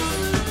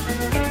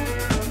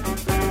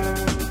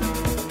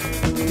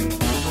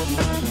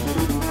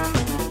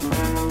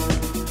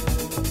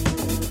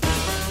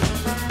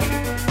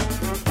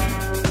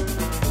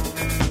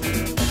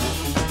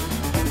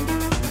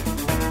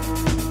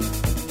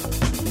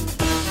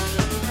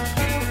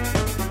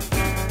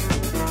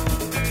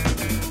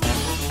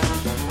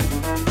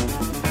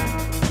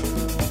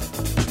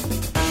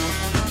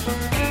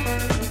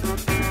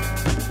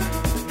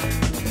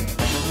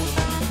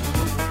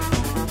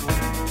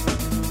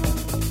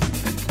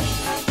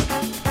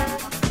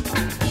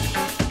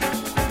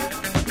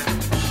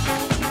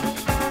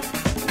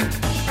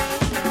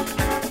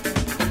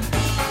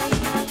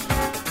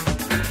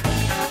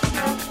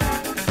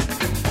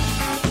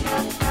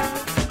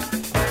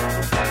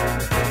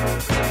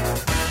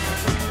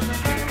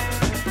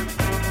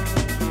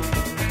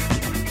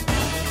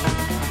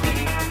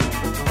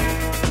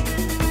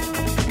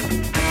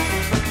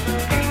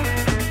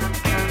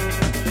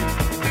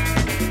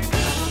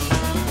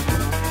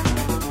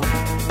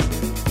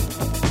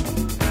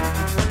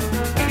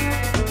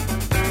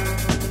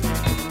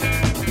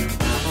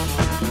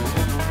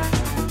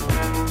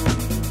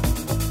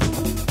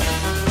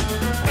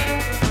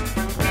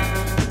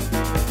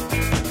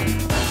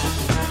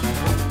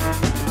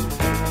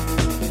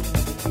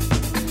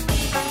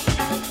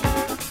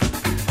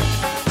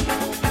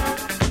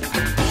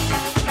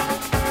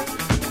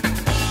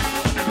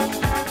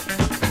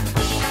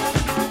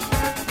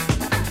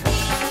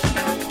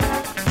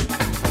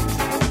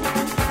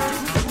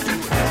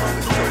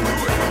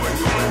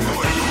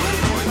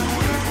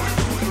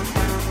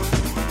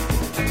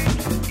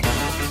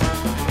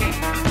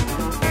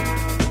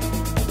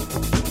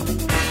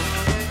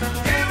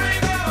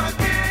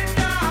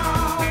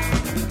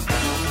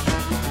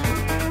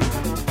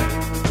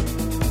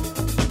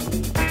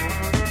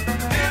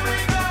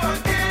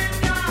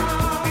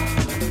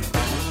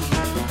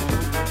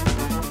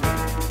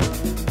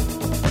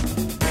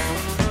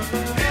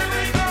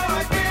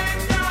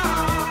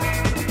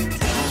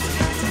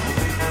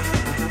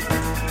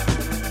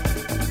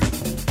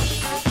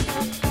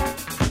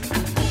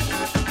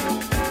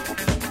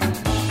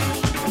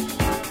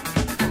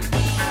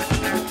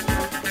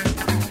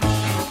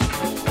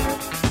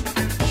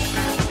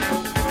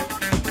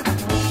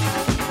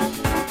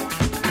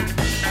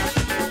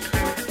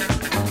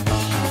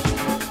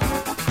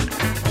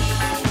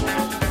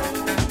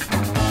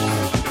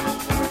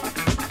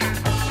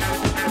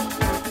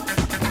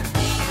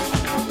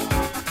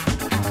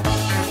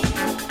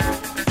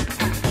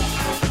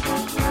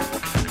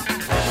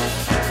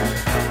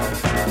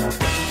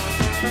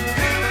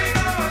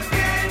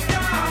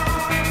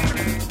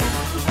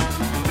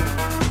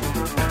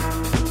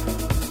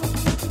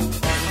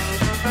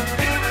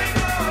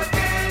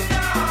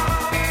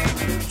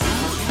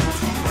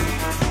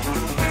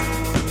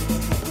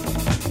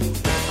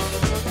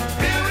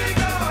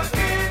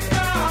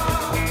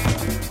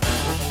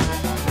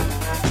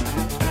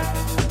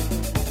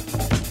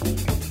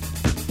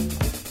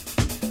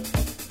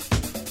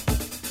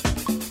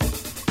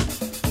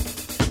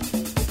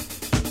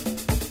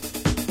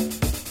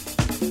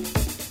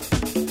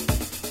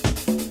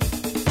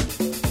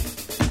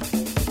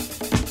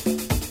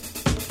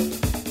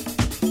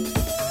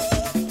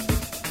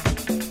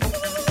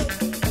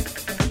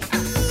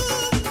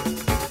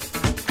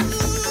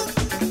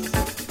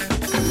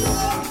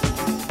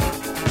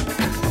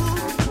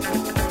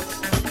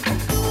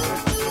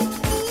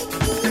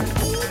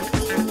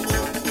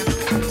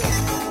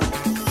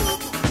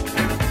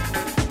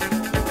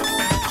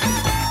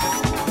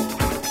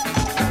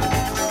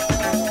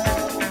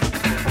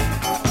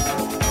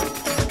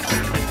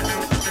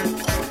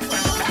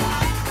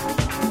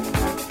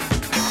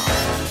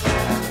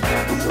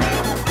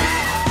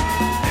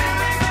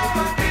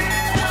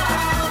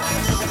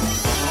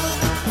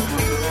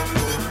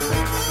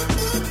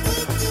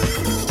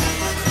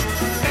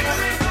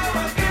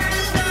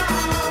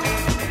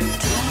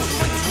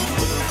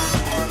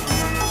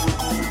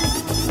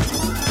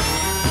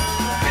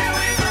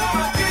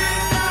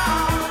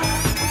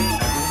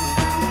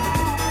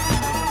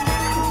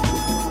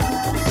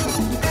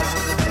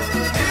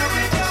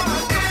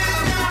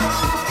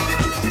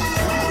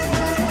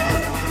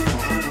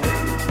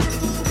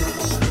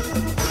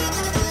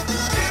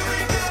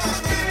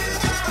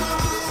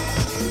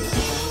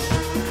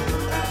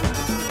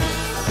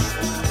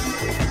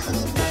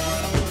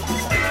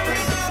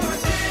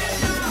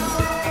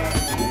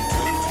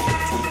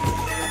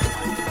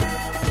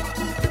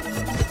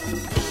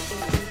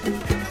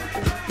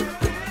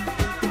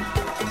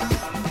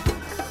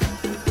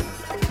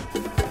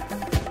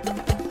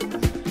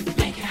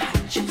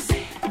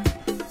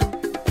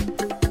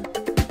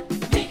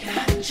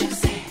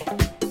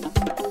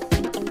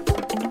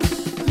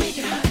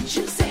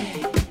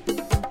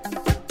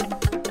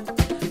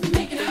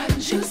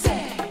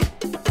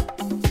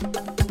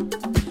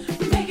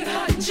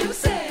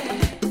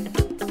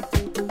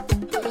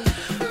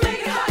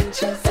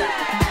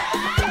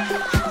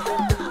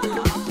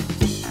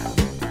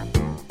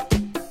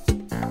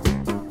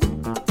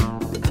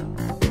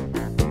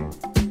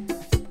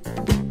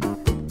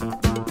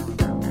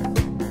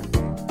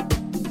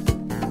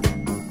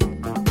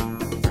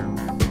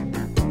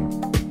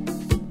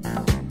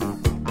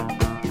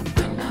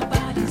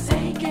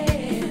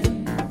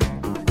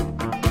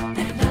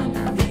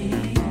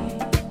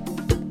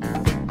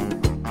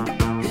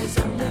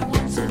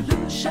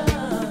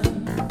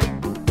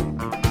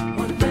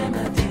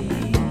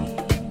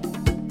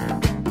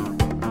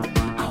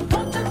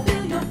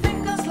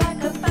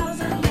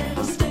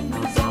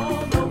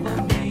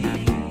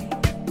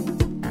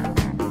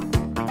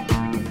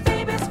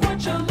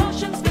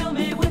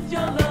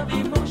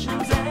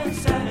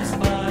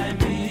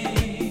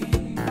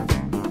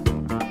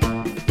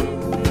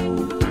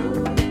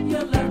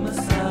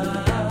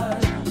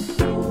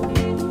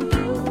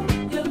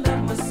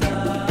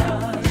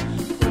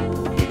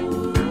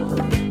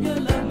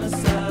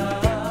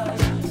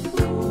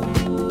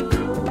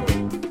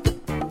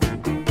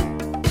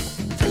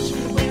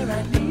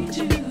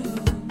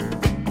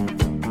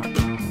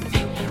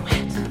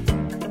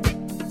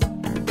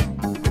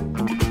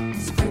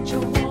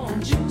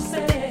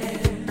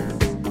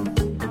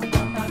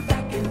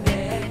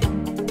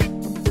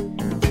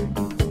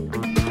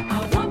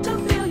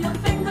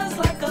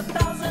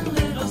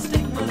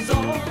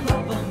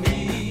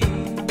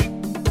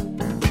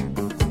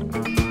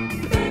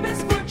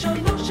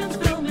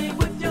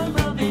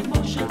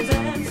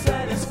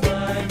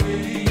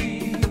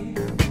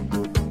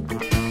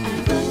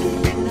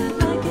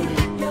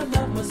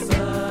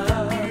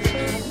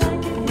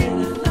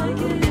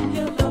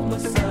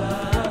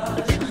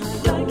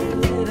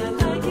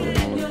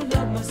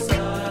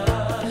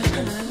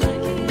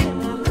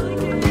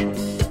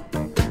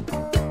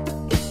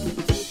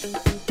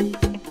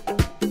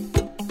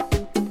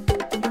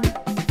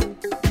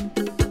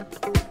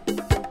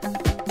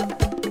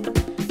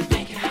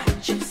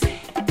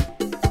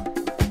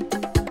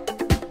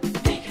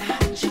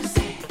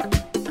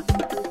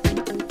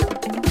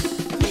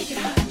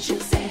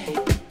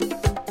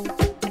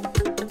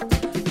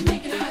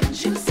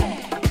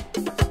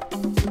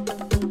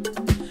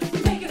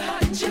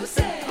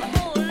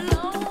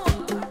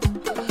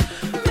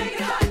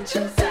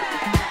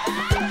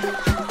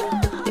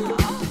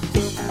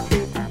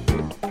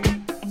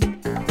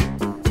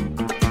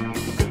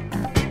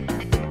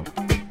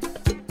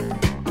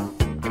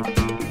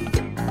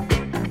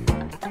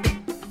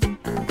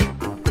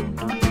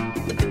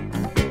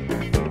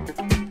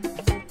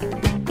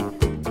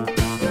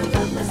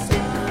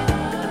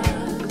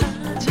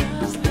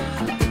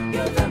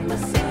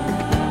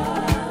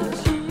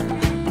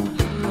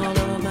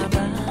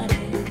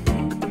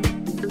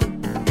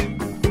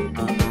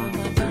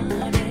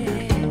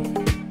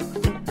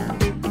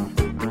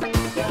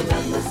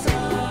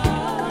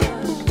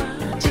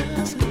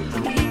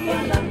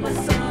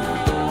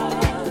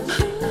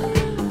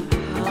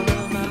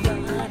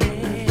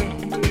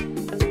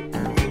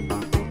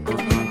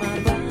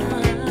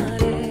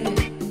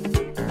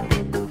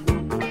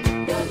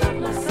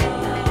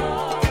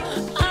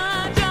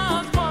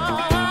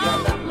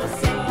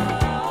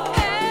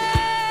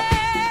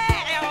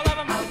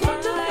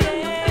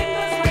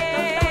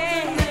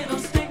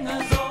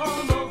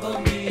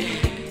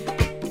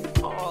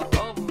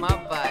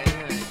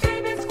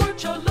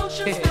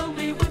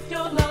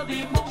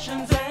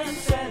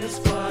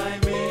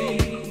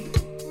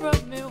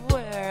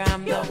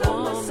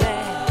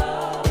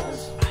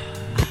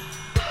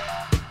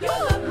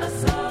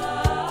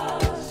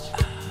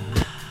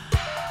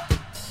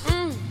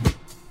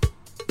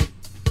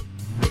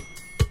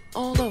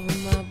 all over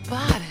my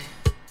body.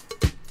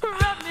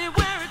 Rub me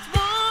where it's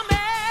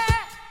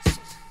warmest.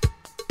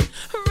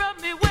 Rub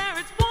me where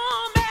it's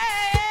warmest.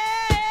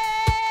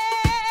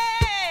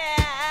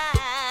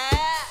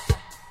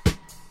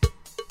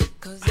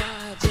 'Cause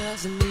I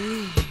just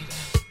need,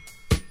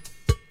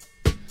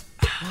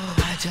 oh,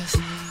 I just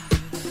need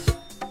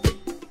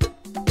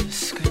to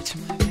scratch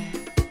my back.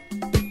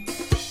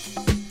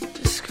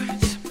 Just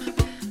scratch my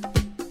back.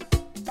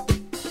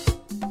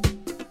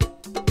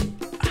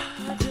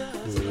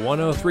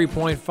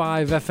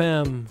 103.5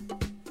 FM,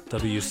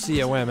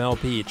 WCOM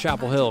LP,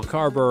 Chapel Hill,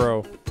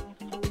 Carborough.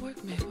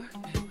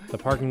 The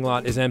parking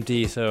lot is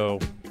empty, so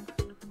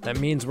that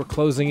means we're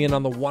closing in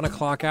on the 1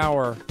 o'clock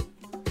hour.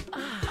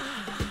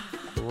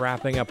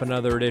 Wrapping up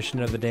another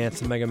edition of the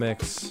Dance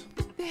Megamix.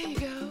 There you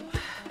go.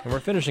 And we're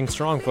finishing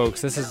strong,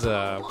 folks. This is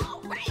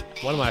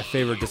one of my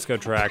favorite disco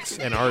tracks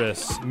and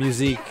artists,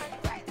 Musique,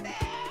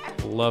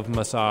 Love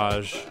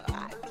Massage.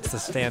 It's the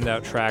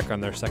standout track on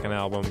their second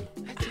album,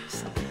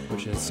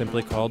 which is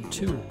simply called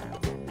 2.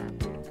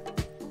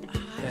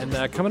 And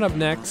coming up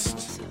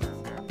next,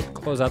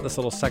 close out this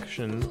little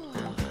section,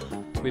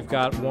 we've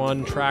got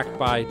one track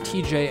by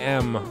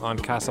TJM on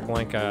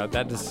Casablanca.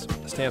 That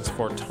stands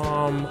for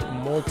Tom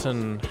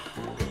Moulton,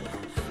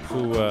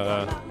 who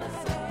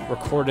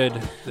recorded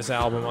this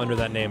album under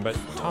that name. But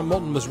Tom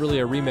Moulton was really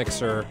a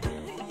remixer,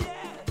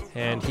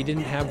 and he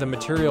didn't have the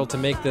material to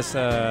make this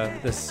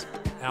this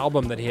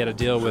album that he had to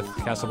deal with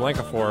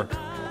Casablanca for.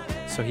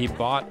 So he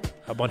bought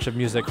a bunch of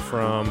music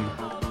from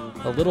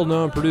a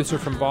little-known producer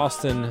from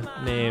Boston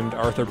named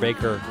Arthur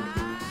Baker,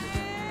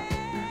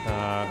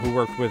 who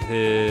worked with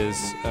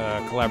his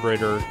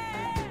collaborator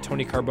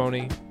Tony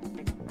Carboni.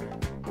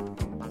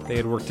 They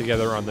had worked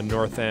together on the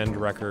North End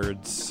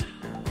records,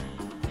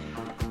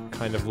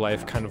 Kind of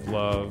Life, Kind of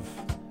Love,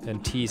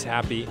 and Tease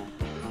Happy.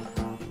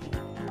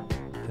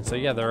 And so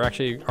yeah, there are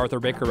actually Arthur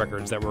Baker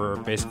records that were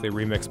basically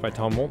remixed by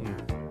Tom Moulton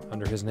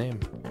under his name.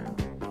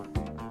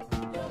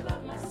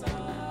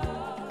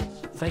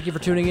 Thank you for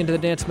tuning into the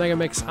Dance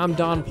Megamix. I'm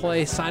Don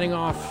Play, signing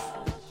off.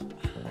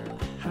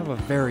 Have a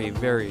very,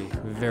 very,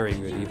 very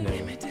good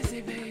evening.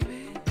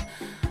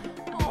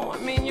 Oh, I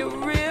mean, you're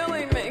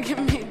really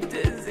making me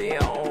dizzy.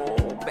 Oh,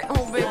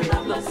 baby,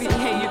 look,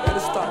 hey, you gotta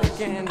start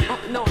again. Oh,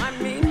 no, I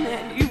mean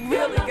that. You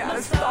really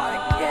gotta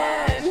start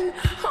again.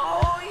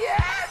 Oh,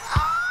 yes.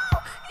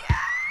 Oh,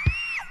 yes.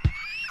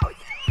 Oh,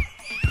 yes.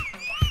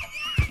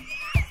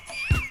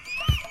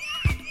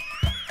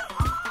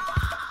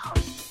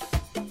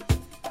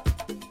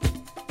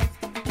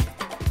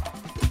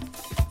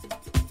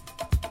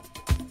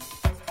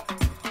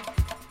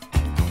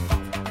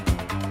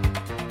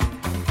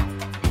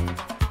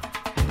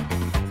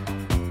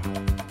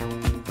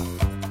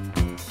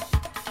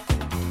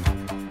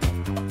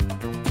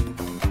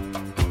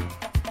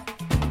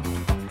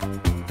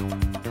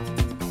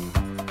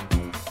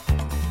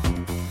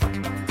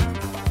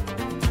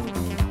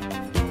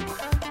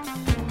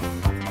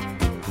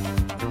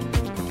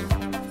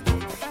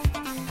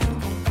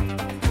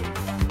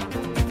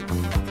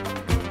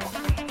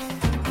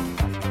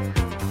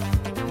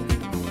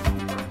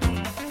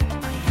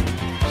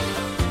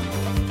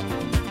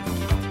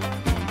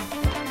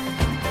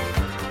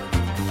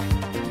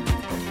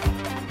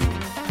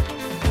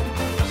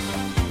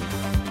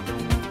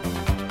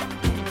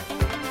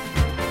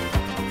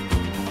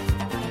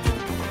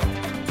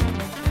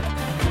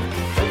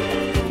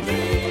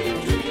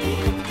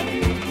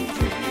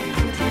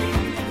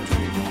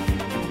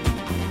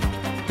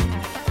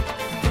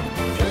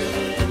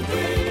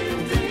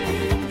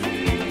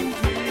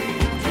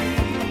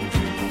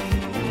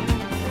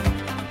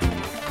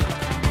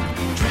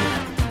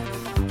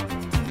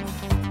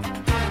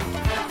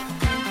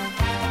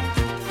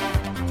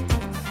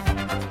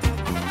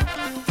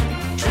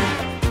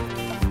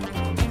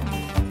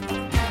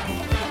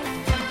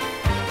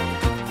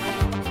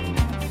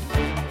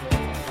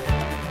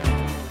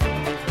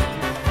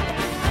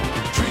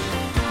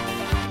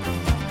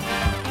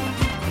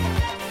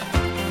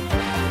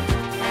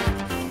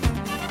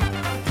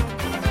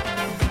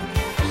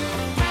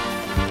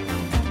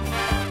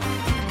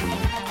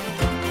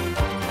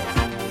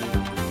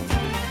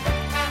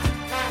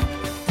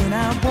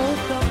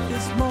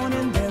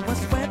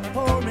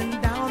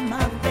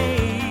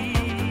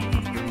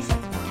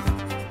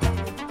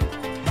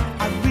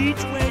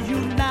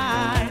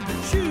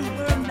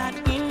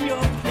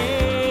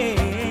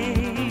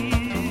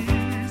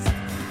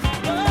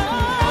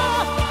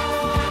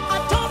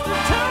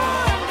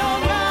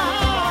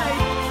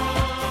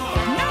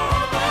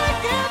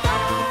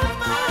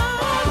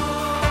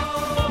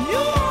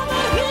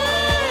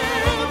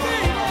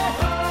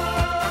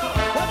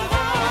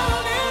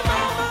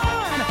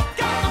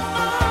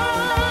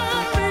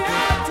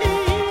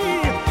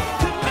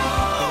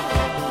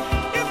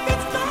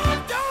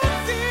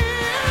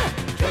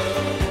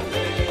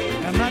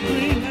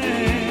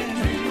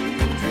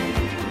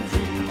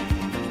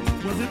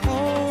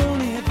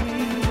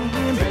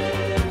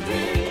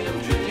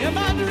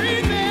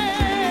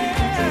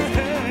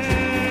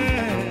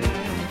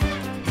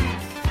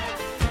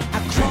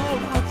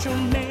 called your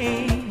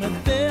name,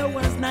 but there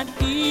was not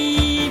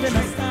even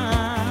a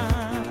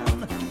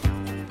sound.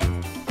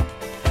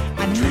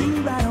 I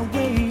knew right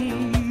away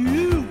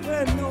you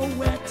were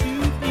nowhere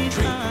to be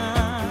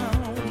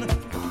found.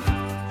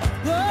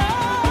 Oh,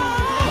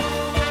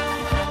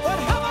 what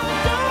have I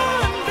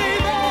done,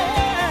 baby,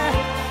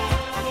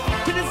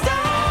 to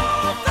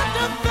deserve such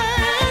a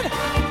thing?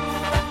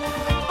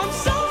 I'm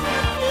so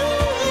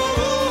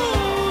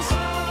confused.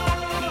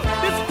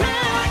 This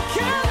pain I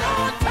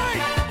cannot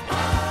take.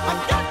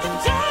 I've got to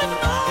change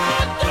my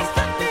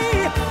destiny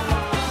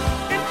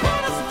and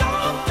put a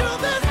stop to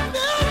this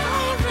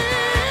misery.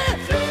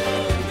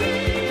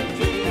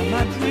 Am I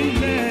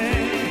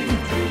dreaming?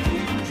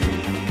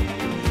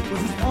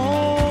 Was this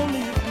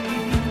only a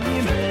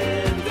dream?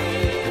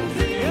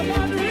 Am I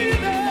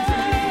dreaming?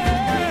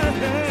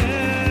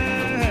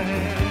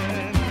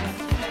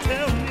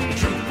 Tell me,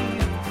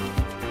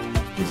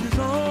 this is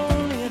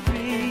only a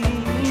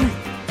dream.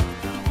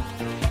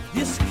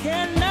 This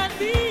cannot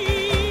be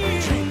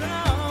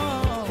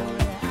no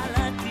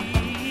reality.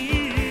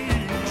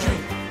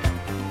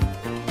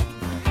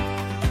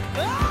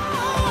 Oh,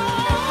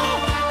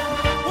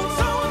 won't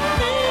someone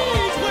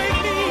please wake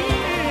me?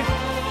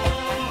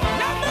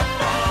 Let me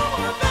know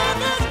where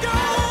baby's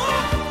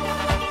gone.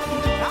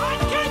 I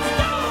can't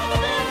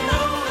stop it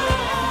no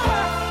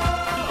more.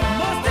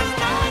 Must this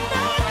night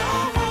not go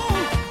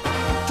on?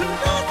 To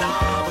lose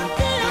all the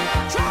fear,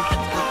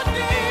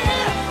 tragedy.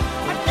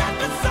 I got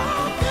to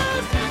solve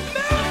this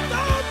mystery.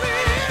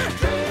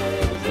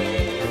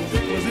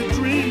 Was it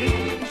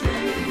dreaming?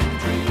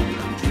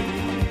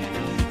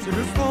 So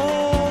it's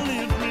only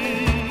a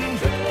dream.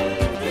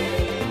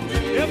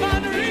 Am I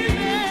dreaming?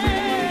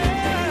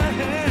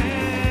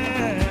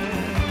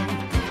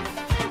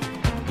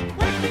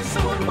 Wake me,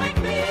 someone wake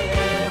me,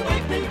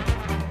 wake me.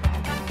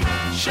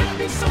 Shake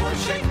me, someone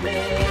shake me,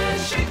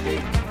 shake me.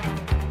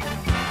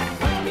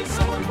 Wake me,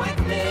 someone wake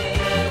me,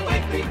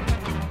 wake me.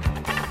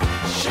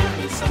 Shake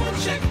me, someone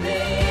shake me,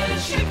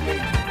 shake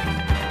me.